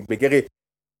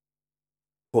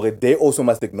they also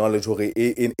must acknowledge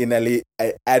in an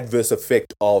adverse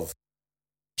effect of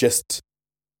just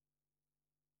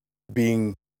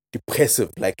being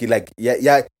depressive, like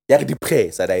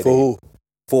depressed. for who?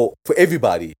 For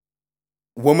everybody,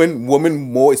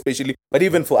 women more especially, but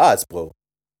even for us, bro.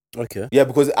 Okay. Yeah,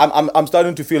 because I'm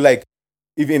starting to feel like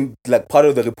even like part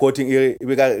of the reporting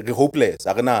we got hopeless.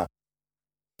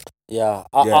 Yeah,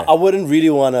 I wouldn't really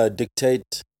want to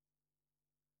dictate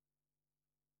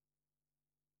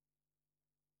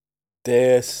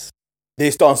their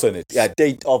stance on it. Yeah,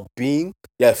 state of being.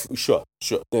 Yeah, sure.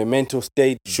 Their mental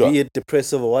state, be it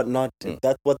depressive or whatnot. If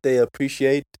that's what they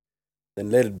appreciate,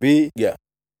 then let it be. Yeah.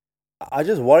 I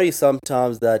just worry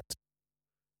sometimes that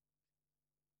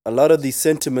a lot of these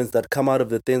sentiments that come out of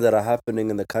the things that are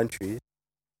happening in the country,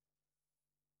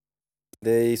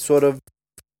 they sort of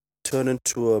turn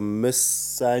into a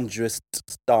misandrist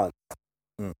stance.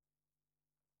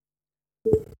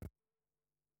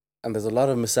 And there's a lot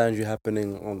of misandry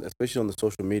happening especially on the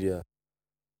social media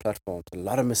platforms. A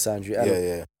lot of misandry. And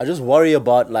yeah. I just worry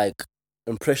about like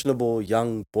impressionable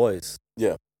young boys.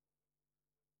 Yeah.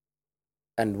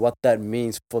 And what that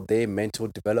means for their mental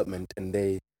development and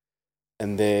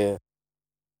their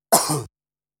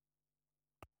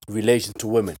relation to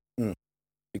women.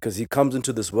 Because he comes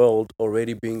into this world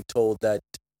already being told that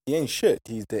he ain't shit.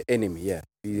 He's the enemy. Yeah,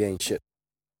 he ain't shit.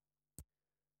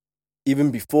 Even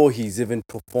before he's even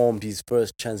performed his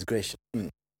first transgression,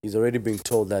 he's already being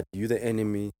told that you're the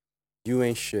enemy, you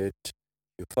ain't shit,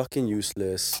 you're fucking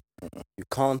useless, you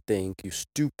can't think, you're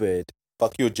stupid.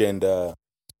 Fuck your gender.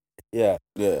 Yeah.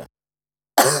 Yeah.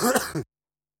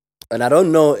 And I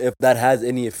don't know if that has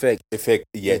any effect.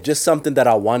 Yeah. It's just something that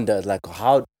I wonder, like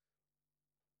how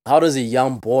does a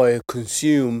young boy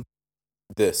consume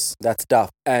that stuff?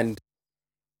 And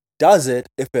does it,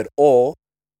 if at all,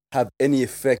 have any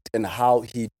effect in how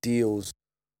he deals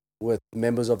with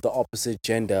members of the opposite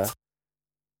gender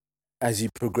as he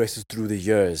progresses through the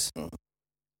years?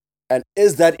 And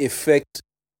is that effect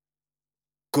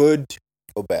good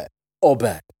or bad?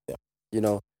 Yeah. You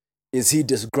know, is he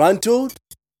disgruntled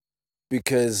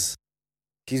because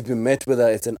he's been met with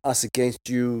it's an us against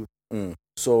you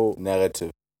so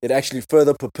narrative? It actually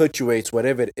further perpetuates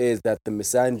whatever it is that the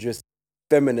misandrist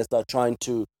feminists are trying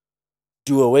to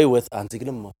do away with.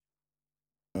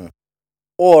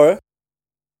 Or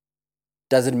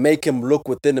does it make him look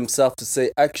within himself to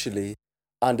say, actually,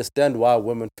 I understand why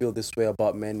women feel this way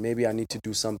about men. Maybe I need to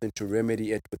do something to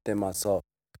remedy it within myself.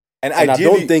 And I ideally,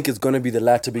 don't think it's going to be the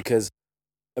latter, because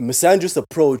a misandrous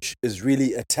approach is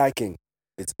really attacking.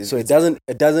 So it doesn't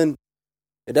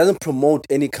promote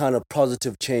any kind of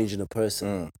positive change in a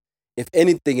person. If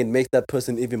anything, it makes that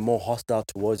person even more hostile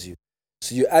towards you.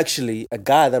 So you actually, a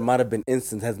guy that might have been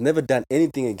innocent, has never done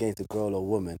anything against a girl or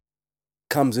woman,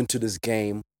 comes into this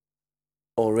game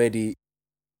already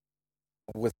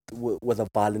with a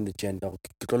violent agenda.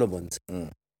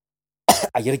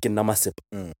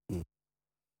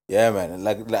 Yeah, man.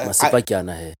 Like I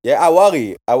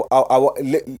worry. I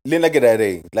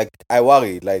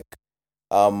worry,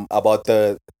 about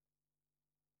the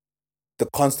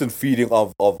constant feeding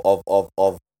of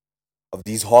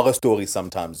these horror stories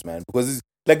sometimes, man. Because it's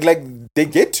like they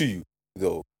get to you,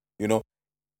 though. You know,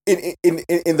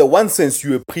 in the one sense,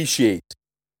 you appreciate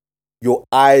your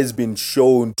eyes being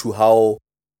shown to how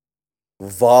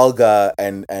vulgar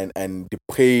and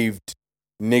depraved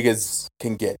niggas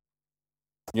can get.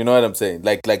 You know what I'm saying?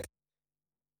 Like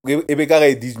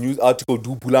these news articles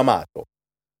do pulamato.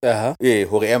 Yeah,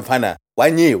 hore emfana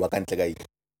wanye wakantle ka eng,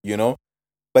 you know?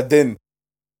 But then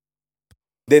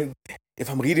if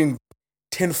I'm reading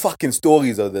 10 fucking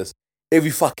stories of this every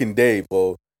fucking day,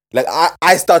 bro, like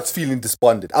I start feeling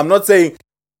despondent. I'm not saying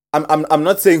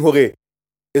hore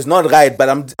it's not right, but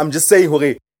I'm just saying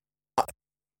hore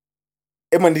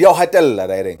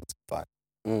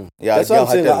yeah, that's what I'm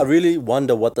saying. I really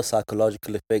wonder what the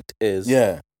psychological effect is.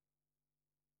 Yeah.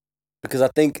 Because I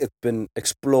think it's been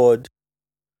explored.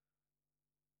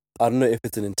 I don't know if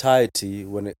it's an entirety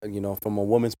when it, from a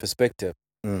woman's perspective.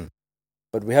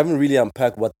 But we haven't really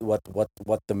unpacked what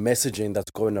the messaging that's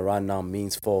going around now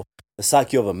means for the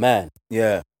psyche of a man.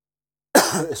 Yeah.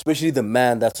 Especially the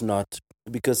man that's not,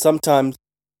 because sometimes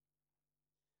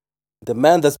the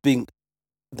man that's being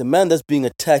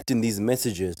attacked in these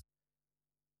messages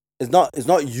is not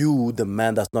you, the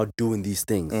man that's not doing these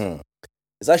things.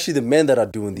 It's actually the men that are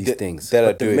doing these things.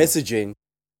 But the messaging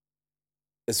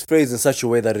is phrased in such a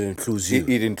way that it includes you.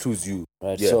 It includes you.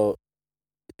 Right. Yeah. So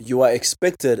you are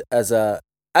expected as an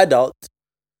adult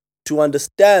to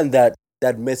understand that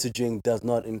messaging does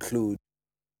not include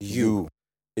you.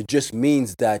 It just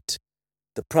means that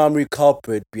the primary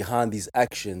culprit behind these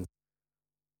actions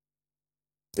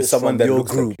is someone that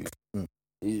looks group. Like you.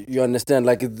 You understand?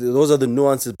 Like, those are the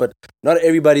nuances, but not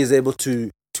everybody is able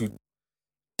to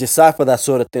decipher that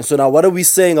sort of thing. So now, what are we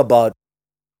saying about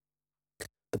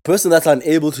the person that's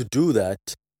unable to do that,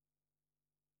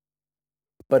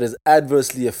 but is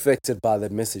adversely affected by the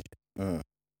message? The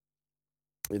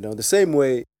same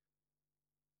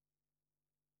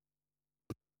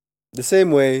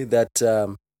way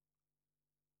that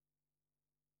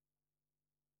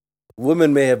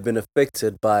women may have been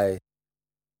affected by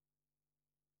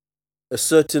a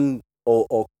certain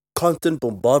or constant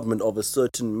bombardment of a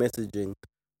certain messaging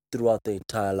throughout their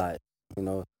entire life.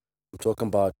 I'm talking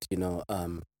about,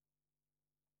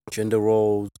 gender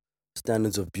roles,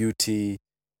 standards of beauty,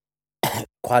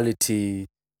 quality,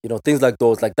 things like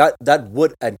those. Like that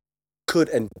would and could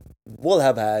and will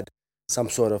have had some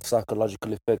sort of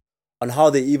psychological effect on how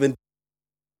they even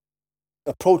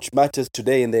approach matters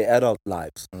today in their adult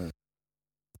lives.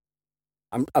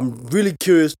 I'm really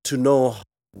curious to know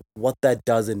what that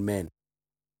does in men.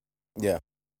 Yeah.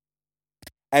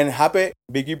 And happy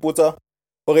Biggie Potter.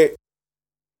 Okay.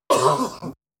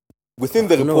 Within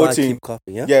the reporting,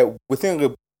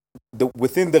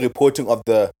 within the reporting of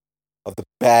the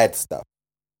bad stuff.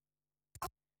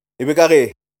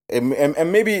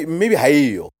 And maybe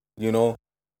high,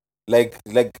 like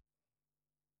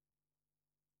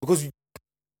because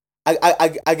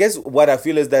I guess what I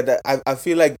feel is that I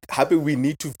feel like happy we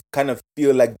need to kind of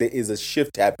feel like there is a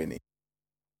shift happening.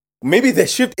 Maybe the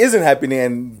shift isn't happening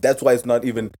and that's why it's not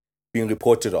even being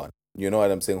reported on. You know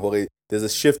what I'm saying? There's a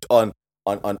shift on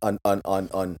trying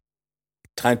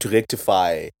to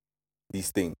rectify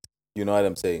these things. You know what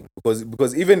I'm saying?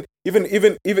 Because even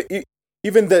the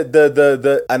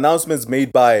announcements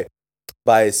made by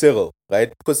Cyril,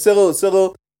 right? Because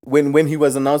Cyril when he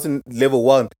was announcing level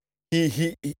 1,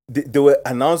 there were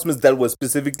announcements that were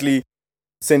specifically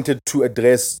centered to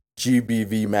address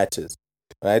GBV matters,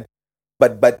 right?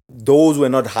 But those were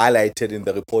not highlighted in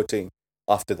the reporting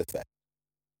after the fact.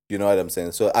 You know what I'm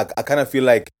saying? So I kind of feel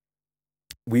like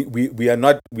we are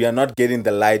not getting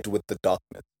the light with the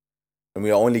darkness, and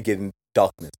we are only getting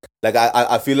darkness. Like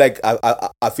I feel like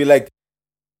I feel like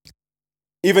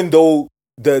even though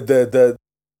the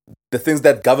things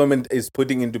that government is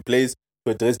putting into place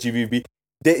to address GBV,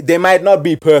 they might not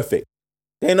be perfect.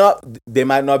 They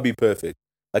might not be perfect.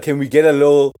 Like, can we get a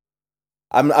little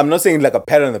I'm not saying like a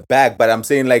pat on the back, but I'm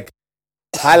saying like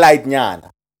highlight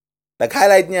nyana. Like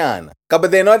highlight nyana.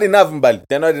 But they're not enough, Mbali.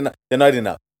 They're not enough. They're not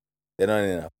enough. They're not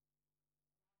enough.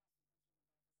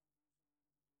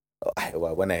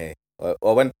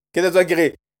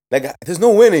 Like there's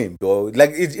no winning, bro.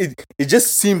 Like it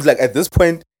just seems like at this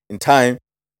point in time,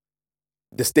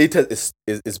 the status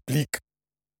is bleak.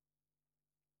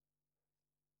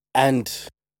 And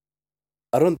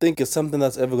I don't think it's something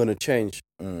that's ever going to change.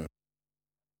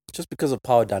 Just because of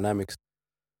power dynamics.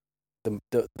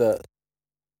 The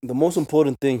most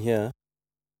important thing here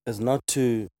is not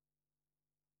to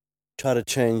try to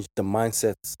change the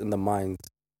mindsets in the minds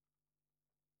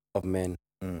of men.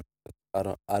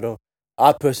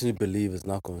 I personally believe it's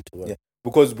not going to work. Yeah.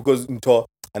 Because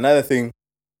another thing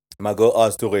my girl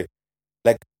asked her,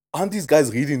 like, aren't these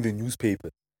guys reading the newspaper?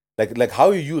 Like how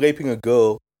are you raping a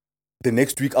girl the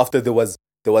next week after there was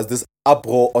this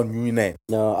uproar on Union?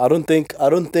 No, I don't think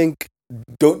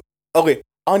okay,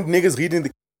 aren't niggas reading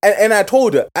the and I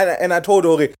told her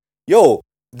okay, yo,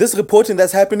 this reporting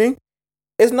that's happening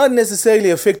is not necessarily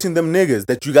affecting them niggas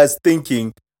that you guys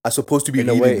thinking are supposed to be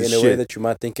reading this shit. In a way that you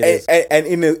might think it is. And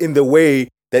in the way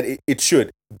that it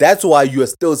should. That's why you are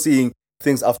still seeing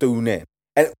things after Unen.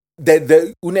 And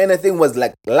the Unen thing was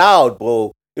like loud,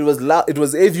 bro. It was loud. It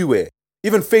was everywhere.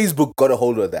 Even Facebook got a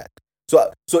hold of that.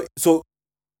 So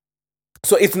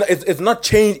it's not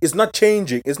changing.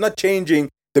 It's not changing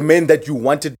the men that you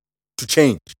wanted to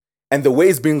change. And the way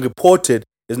it's being reported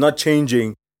is not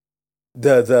changing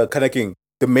the kind of king,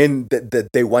 the men that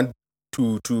they want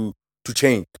to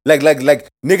change. Like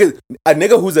nigga, a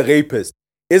nigga who's a rapist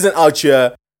isn't out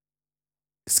here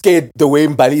scared the way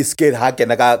Mbali is scared ka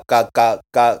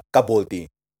bolti.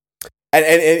 And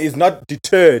is not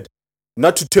deterred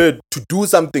to do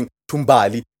something to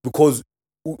Mbali because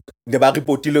they ba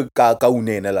reportile ka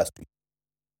unena last week.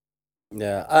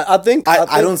 Yeah, I think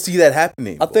I don't see that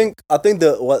happening. I think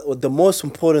the most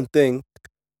important thing,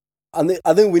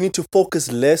 I think we need to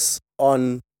focus less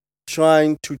on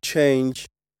trying to change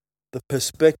the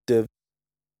perspective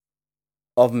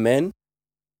of men.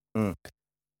 And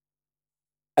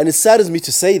it saddens me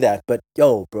to say that, but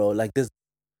yo, bro, like this.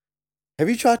 Have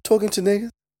you tried talking to niggas?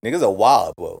 Niggas are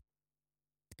wild, bro.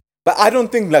 But I don't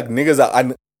think like niggas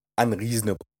are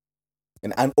unreasonable.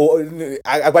 And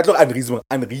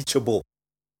unreachable.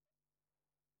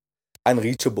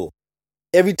 Unreachable.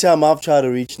 Every time I've tried to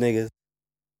reach niggas,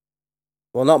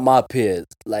 well, not my peers,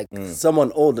 like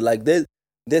someone older, like there's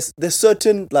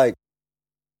certain like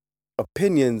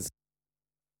opinions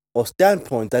or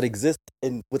standpoints that exist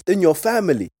within your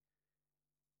family.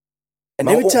 And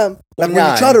every time, like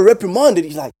when you try to reprimand it,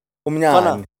 he's like,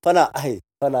 fana,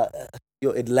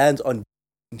 yo, it lands on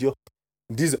your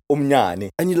this omnyane.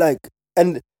 And you're like,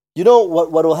 and you know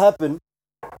what will happen?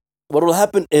 What will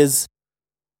happen is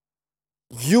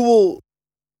you will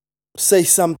say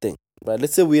something, right?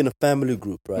 Let's say we're in a family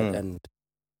group, right? And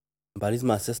Mbali's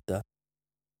my sister,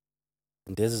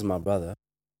 and this is my brother.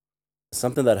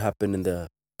 Something that happened in the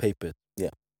papers.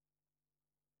 Yeah.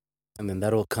 And then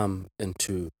that will come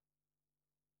into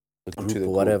the group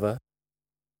or whatever.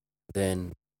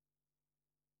 Then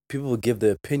people will give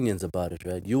their opinions about it,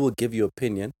 right? You will give your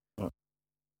opinion,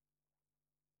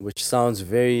 which sounds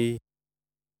very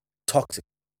toxic,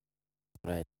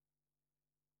 right?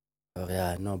 Oh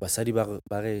yeah, no, basadi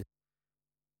bare,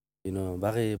 you know,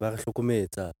 bare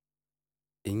hlokometsa,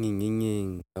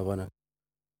 ing, kabona.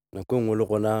 Nako nngwe le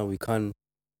gona we can't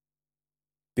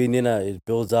it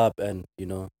builds up and you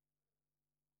know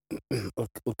o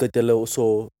qetelle o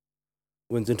so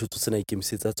when ntho tse tsena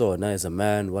ikemisetsa tsona as a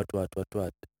man what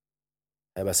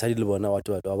basadi le bona what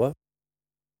wa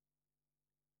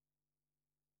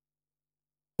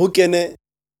who can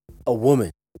a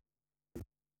woman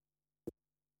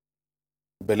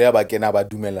Belea ba kena ba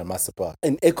dumela masepala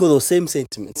and echo those same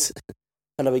sentiments.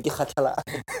 Kana be ke khathala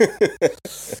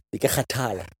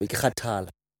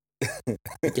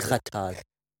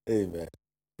amen.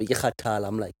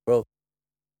 I'm like, bro,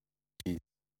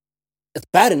 it's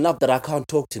bad enough that I can't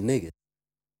talk to niggas,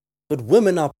 but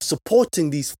women are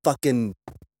supporting these fucking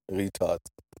retards.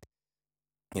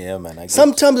 Yeah, man.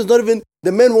 Sometimes it's not even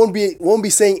the men won't be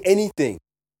saying anything.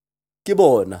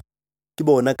 Kibona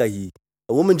kahi.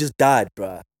 A woman just died,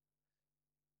 bruh.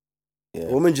 Yeah.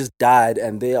 A woman just died,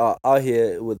 and they are out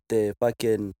here with their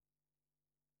fucking.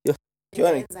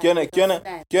 Kiona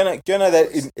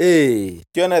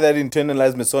that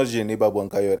internalized misogyny,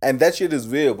 and that shit is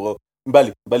real, bro.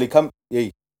 Mbali, come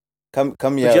here.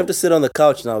 But you have to sit on the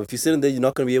couch now. If you're sitting there, you're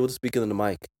not gonna be able to speak in the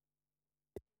mic.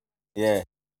 Yeah.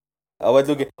 I was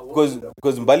looking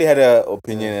because Mbali had an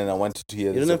opinion, and I wanted to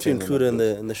hear. You don't have to include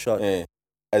it in the shot. Yeah.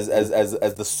 as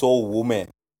the sole woman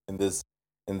in this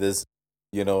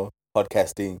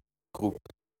podcasting group.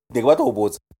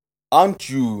 Aren't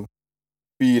you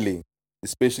feeling,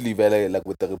 especially Vela, like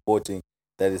with the reporting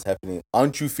that is happening,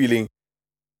 aren't you feeling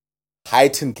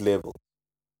heightened level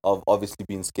of obviously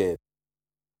being scared?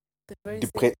 The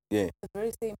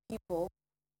very same people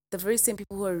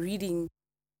who are reading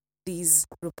these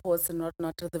reports and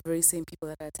whatnot are the very same people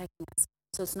that are attacking us.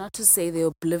 So it's not to say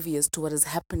they're oblivious to what is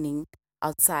happening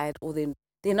outside, or they're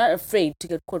not afraid to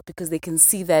get caught because they can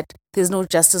see that there's no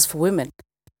justice for women.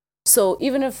 So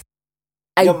even if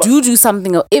I do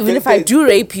something, or even if I do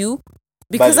rape you,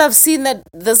 because I've seen that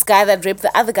this guy that raped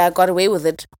the other guy got away with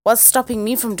it, what's stopping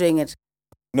me from doing it?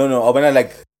 No,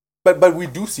 but we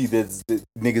do see that the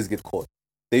niggas get caught.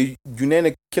 The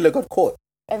Unana killer got caught.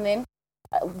 And then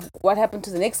what happened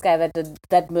to the next guy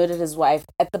that murdered his wife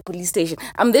at the police station?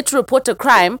 I'm there to report a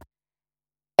crime,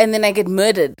 and then I get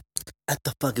murdered. At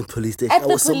the fucking police station. At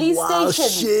the police station.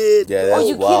 Shit. Yeah, that's Are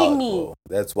you wild, kidding me? bro.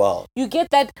 That's wild. You get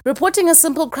that? Reporting a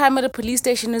simple crime at a police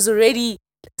station is already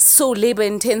so labor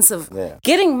intensive. Yeah.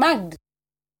 Getting mugged.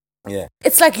 Yeah.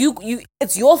 It's like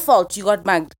it's your fault you got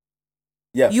mugged.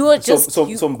 Yeah. You were just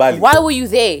Somebody. Why were you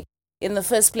there in the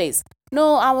first place?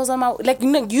 No, I was on my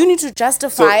you need to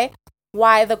justify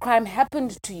why the crime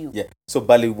happened to you. Yeah. So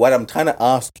Bali, what I'm trying to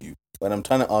ask you,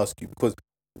 because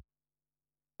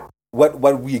what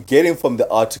we're getting from the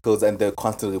articles and the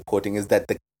constant reporting is that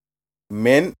the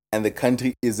men and the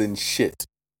country is in shit.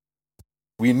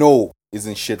 We know is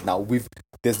in shit now.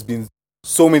 There's been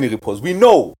so many reports. We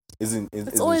know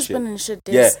it's always shit. been in shit.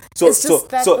 Yeah. So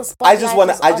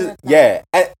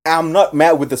I'm not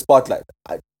mad with the spotlight.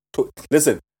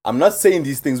 Listen, I'm not saying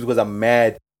these things because I'm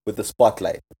mad with the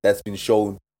spotlight that's been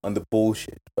shown on the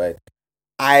bullshit, right?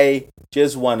 I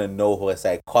just want to know how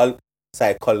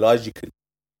psychologically,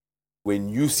 when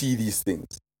you see these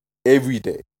things every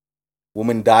day,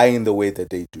 women dying the way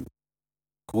that they do,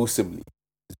 gruesomely,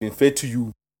 it's been fed to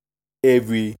you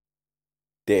every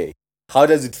day. How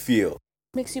does it feel?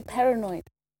 Makes you paranoid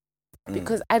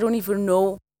because I don't even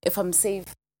know if I'm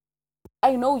safe.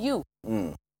 I know you,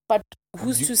 but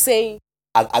who's to say?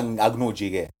 I know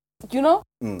Jigga. You know,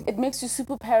 it makes you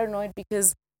super paranoid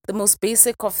because the most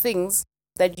basic of things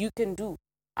that you can do,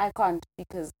 I can't,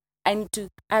 because I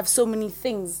have so many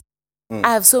things.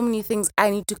 I have so many things I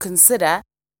need to consider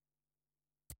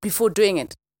before doing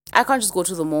it. I can't just go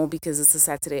to the mall because it's a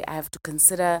Saturday. I have to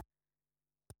consider,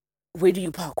 where do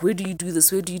you park? Where do you do this?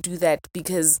 Where do you do that?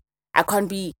 Because I can't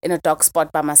be in a dark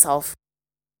spot by myself.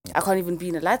 I can't even be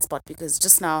in a light spot because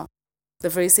just now, the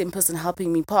very same person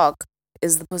helping me park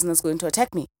is the person that's going to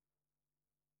attack me.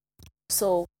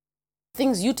 So,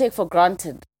 things you take for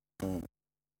granted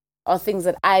are things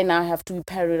that I now have to be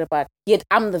paranoid about. Yet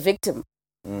I'm the victim.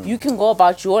 You can go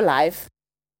about your life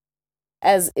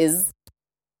as is,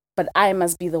 but I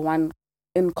must be the one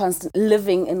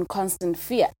living in constant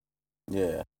fear.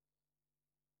 Yeah.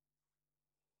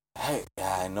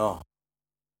 I know.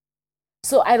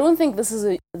 So I don't think this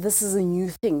is a new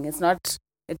thing.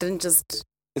 It didn't just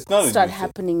start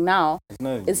happening now.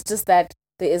 It's just that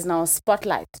there is now a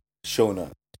spotlight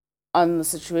shown on the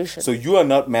situation. So you are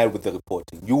not mad with the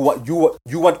reporting. You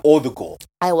want all the gold.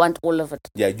 I want all of it.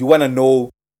 Yeah, you want to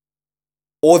know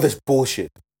all this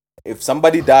bullshit. If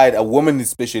somebody died, a woman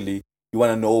especially, you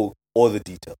want to know all the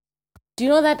detail. Do you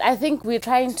know that I think we're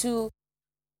trying to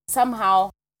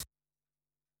somehow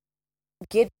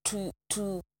get to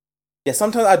Yeah,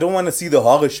 sometimes I don't want to see the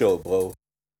horror show, bro.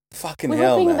 Fucking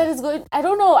hell, man. That is good. I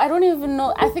don't know. I don't even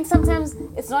know. I think sometimes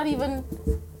it's not even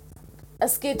a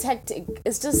scare tactic.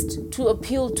 It's just to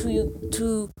appeal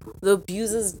to the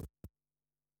abuser's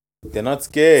They're not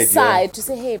scared side, to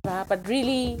say, hey, bro, but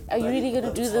really, are you really going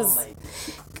to do this?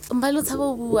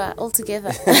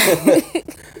 Altogether.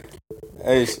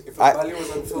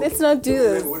 Let's not do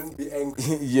this. Wouldn't be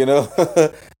angry. You know?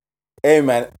 Hey,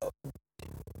 man.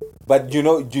 But you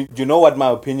know what my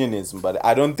opinion is, but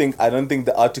I don't think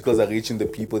the articles are reaching the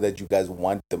people that you guys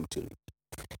want them to reach.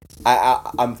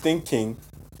 I'm thinking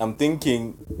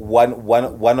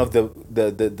one of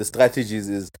the strategies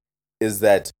is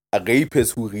that a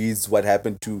rapist who reads what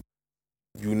happened to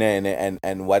Yunene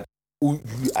and what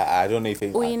I don't know if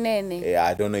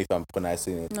I don't know if I'm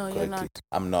pronouncing it correctly. You're not.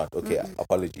 I'm not. Okay,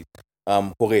 apologies.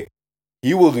 Hore,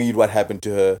 he will read what happened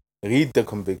to her, read the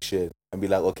conviction, and be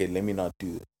like, okay, let me not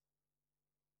do it.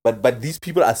 But these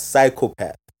people are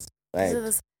psychopaths,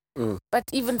 right? But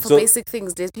even for basic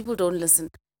things, people don't listen.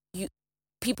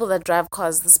 People that drive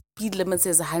cars, the speed limit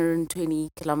says 120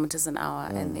 kilometers an hour,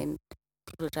 and then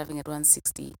people are driving at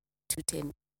 160,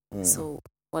 210. So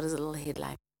what is a little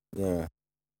headline? Yeah.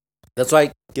 That's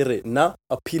why, get it, now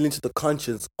appealing to the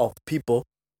conscience of people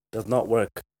does not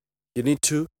work. You need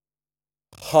to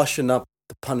harshen up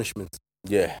the punishment.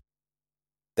 Yeah.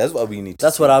 That's what we need to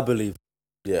That's see. what I believe.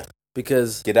 Yeah.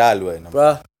 Because, Get out of the way.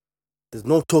 bruh, there's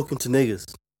no talking to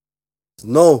niggas. There's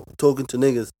no talking to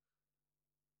niggas.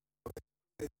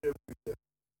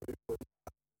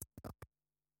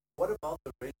 What about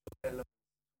the racial element?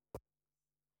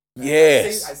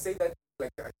 Yes. I say that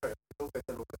like I try to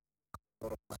better look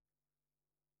at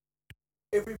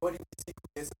everybody we see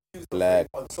is accused Black.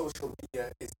 on social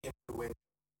media is influential.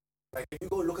 Like if you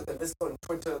go look at the list on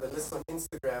Twitter, the list on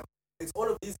Instagram, it's all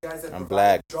of these guys that I'm provide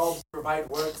black. jobs, provide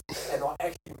works, and are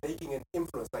actually making an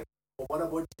influence. Like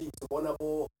Obanabo Chiefs,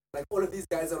 Obanabo, like all of these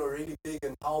guys that are really big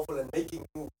and powerful and making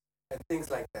moves and things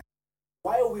like that.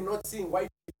 Why are we not seeing white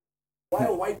people? Why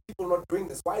are white people not doing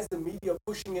this? Why is the media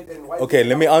pushing it? And why? Okay,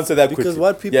 let me answer that quickly. Because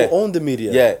white people own the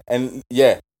media. And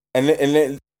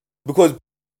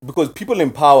because people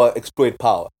in power exploit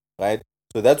power, right?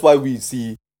 So that's why we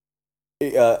see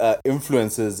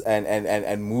influencers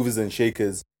and movers and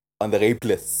shakers on the rape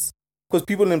lists. Because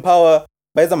people in power,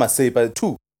 but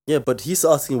too. Yeah, but he's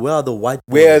asking where are the white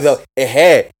Where boys?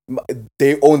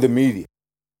 they own the media.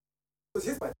 Because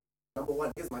here's my number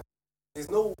one. Here's my. There's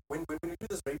no when you do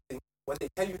this rape thing, what they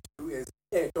tell you to do is,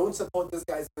 don't support this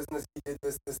guy's business. He did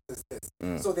this.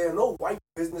 So there are no white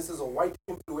businesses or white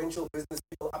influential business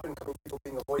people, up and coming people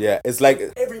being avoided. Yeah, it's like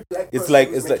every black it's person like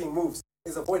who's it's like making moves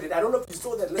is avoided. I don't know if you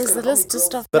saw that list. Is the and how many list girls-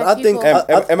 just of But black I think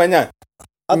people?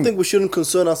 I think we shouldn't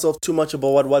concern ourselves too much about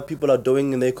what white people are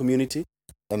doing in their community.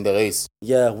 and the race.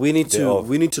 Yeah, we need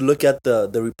to look at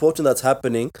the reporting that's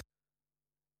happening,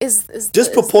 Is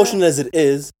disproportionate as it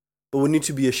is, but we need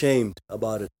to be ashamed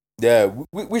about it. Yeah,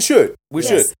 we should. We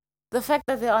should. The fact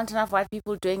that there aren't enough white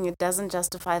people doing it doesn't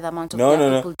justify the amount of No, black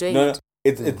no, people doing no. it.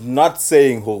 It's not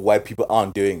saying who white people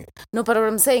aren't doing it. No, but what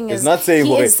I'm saying It's is, not saying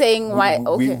he who is saying why.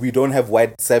 Okay, we don't have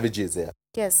white savages there.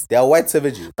 yes, There are white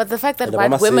savages. but the fact that And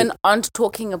white Obama women said- aren't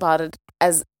talking about it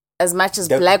as much as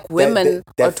The- black the- women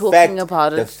the are talking fact- about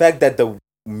The it. fact that the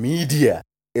media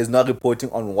is not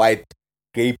reporting on white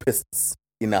rapists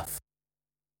enough.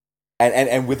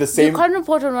 And with the same You can't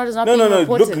report on what is not No, being no, no.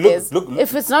 reported. Look.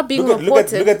 If it's not being look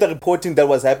reported, at the reporting that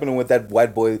was happening with that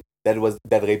white boy that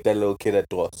raped that little kid at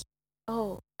Dross.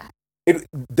 oh,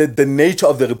 The nature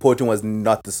of the reporting was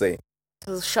not the same. it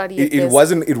was shoddy. It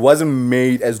wasn't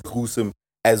made as gruesome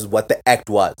as what the act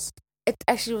was. It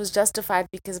actually was justified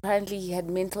because apparently he had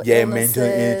mental Yeah,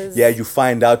 illnesses. you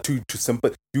find out to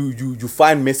sympathize. You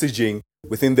find messaging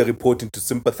within the reporting to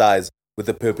sympathize with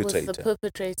the perpetrator. With the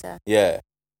perpetrator. Yeah.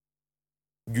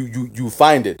 You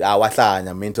find it.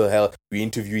 Mental health. We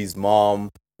interview his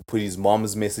mom, put his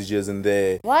mom's messages in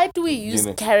there. Why do we use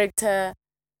character?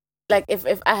 Like, if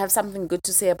I have something good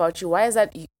to say about you, why is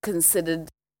that considered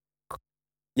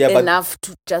enough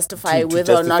to justify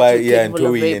whether or not you're capable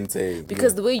of rape?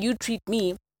 Because the way you treat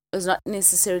me is not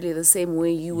necessarily the same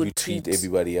way you would treat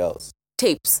everybody else.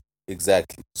 Tapes.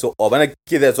 Exactly. So,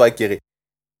 that's why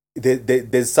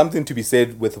there's something to be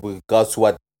said with regards to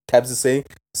what Tabs is saying,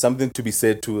 something to be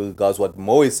said to regards what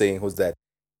Mo is saying, was that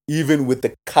even with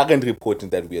the current reporting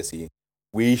that we are seeing,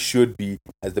 we should be,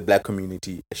 as the black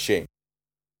community, ashamed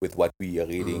with what we are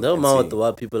reading. No matter what the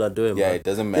white people are doing. Yeah, man. it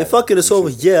doesn't matter. They're fucking us over,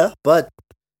 yeah, but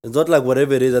it's not like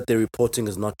whatever it is that they're reporting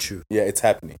is not true. Yeah, it's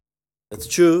happening. It's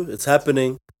true. It's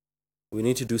happening. We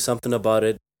need to do something about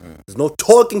it. There's no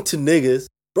talking to niggas.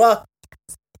 Bruh,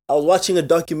 I was watching a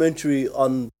documentary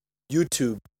on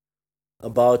YouTube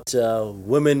about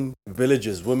women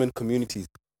villages, women communities,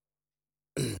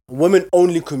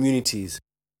 women-only communities.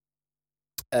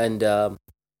 And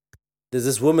there's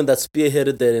this woman that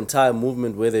spearheaded their entire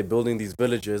movement where they're building these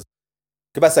villages.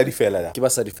 Kibasadi fella.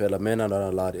 Kibasadi fella. Men are not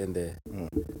allowed in there.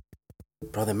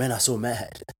 Bro, the men are so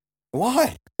mad.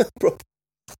 Why? Bro.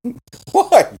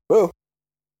 Why, bro?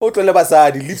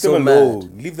 Leave them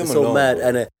alone. Leave them alone. So mad.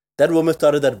 And that woman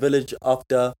started that village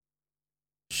after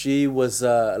she was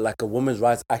like a women's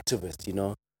rights activist, you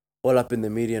know, all up in the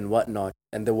media and whatnot.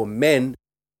 And there were men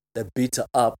that beat her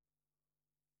up,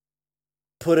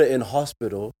 put her in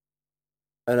hospital,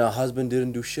 and her husband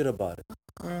didn't do shit about it.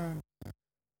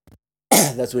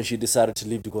 That's when she decided to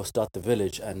leave to go start the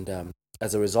village. And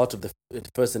as a result of the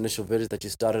first initial village that she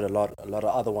started, a lot of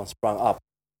other ones sprung up.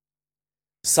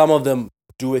 Some of them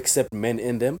do accept men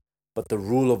in them, but the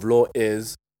rule of law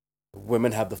is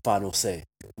women have the final say.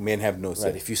 Men have no say.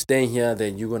 Right. If you're staying here,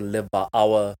 then you're going to live by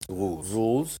our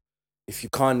rules. If you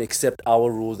can't accept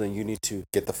our rules, then you need to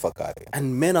get the fuck out of here.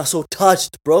 And men are so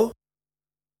touched, bro.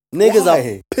 Niggas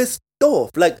are pissed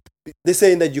off. Like, they're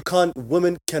saying that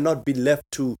women cannot be left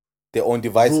to their own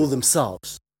devices. Rule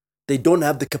themselves. they don't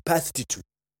have the capacity to.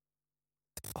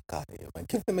 Fuck out of here, man.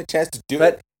 Give them a chance to do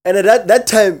Right? it. And at that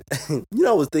time,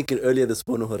 I was thinking earlier this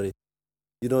morning,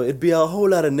 it'd be a whole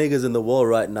lot of niggas in the world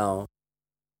right now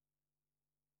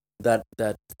that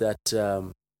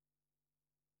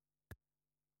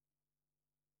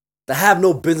have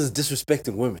no business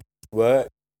disrespecting women. What?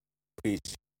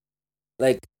 Preach.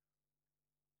 Like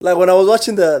when I was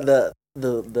watching the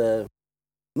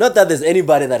not that there's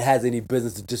anybody that has any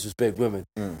business to disrespect women.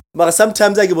 But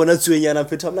sometimes I get on and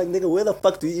I'm like, nigga, where the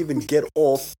fuck do you even get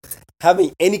off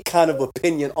having any kind of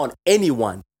opinion on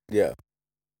anyone? Yeah.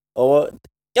 Or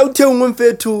you tell women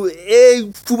fair to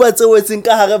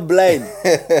blind.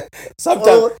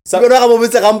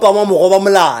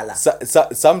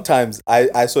 Sometimes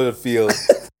I sort of feel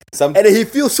and he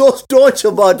feels so staunch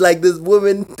about like this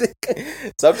woman.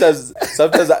 sometimes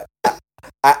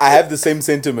I have the same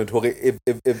sentiment.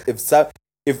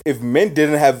 If men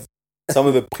didn't have some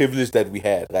of the privilege that we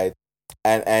had, right,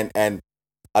 and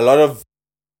a lot of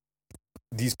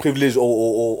these privilege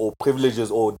or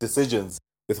privileges or decisions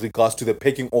with regards to the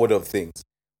pecking order of things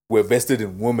were vested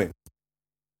in women,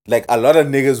 like a lot of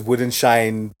niggas wouldn't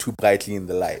shine too brightly in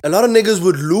the light. A lot of niggas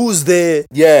would lose their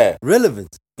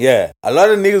relevance. Yeah, a lot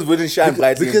of niggas wouldn't shine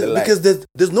brightly in the light because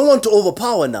there's no one to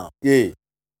overpower now. Yeah.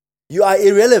 You are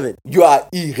irrelevant. You are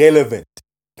irrelevant.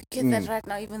 You get that right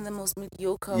now. Even the most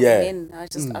mediocre men are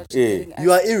just out doing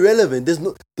You are irrelevant. There's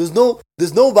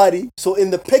nobody. So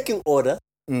in the pecking order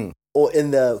or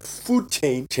in the food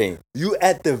chain, you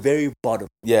at the very bottom.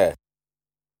 Yeah.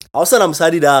 Also, I'm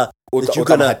sorry that you're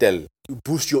gonna tell.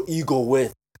 boost your ego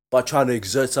with by trying to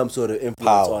exert some sort of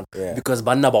influence on because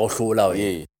banna ba o hlola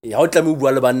we. How tell me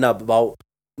bua le banna ba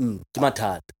ke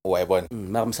mathata. Why bon?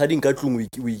 I'm sorry in katlung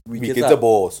we get the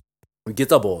boss. We get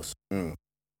the boss.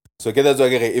 So that's why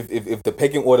if the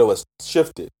pecking order was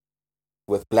shifted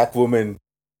with black women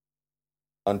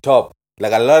on top,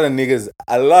 like a lot of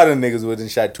niggas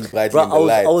wouldn't shine too brightly in the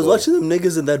light. I was watching them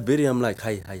niggas in that video. I'm like,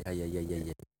 hi.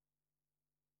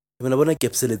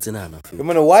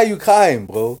 Why are you crying,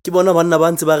 bro?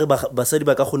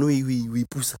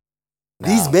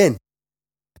 These men.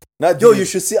 You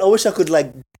should see. I wish I could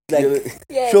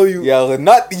show you. Yeah,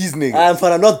 not these niggas. I'm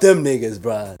fine. Not them niggas,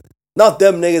 bro. Not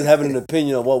them niggas having an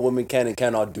opinion of what women can and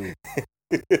cannot do.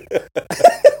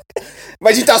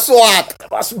 Majita swat.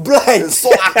 Blind.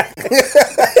 Swat.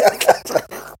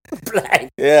 Blind.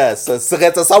 Yes.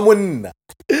 Sereta someone.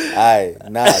 Aye.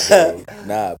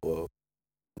 Nah, bro.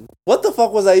 What the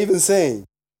fuck was I even saying?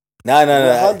 Nah.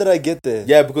 How did I get there?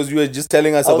 Yeah, because you were just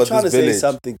telling us about this village. I was trying to say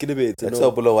something. Let's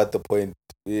know below what the point.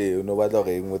 Yeah, you know what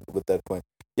with that point.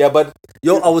 Yeah, but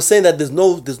I was saying that there's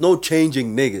no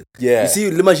changing niggas. Yeah. You see,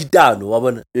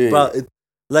 bro,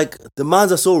 like the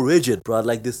minds are so rigid, bro.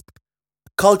 Like this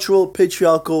cultural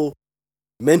patriarchal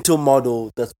mental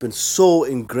model that's been so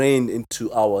ingrained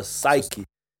into our psyche.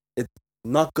 It's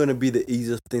not gonna be the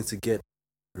easiest thing to get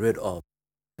rid of.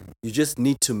 You just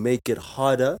need to make it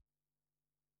harder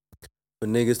for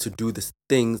niggas to do the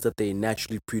things that they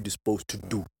naturally predisposed to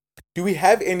do. Do we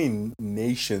have any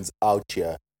nations out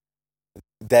here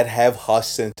that have harsh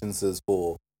sentences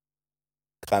for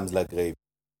crimes like rape?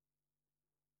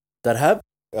 That have?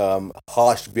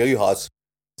 Very harsh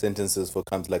sentences for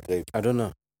crimes like rape. I don't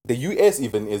know. The US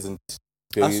even isn't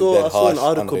I saw an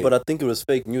article, but I think it was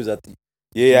fake news at the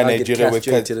Nigeria.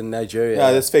 In Nigeria.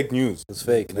 Yeah, that's fake news. It's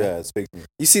fake. Yeah, it's fake news.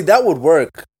 You see, that would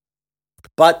work.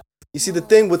 But you see, the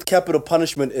thing with capital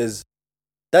punishment is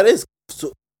that is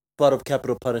part of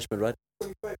capital punishment, right?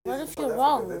 What if you're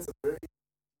wrong?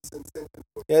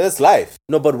 Yeah, that's life.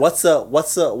 No, but what's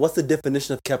the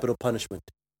definition of capital punishment?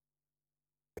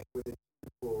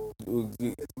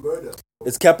 It's murder.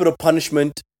 Is capital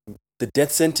punishment the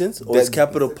death sentence, or is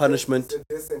capital punishment? The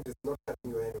death sentence not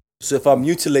cutting your head. So if I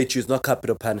mutilate you, it's not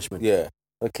capital punishment. Yeah.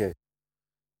 Okay.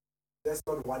 That's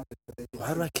not one.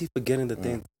 Why do I keep forgetting the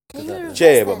thing?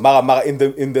 But Mara, in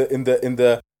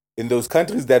those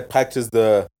countries that practice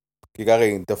the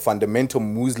fundamental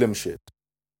Muslim shit,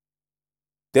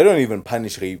 they don't even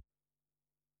punish rape.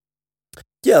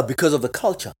 Yeah, because of the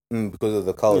culture. Because of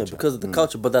the culture. Yeah, because of the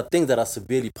culture. But there are things that are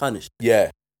severely punished. Yeah.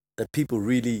 That people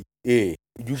really you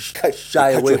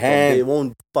shy away from. They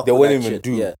won't fuck they with won't that even shit.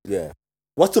 do. Yeah.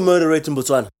 What's the murder rate in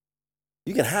Botswana?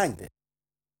 You can hang there.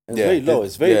 It's very low.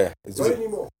 It's very... Yeah. It's not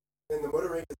anymore. And the murder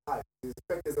rate is high. In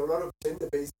fact, there's a lot of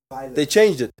gender-based violence. They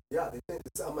changed it. Yeah, they changed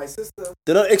it. My sister...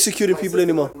 They're not executing people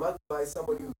anymore. By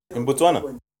somebody in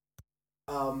Botswana?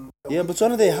 In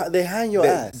Botswana, they hang your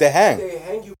ass. They hang. They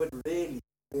hang you, but rarely.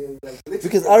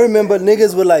 Because I remember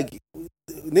niggas were like,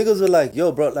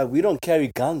 yo, bro, like, we don't carry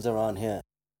guns around here.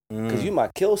 Because you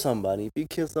might kill somebody. If you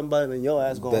kill somebody, then your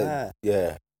ass gonna hide.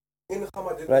 Yeah.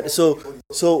 Right. So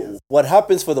what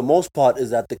happens for the most part is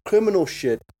that the criminal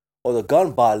shit or the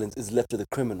gun violence is left to the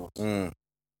criminals. It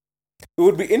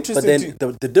would be interesting. But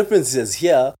then the difference is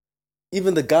here,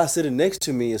 even the guy sitting next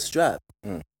to me is strapped.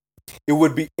 It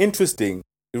would be interesting.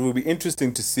 It would be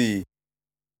interesting to see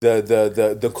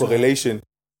the correlation.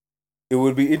 It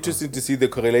would be interesting to see the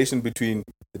correlation between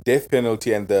the death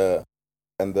penalty and the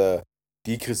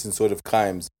decrease in sort of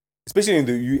crimes, especially in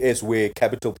the US where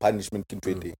capital punishment can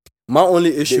trade. My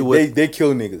only issue they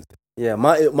kill niggas. Yeah,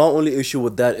 my only issue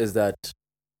with that is that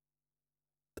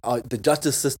the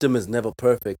justice system is never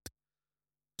perfect,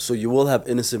 so you will have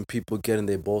innocent people getting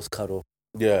their balls cut off.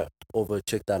 Yeah, over a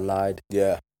chick that lied.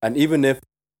 Yeah, and even if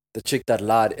the chick that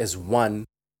lied is one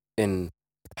in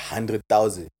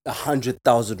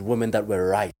 100,000 women that were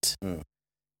right,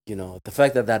 you know, the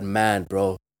fact that man,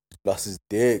 bro, lost his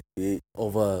dick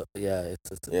over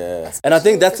and I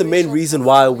think that's the main reason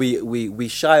why we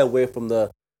shy away from the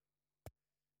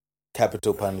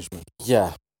capital punishment.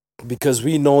 Yeah, because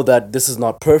we know that this is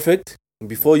not perfect.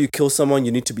 Before you kill someone,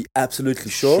 you need to be absolutely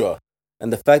sure.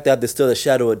 And the fact that there's still a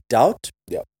shadow of doubt,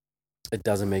 it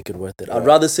doesn't make it worth it. I'd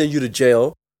rather send you to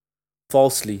jail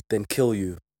falsely than kill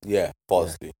you. Yeah,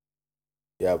 falsely.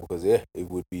 Yeah, because it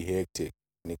would be hectic.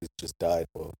 Niggas just died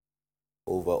for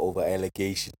over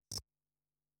allegations.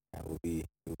 It would be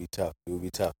tough. It would be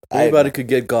tough. Anybody could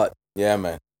get got. Yeah,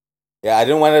 man. Yeah, I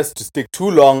didn't want us to stick too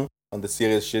long on the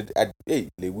serious shit. Hey,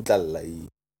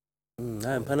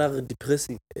 I'm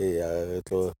depressing. Hey,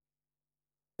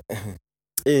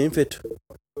 Hey, in fait.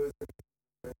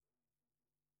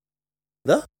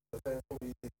 The?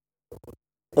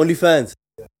 OnlyFans.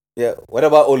 Yeah. What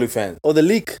about OnlyFans? Oh, the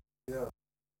leak. Yeah.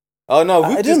 Oh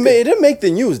no, it didn't make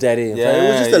the news, Daddy. Yeah, it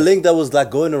was just a link that was like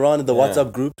going around in the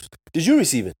WhatsApp groups. Did you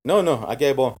receive it? No, I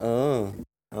gave one. Oh.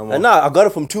 And now I got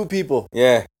it from 2 people.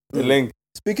 Yeah, the link.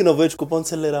 Speaking of which, coupon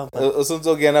sell it out.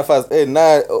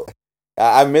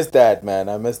 I missed that, man.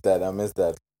 I missed that.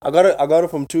 I got it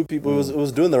from 2 people. It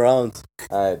was doing the rounds.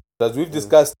 Alright, because we've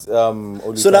discussed so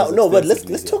now but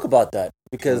let's talk about that,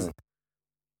 because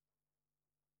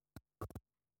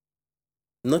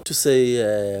not to say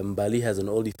Mbali has an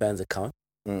OnlyFans account,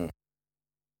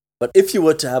 but if you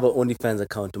were to have an OnlyFans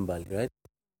account in Mbali, right,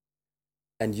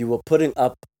 and you were putting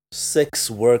up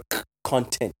sex work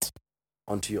content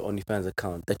onto your OnlyFans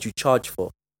account that you charge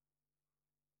for,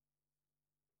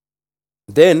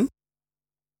 then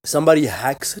somebody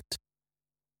hacks it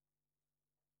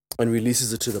and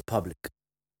releases it to the public,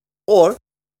 or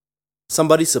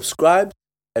somebody subscribes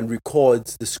and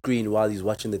records the screen while he's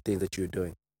watching the things that you're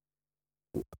doing.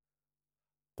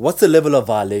 What's the level of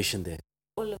violation there?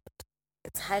 All of it.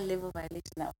 It's high level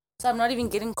violation now. So I'm not even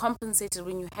getting compensated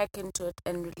when you hack into it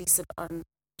and release it on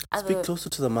other... Speak closer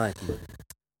to the mic, man.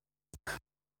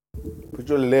 Put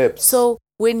your lips. So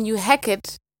when you hack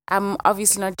it, I'm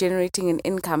obviously not generating an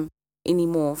income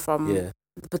anymore from the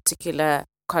particular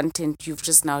content you've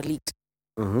just now leaked.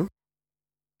 Mm-hmm.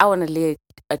 I want to lay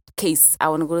a case. I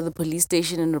want to go to the police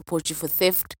station and report you for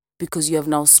theft because you have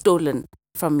now stolen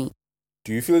from me.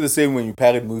 Do you feel the same when you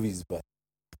pirate movies, but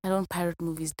I don't pirate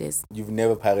movies, Des. You've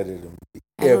never pirated them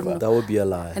ever? That would be a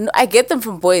lie. And I get them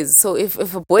from boys. So if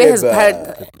a boy has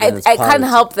pirated, I can't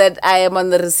help that I am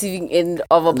on the receiving end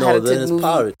of a pirated movie.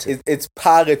 Pirated. It's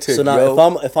pirated. So now,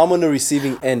 if I'm on the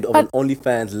receiving end of an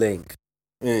OnlyFans link,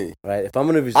 right? If I'm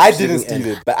on the receiving I didn't steal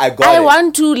it, but I got it. I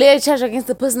want to lay a charge against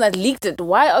the person that leaked it.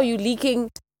 Why are you leaking?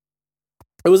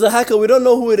 It was a hacker. We don't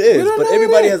know who it is, but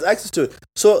everybody has access to it.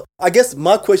 So I guess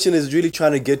my question is really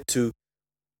trying to get to: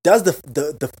 does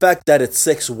the fact that it's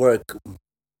sex work,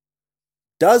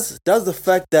 does the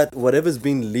fact that whatever's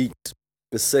being leaked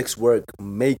is sex work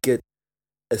make it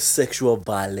a sexual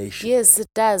violation? Yes, it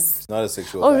does. It's not a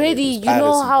sexual already. violation. You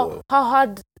know how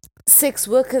hard sex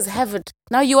workers have it.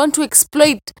 Now you want to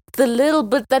exploit the little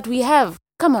bit that we have.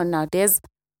 Come on now, Des.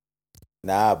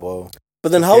 Nah, bro.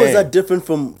 But then how is that different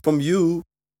from you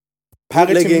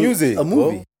pirating music? A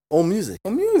movie or music?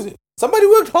 Or music. Somebody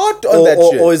worked hard on that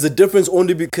shit. Or is the difference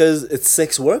only because it's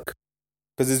sex work?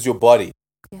 Because it's your body.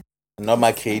 Yeah. Not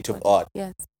my creative art.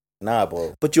 Yes. Nah,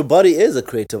 bro. But your body is a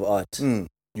creative art. You're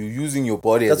using your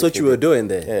body. That's what you were doing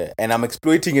there. Yeah. And I'm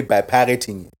exploiting it by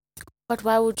pirating it. But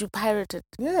why would you pirate it?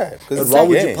 Yeah. But why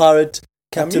would you pirate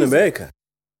Captain America?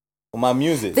 Or my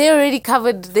music. They already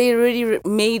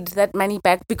made that money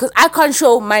back because I can't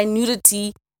show my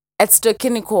nudity at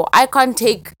Stokiniko. I can't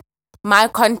take my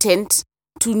content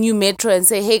to New Metro and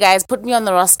say, hey guys, put me on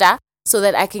the roster so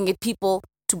that I can get people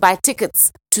to buy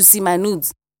tickets to see my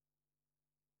nudes.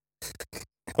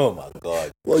 Oh my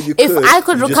god. Well, you If could. I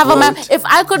could You just recover my, won't. if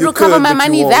I could You recover could, my but you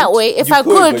money that won't. way, if You I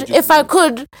could, could, but you if I won't.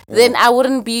 could, then I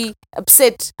wouldn't be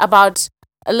upset about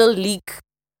a little leak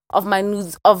of my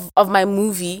news of my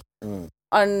movie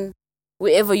on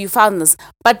wherever you found this.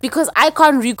 But because I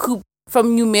can't recoup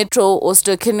from New Metro or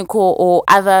Ster-Kinnico or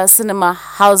other cinema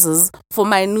houses for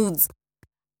my nudes,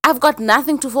 I've got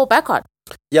nothing to fall back on.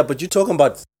 Yeah, but you're talking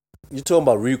about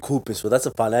recouping, so that's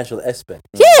a financial aspect.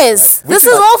 Yes, this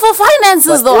is all for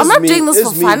finances, But though. I'm is not me- doing this is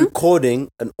for me fun. recording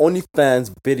an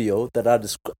OnlyFans video that I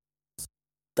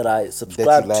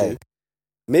subscribe That you to, like.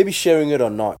 maybe sharing it or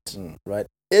not, right?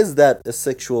 Is that a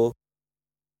sexual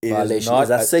It violation? Is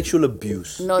that sexual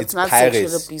abuse? No, it's It's not sexual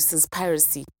piracy. abuse. It's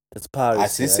piracy. It's piracy. I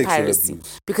see right? sexual Piracy.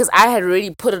 abuse. Because I had already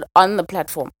put it on the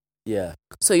platform. Yeah.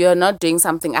 So you're not doing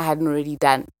something I hadn't already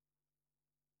done.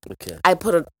 Okay. I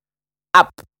put it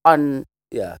up on,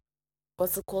 Yeah.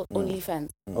 what's it called? OnlyFans.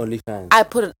 OnlyFans. I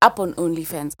put it up on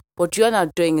OnlyFans. What you're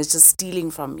not doing is just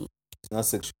stealing from me. It's not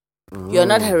sexual. You're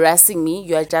not harassing me.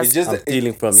 You're It's just just I'm that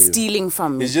stealing from you. stealing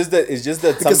from me. It's just that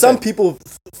Because some sometimes- people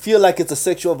feel like it's a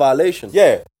sexual violation.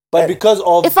 Yeah. But because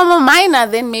of If I'm a minor,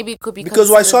 then maybe it could be because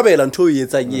why considered- swabela until you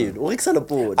it's like you.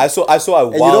 I saw a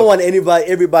And you don't wild want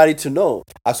everybody to know.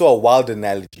 I saw a wild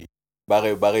analogy.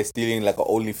 Bare stealing like an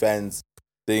OnlyFans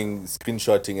thing,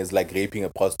 screenshotting is like raping a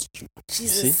prostitute.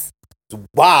 Jesus. It's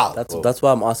wild. That's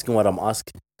why I'm asking what I'm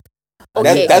asking.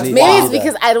 Okay, that's maybe wild. it's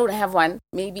because I don't have one.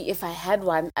 Maybe if I had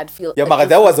one, I'd feel. Yeah, a but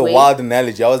that was a different way. wild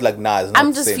analogy. I was like, nah, it's not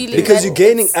I'm the just same feeling thing. Because that you're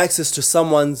gaining it's- access to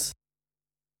someone's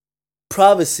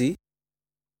privacy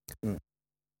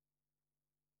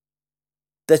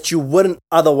that you wouldn't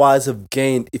otherwise have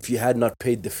gained if you had not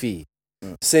paid the fee.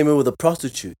 Same way with a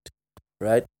prostitute,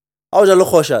 right? But if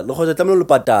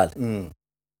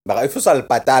you sal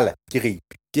patala, ke rape.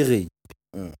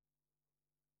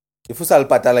 If you sal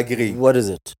patala, ke rape. What is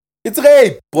it? It's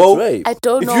rape, bro. It's rape. I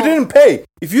don't If know. you didn't pay,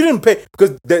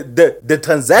 because the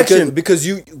transaction, Because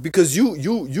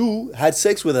you had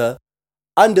sex with her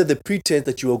under the pretense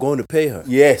that you were going to pay her.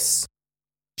 yes,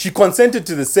 she consented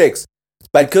to the sex,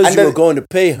 but Because you were going to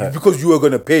pay her. because you were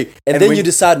going to pay, And then when- you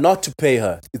decide not to pay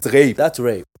her. it's rape. That's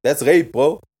rape. That's rape,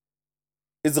 bro.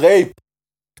 It's rape.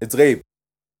 It's rape.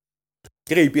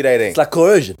 Ke rape right there. It's like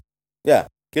coercion. Yeah,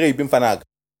 ke rape mfanaga.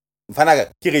 Mfanaga,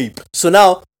 ke rape. So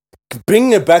now,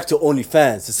 bringing it back to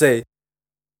OnlyFans to say,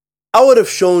 I would have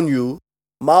shown you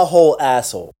my whole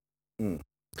asshole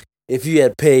if you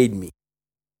had paid me.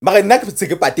 Mara nna ke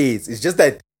tseke patetse. It's just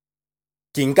that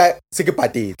ke nka tseke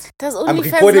patetse. Does I'm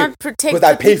OnlyFans recording not protect because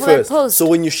I the pay people that first. post? So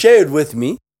when you share it with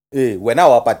me, Wena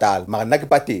wa patala. Mara nna ke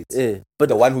patetse. but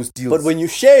The one who steals. but when you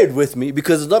share it with me,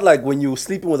 because it's not like when you're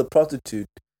sleeping with a prostitute,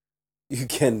 you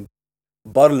can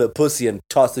bottle a pussy and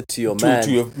toss it to your man.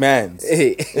 to your man's.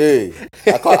 Hey, Hey,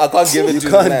 I can't give it you to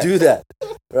can't the man. do that,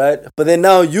 right? But then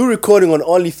now you recording on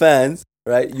OnlyFans,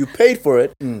 right? You paid for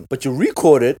it, but you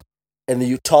record it and then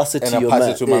you toss it And to I your pass man.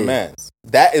 it to my Hey. man's.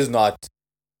 That is not.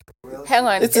 Hang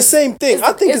on. It's the same thing.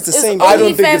 I think it's the same. I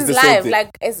don't think it's the OnlyFans same live. thing.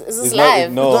 Like, is this It's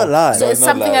live? Not, no, It's not live. So No, it's not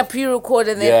something I live. pre-record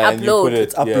and then Yeah, and you upload. put it-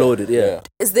 It's uploaded, yeah.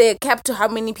 Is there a cap to how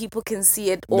many people can see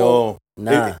it? Or No.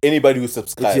 Nah. Anybody who If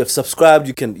subscribes. you have subscribed,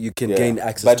 you can Yeah. gain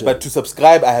access But to but it. to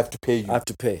subscribe, I have to pay you. I have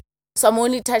to pay. So I'm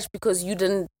only touched because you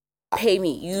didn't pay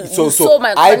me. You So saw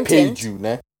my I content. paid you,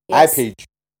 ne? Yes. I paid you.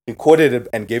 Recorded it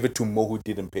and gave it to Mo who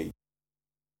didn't pay.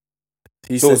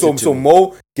 He So sent it to me.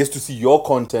 Mo gets to see your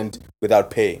content without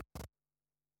paying.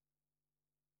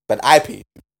 But I paid.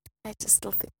 I just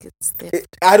don't think it's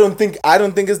theft. I don't think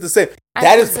it's the same. I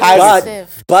That is consider it piracy.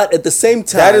 theft. But at the same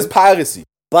time, That is piracy.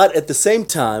 But at the same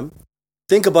time,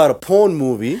 think about a porn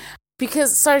movie.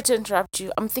 Because, sorry to interrupt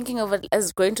you, I'm thinking of it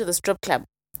as going to the strip club,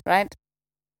 right?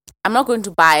 I'm not going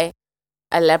to buy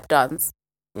a lap dance,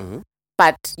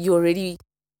 but you're already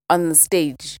on the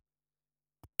stage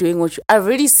doing what you... I've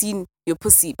already seen your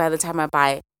pussy by the time I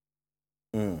buy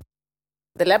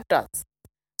the lap dance.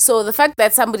 So the fact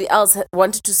that somebody else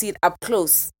wanted to see it up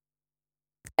close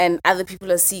and other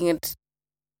people are seeing it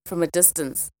from a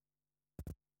distance.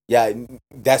 Yeah,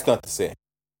 that's not the same.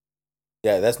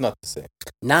 Yeah, that's not the same.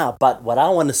 Nah, but what I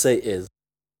want to say is,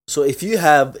 so if you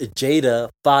have a Jada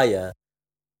Fire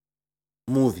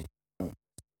movie,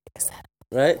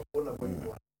 right?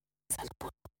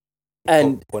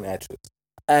 And Porn actress.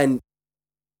 and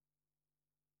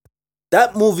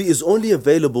that movie is only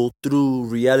available through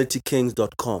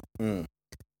realitykings.com,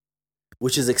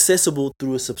 which is accessible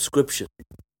through a subscription.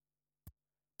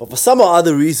 But for some or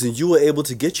other reason, you were able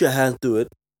to get your hands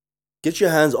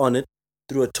on it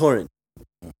through a torrent.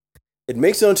 It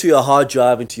makes it onto your hard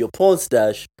drive, into your porn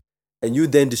stash, and you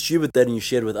then distribute that and you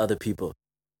share it with other people.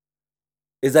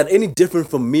 Is that any different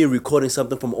from me recording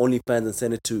something from OnlyFans and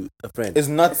sending it to a friend? It's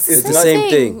not. It's the same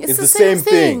thing. It's the same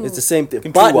thing. It's the same thing.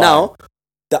 Can But do now,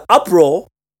 the uproar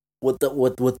with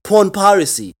porn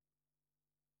piracy.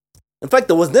 In fact,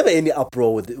 there was never any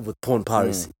uproar with porn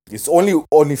piracy. It's only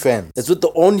OnlyFans. It's with the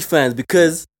OnlyFans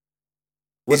because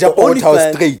It's your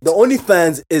straight. the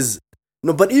OnlyFans is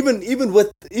no, but even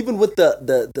with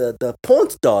the porn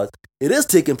stars, it is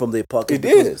taken from their pocket.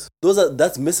 It is.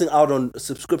 That's missing out on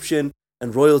subscription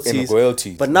and royalties. And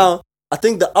royalties. But now I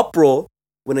think the uproar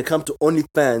when it comes to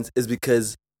OnlyFans is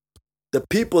because the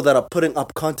people that are putting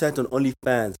up content on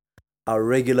OnlyFans are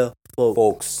regular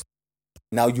folks.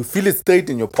 Now you feel it straight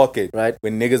in your pocket, right?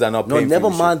 When niggas are not paying. No, never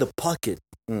mind the pocket.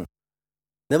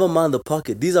 Never mind the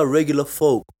pocket. These are regular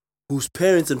folk whose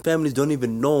parents and families don't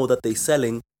even know that they're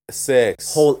selling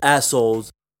sex, whole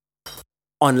assholes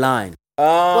online.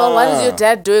 Well, what is your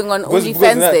dad doing on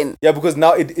OnlyFans then? Yeah, because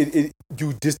now it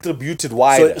you distribute it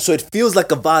wider. So it feels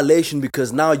like a violation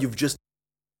because now you've just.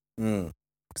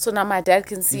 So now my dad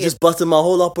can see you just busted my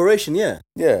whole operation, yeah.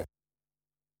 Yeah.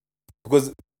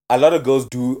 Because a lot of girls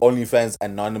do OnlyFans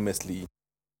anonymously.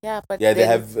 Yeah, but they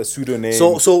have a pseudonym.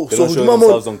 So they don't show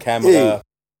themselves on camera. Hey.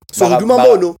 So even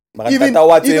when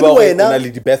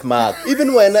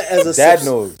as a dad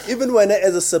knows. Even when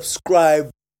as a subscribe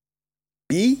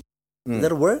is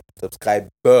that a word?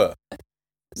 Subscriber.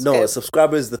 No, a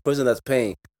subscriber is the person that's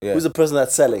paying. Yeah. Who's the person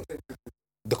that's selling?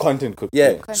 The content could.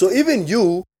 Yeah. So even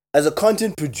you as a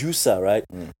content producer, right?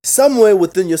 Somewhere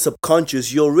within your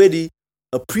subconscious, you're already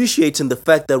appreciating the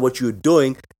fact that what you're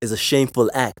doing is a shameful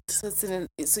act.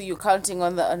 So you're counting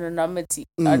on the anonymity.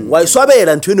 That's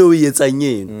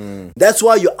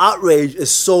why your outrage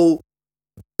is so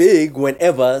big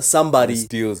whenever somebody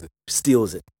steals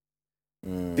it.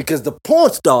 Because the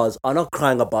porn stars are not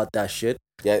crying about that shit.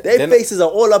 Yeah, their faces are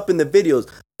all up in the videos.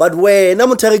 But when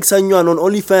I'm Tarik Sanyuan on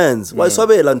OnlyFans, why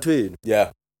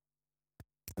yeah.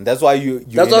 And that's why you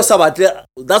that's why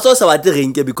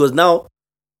Sabate because now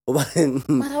Why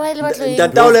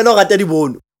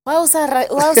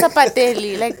usa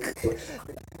pateli? Like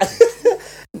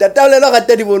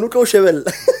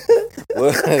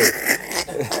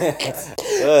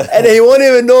and he won't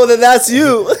even know that that's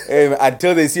you. Hey,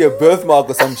 until they see a birthmark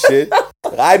or some shit.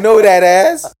 I know that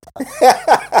ass.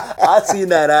 I seen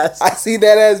that ass. I seen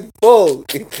that ass before.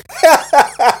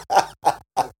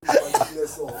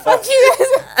 Fuck you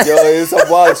guys. Yo, it's some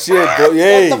wild shit, bro.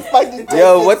 Hey.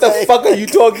 What the fuck are you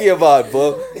talking about,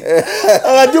 bro?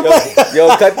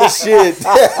 Yo, cut the shit.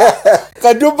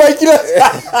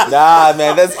 Nah,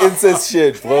 man, that's incest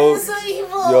shit, bro. That's so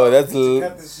evil.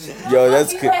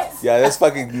 That's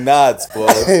fucking nuts, bro.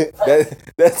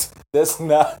 That's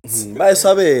nuts.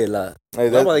 All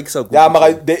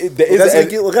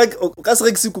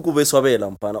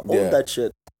that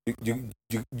shit.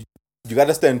 You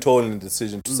gotta stand tall in the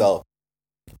decision to sell.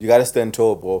 You gotta stand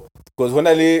tall, bro. Because when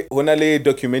I lay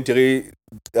documentary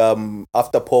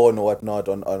after porn or whatnot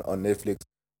on Netflix,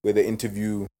 where they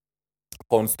interview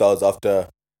porn stars after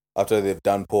they've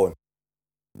done porn,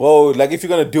 bro, like if you're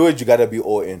gonna do it, you gotta be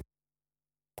all in.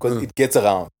 Because it gets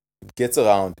around,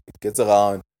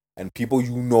 and people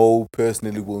you know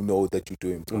personally will know that you're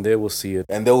doing, bro. And they will see it.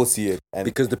 And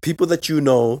because the people that you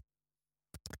know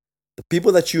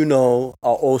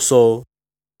are also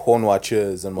porn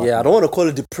watchers and whatnot. Yeah, I don't want to call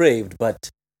it depraved, but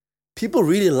people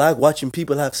really like watching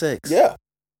people have sex. Yeah.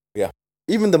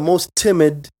 Even the most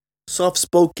timid,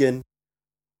 soft-spoken,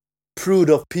 prude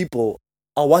of people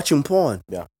are watching porn.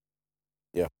 Yeah.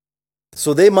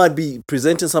 So they might be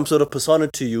presenting some sort of persona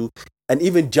to you and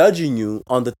even judging you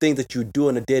on the things that you do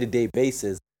on a day-to-day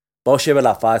basis. Because,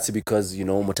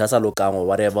 mutasa lokang or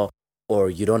whatever, or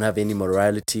you don't have any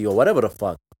morality or whatever the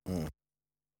fuck. Yeah.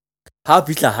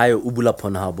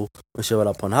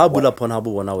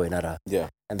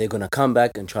 And they're gonna come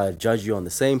back and try to judge you on the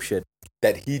same shit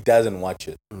that he doesn't watch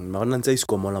it. And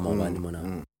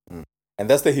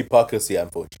that's the hypocrisy,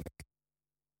 unfortunately.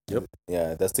 Yep.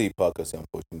 Yeah, that's the hypocrisy,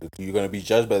 unfortunately. You're gonna be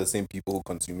judged by the same people who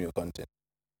consume your content.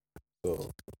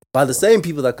 So by the same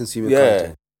people that consume your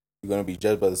content. You're gonna be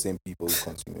judged by the same people who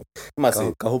consume it.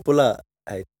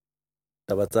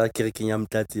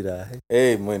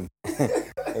 Hey man.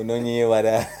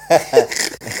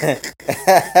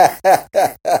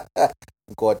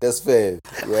 God, that's fair.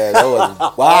 Yeah, that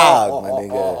was wild, my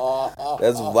nigga.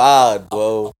 That's wild,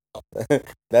 bro.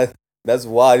 That's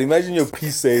wild. Imagine your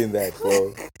piece saying that,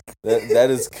 bro. That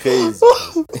is crazy.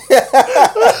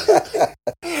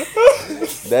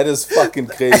 That is fucking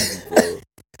crazy, bro.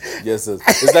 Yes,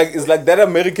 it's like that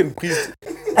American priest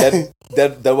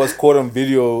that was caught on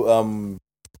video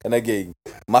and again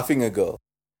muffing a girl.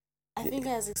 I think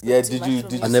I was Yeah, expecting did you? too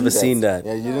much Did from you? I never see seen that.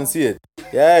 Yeah, you didn't see it.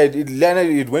 Yeah,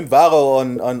 it went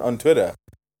viral on Twitter.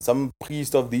 Some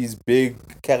priest of these big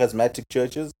charismatic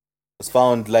churches was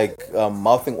found like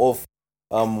mouthing off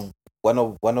one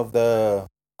of the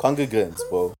congregants,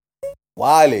 bro.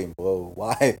 Wilding, bro.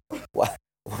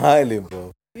 Wilding,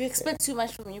 bro. You expect too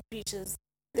much from your preachers.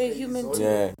 They're human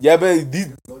too. Yeah, but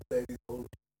these.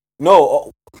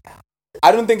 No,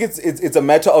 I don't think it's a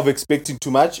matter of expecting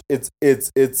too much. It's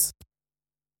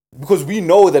because we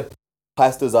know that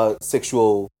pastors are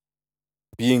sexual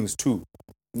beings too.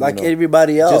 Like you know?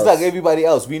 everybody else. Just like everybody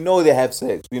else. We know they have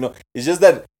sex. We know. It's just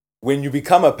that when you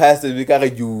become a pastor,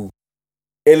 you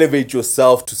elevate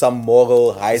yourself to some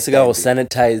moral high standard.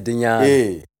 Sanitized,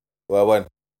 Yeah. Well,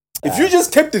 if you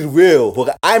just kept it real,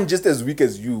 I'm just as weak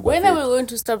as you. When are we going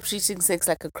to stop treating sex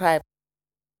like a crime?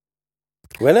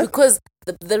 When? Because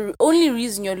the only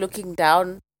reason you're looking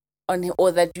down on him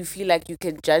or that you feel like you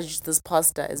can judge this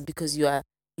pastor is because you're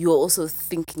also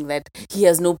thinking that he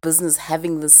has no business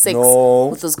having the sex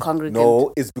with those congregants.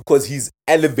 No, it's because he's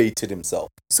elevated himself.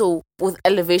 So with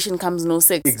elevation comes no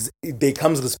sex. There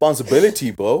comes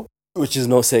responsibility, bro. Which is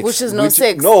no sex. Which is no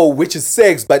sex. No, which is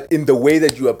sex, but in the way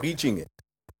that you are preaching it.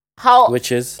 How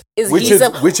which is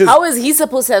how is he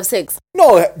supposed to have sex?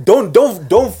 No,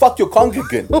 don't fuck your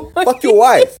congregant. Fuck your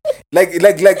wife. Like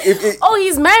if Oh,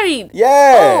 he's married.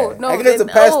 Yeah. Oh no, I guess a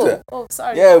pastor. Oh,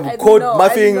 sorry. Yeah, quote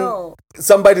muffing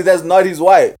somebody that's not his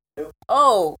wife.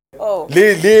 Oh.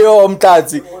 Leo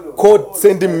Mtati quote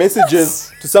sending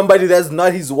messages to somebody that's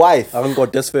not his wife. I haven't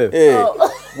got this fair. Yeah.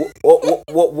 What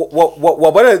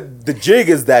the jig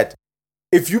is that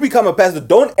if you become a pastor,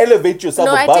 don't elevate yourself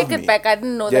above me. No, I take it back. I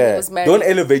didn't know that he was married. Don't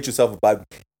elevate yourself above me.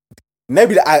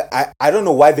 Maybe I don't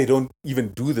know why they don't even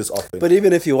do this often. But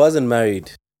even if he wasn't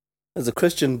married, as a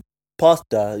Christian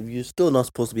pastor, you're still not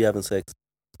supposed to be having sex.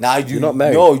 Now you're not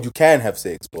married. No, you can have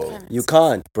sex, bro. You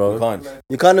can't, bro. You can't.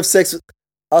 You can't have sex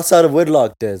outside of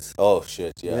wedlock, Des. Oh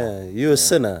shit, yeah. Yeah, you're a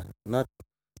sinner, not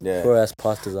poor ass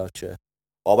pastors out here.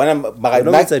 Oh, when I'm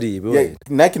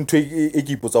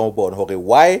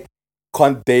why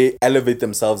can't they elevate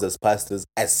themselves as pastors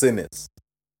as sinners?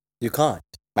 You can't.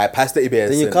 My pastor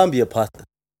then you can't be a pastor.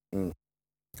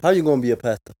 How are you going to be a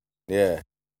pastor? Yeah,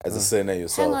 as a sinner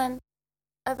yourself. Hang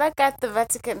on. That guy at the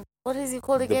Vatican, what is he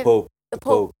called again? The Pope. The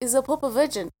Pope. Is the Pope a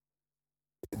virgin?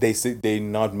 They say they're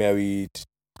not married.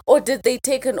 Or did they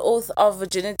take an oath of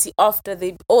virginity after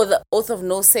the oath of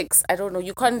no sex? I don't know.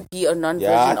 You can't be a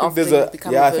non-virgin after you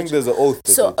become a virgin. I think there's an oath.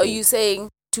 So are you saying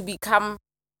to become...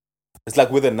 It's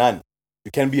like with a nun. You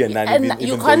can be a nun.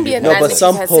 You can't be a nun. No, but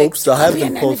some popes, there have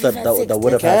been popes that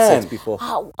would have had sex before.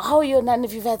 How are you a nun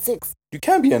if you've had sex? You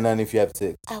can be a nun if you have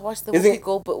sex. I watched the Whoopi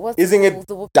Goldberg, but what's isn't it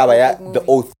the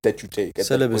oath that you take at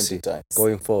celibacy that point in time?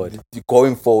 Going forward.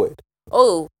 Going forward.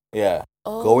 Oh. Yeah.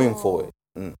 Oh. Going forward.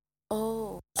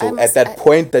 Oh. So at that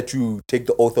point that you take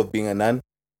the oath of being a nun,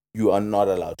 you are not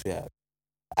allowed to have.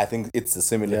 I think it's a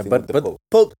similar thing with the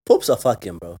Pope. Popes are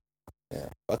fucking, bro. Yeah.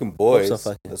 Fucking boys. Popes are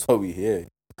fucking. That's what we hear.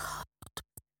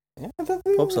 Yeah,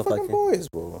 Popes are fucking boys,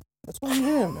 bro. That's what we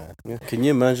hear, man. Yeah. Can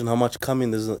you imagine how much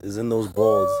coming is in those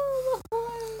balls?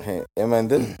 Hey, man,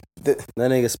 that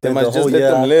nigga spent the whole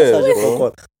year. Them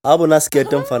live, I will not get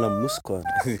them from a muskon.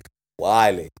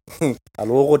 Why? The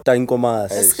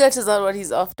skirt is not what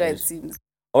he's after, it seems.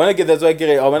 I want to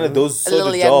get I want those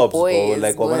sort of jobs, bro.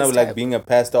 Like, I want to like being a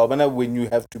pastor. I want to when you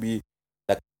have to be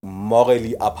like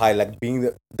morally up high, like being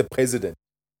the president.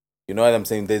 You know what I'm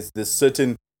saying? There's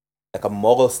certain like a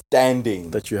moral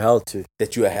standing that you held to.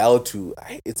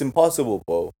 It's impossible,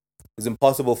 bro. It's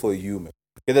impossible for a human.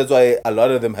 Okay, that's why a lot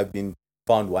of them have been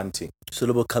found wanting.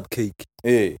 Syllable cupcake.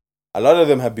 Yeah. A lot of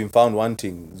them have been found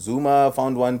wanting. Zuma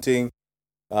found wanting.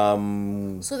 So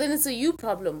then it's a you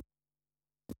problem.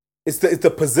 It's the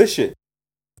position.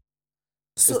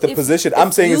 So it's the position.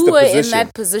 I'm saying it's the position. If you were in position.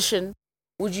 that position,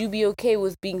 would you be okay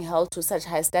with being held to such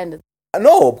high standards?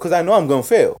 No, because I know I'm going to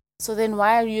fail. So then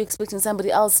why are you expecting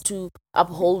somebody else to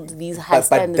uphold these high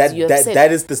standards you have set?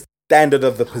 That is the standard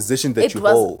of the position that you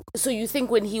hold. So you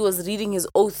think when he was reading his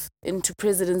oath into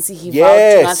presidency, he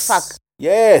vowed to not fuck?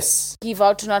 Yes. He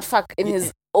vowed to not fuck in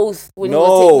his oath when he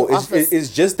was taking office.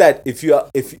 It's just that if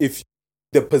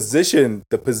the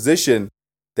position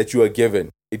that you are given,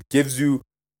 it gives you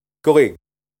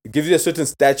a certain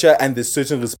stature and there's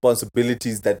certain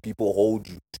responsibilities that people hold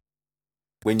you to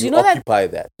when you occupy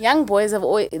that. Young boys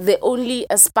they only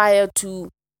aspire to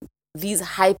these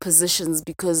high positions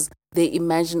because they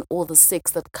imagine all the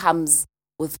sex that comes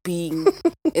with being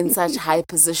in such high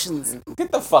positions.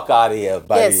 Get the fuck out of here,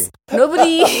 buddy. Yes.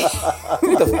 Nobody...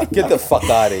 Get the fuck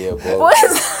out of here, bro.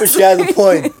 She has a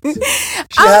point.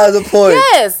 She has a point.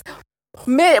 Yes.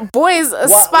 Boys Why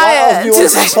aspire else do you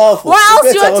want to be powerful? Why else do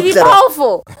you want to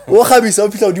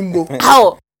be powerful?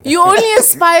 How? You only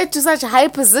aspire to such high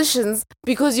positions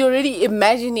because you're already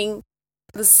imagining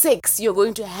the sex you're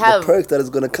going to The have perk that is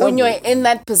going to come. when you're in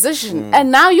that position.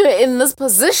 And now you're in this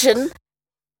position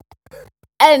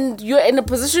and you're in a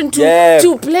position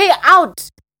to play out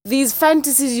these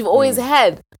fantasies you've always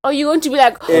had. Are you going to be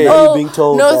like, you're being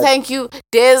told no, that- thank you.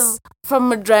 Des from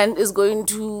Madrid is going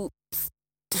to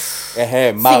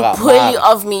think Mara. poorly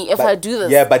of me if I do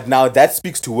this. Yeah, but now that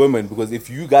speaks to women, because if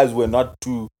you guys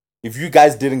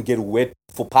didn't get wet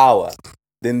for power,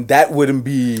 then that wouldn't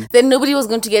be. Then nobody was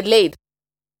going to get laid.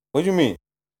 What do you mean?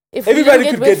 If Everybody we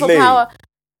didn't could wet get for laid. Power,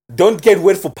 Don't get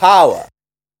wet for power.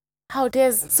 how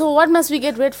dares? So what must we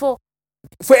get wet for?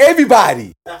 For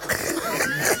everybody.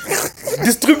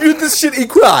 Distribute this shit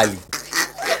equally.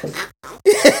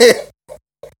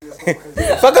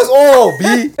 Fuck us all,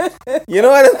 B. You know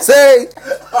what I'm saying?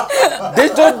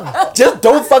 Just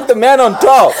don't fuck the man on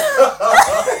top.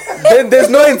 Then there's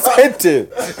no incentive.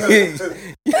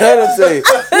 You know what I'm saying?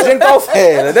 Drink off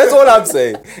hand. That's all I'm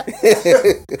saying.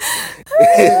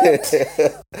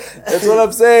 That's what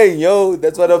I'm saying, yo.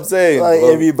 That's what I'm saying. Like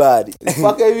bro. everybody.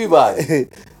 Fuck everybody.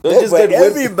 Don't just But get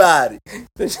wet. everybody.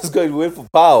 They just going to win for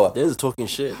power. They're just talking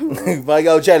shit. Because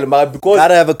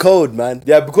Gotta have a code, man.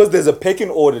 yeah, because there's a pecking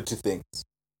order to things,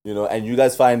 you know, and you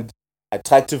guys find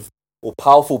attractive or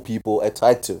powerful people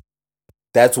attractive.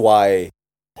 That's why,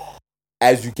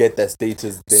 as you get that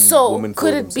status, then So women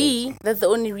could feel it be that the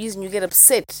only reason you get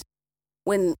upset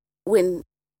when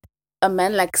a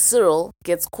man like Cyril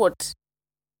gets caught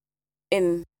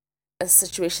in a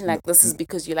situation like this is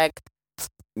because you're like,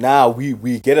 now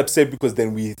we get upset because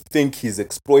then we think he's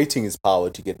exploiting his power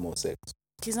to get more sex.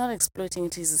 he's not exploiting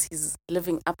it, he's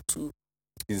living up to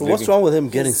He's But what's living- wrong with him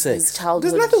getting his sex?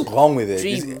 childhood. There's nothing wrong with it.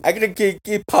 dream. I can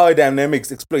get power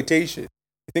dynamics exploitation.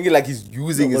 You think like he's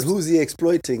using But his who's he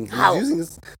exploiting? How? He's using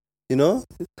his,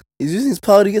 he's using his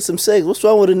power to get some sex. What's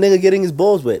wrong with a nigga getting his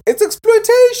balls wet? It's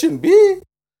exploitation, B.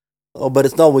 Oh, but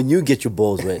it's not when you get your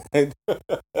balls wet.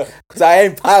 Because I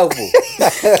ain't powerful.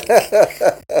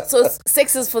 So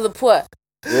sex is for the poor.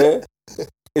 Yeah.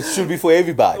 It should be for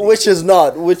everybody. Which it's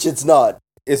not.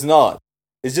 It's not.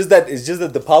 It's just that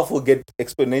the powerful get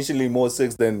exponentially more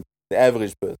sex than the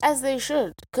average person. As they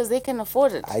should, because they can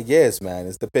afford it. I guess, man.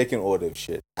 It's the pecking order of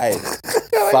shit.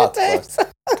 Fuck.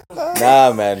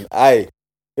 Nah, man.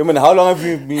 How long have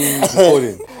you been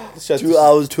recording? 2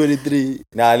 hours 23.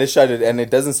 Nah, let's shut it. And it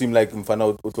doesn't seem like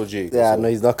Mfana Otoji. Yeah, no,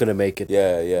 he's not gonna make it.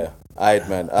 Yeah. Alright,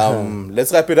 man.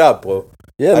 Let's wrap it up, bro.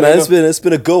 Yeah, I man, don't it's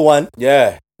been a good one.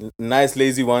 Yeah. Nice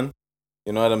lazy one.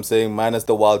 You know what I'm saying? Minus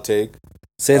the wild take.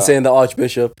 Sensei and the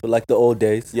Archbishop, like the old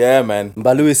days. Yeah, man.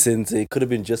 Mbalui Sensei could have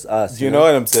been just us. You know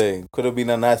what I'm saying? Could have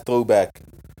been a nice throwback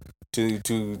to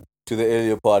the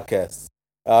earlier podcast.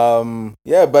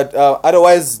 Yeah, but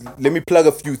otherwise, let me plug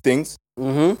a few things.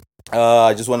 Mm-hmm.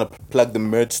 I just want to plug the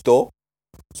merch store.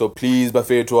 So please,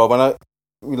 Buffet to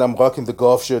I'm rocking the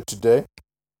golf shirt today.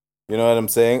 You know what I'm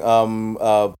saying?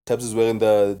 Tabs is wearing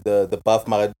the buff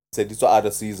Mara said it's out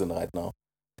of season right now.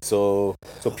 So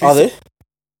please. Are they?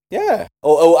 Yeah.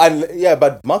 And yeah,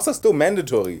 but masks are still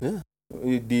mandatory. Yeah.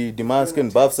 The mask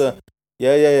and buffs are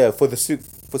yeah for the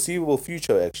foreseeable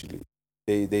future actually.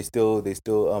 They still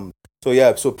so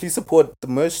yeah, so please support the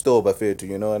merch store Buffet,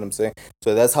 you know what I'm saying?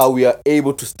 So that's how we are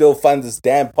able to still fund this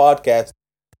damn podcast,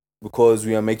 because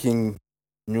we are making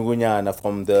nyugunyana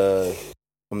from the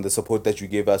support that you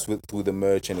gave us through the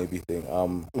merch and everything.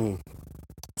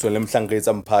 So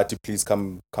Lemhlangre party, please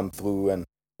come through and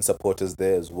support us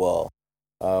there as well.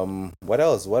 What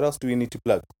else do we need to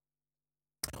plug?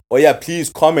 Oh yeah, please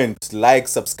comment, like,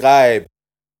 subscribe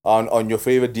on your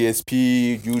favorite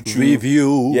DSP, YouTube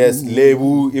Review. Yes,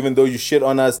 Lebu. Even though you shit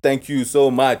on us, thank you so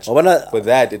much for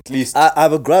that. At least I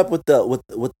have a gripe with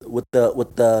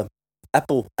the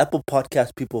Apple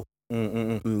podcast people.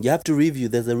 You have to review.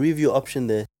 There's a review option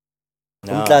there.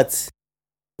 Yeah,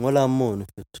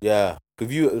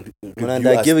 review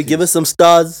give us some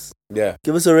stars. Yeah,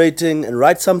 give us a rating and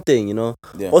write something.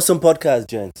 Yeah. Awesome podcast,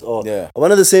 gents. Or yeah,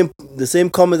 one of the same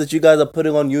comments that you guys are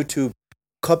putting on YouTube.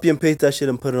 Copy and paste that shit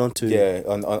and put it onto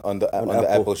on the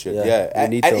Apple shit. Yeah,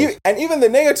 and even the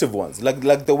negative ones, like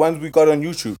the ones we got on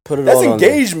YouTube. That's all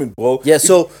engagement, bro. Yeah,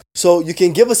 so you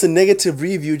can give us a negative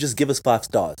review. Just give us 5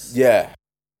 stars. Yeah.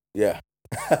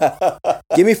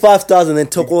 Give me 5 stars and then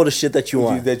talk all the shit that you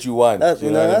want.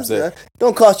 You know what I'm saying?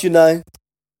 Don't cost you 9.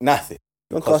 Nothing.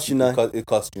 Don't cost you 9. It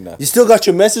cost you nothing. You still got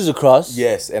your message across.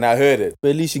 Yes, and I heard it. But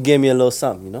at least you gave me a little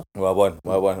something, Well,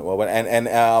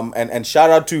 and shout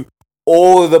out to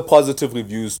all the positive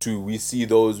reviews too. We see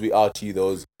those, we RT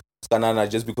those. It's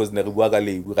just because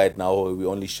right now we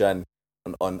only shun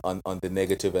on the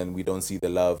negative and we don't see the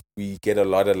love. We get a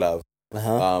lot of love.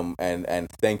 And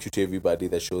thank you to everybody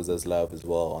that shows us love as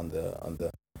well on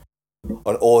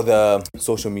all the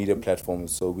social media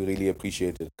platforms. So we really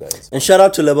appreciate it, guys. And shout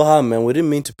out to Lebaham, man. We didn't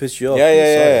mean to piss you off.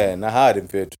 Yeah. Nah,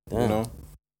 you know.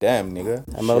 Damn, nigga.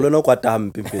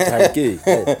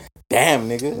 Damn,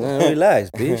 nigga. Relax,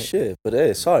 bitch. Shit. But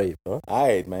hey, sorry, bro.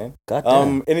 Alright, man.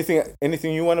 Goddamn.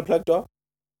 Anything you want to plug, dog?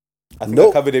 I think Nope.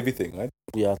 I covered everything, right?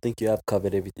 Yeah, I think you have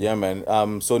covered everything. Yeah,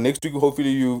 man. So next week,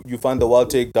 hopefully you find the wild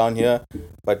take down here.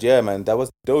 But yeah, man, that was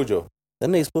Dojo. That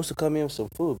nigga's supposed to come in with some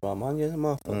food, bro. I'm hungry as a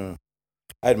motherfucker.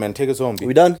 Alright, man, take us home, B.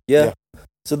 We done? Yeah.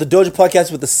 So the Dojo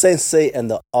podcast with the Sensei and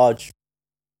the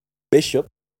Archbishop.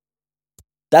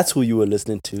 That's who you were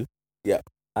listening to. Yeah.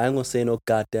 I ain't gonna say no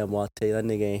goddamn wild take. That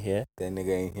nigga ain't here.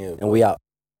 Bro. And we out.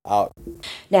 Out.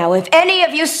 Now, if any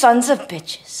of you sons of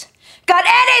bitches got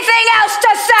anything else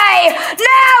to say,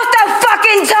 now's the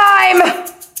fucking time!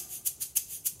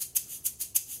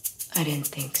 I didn't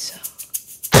think so.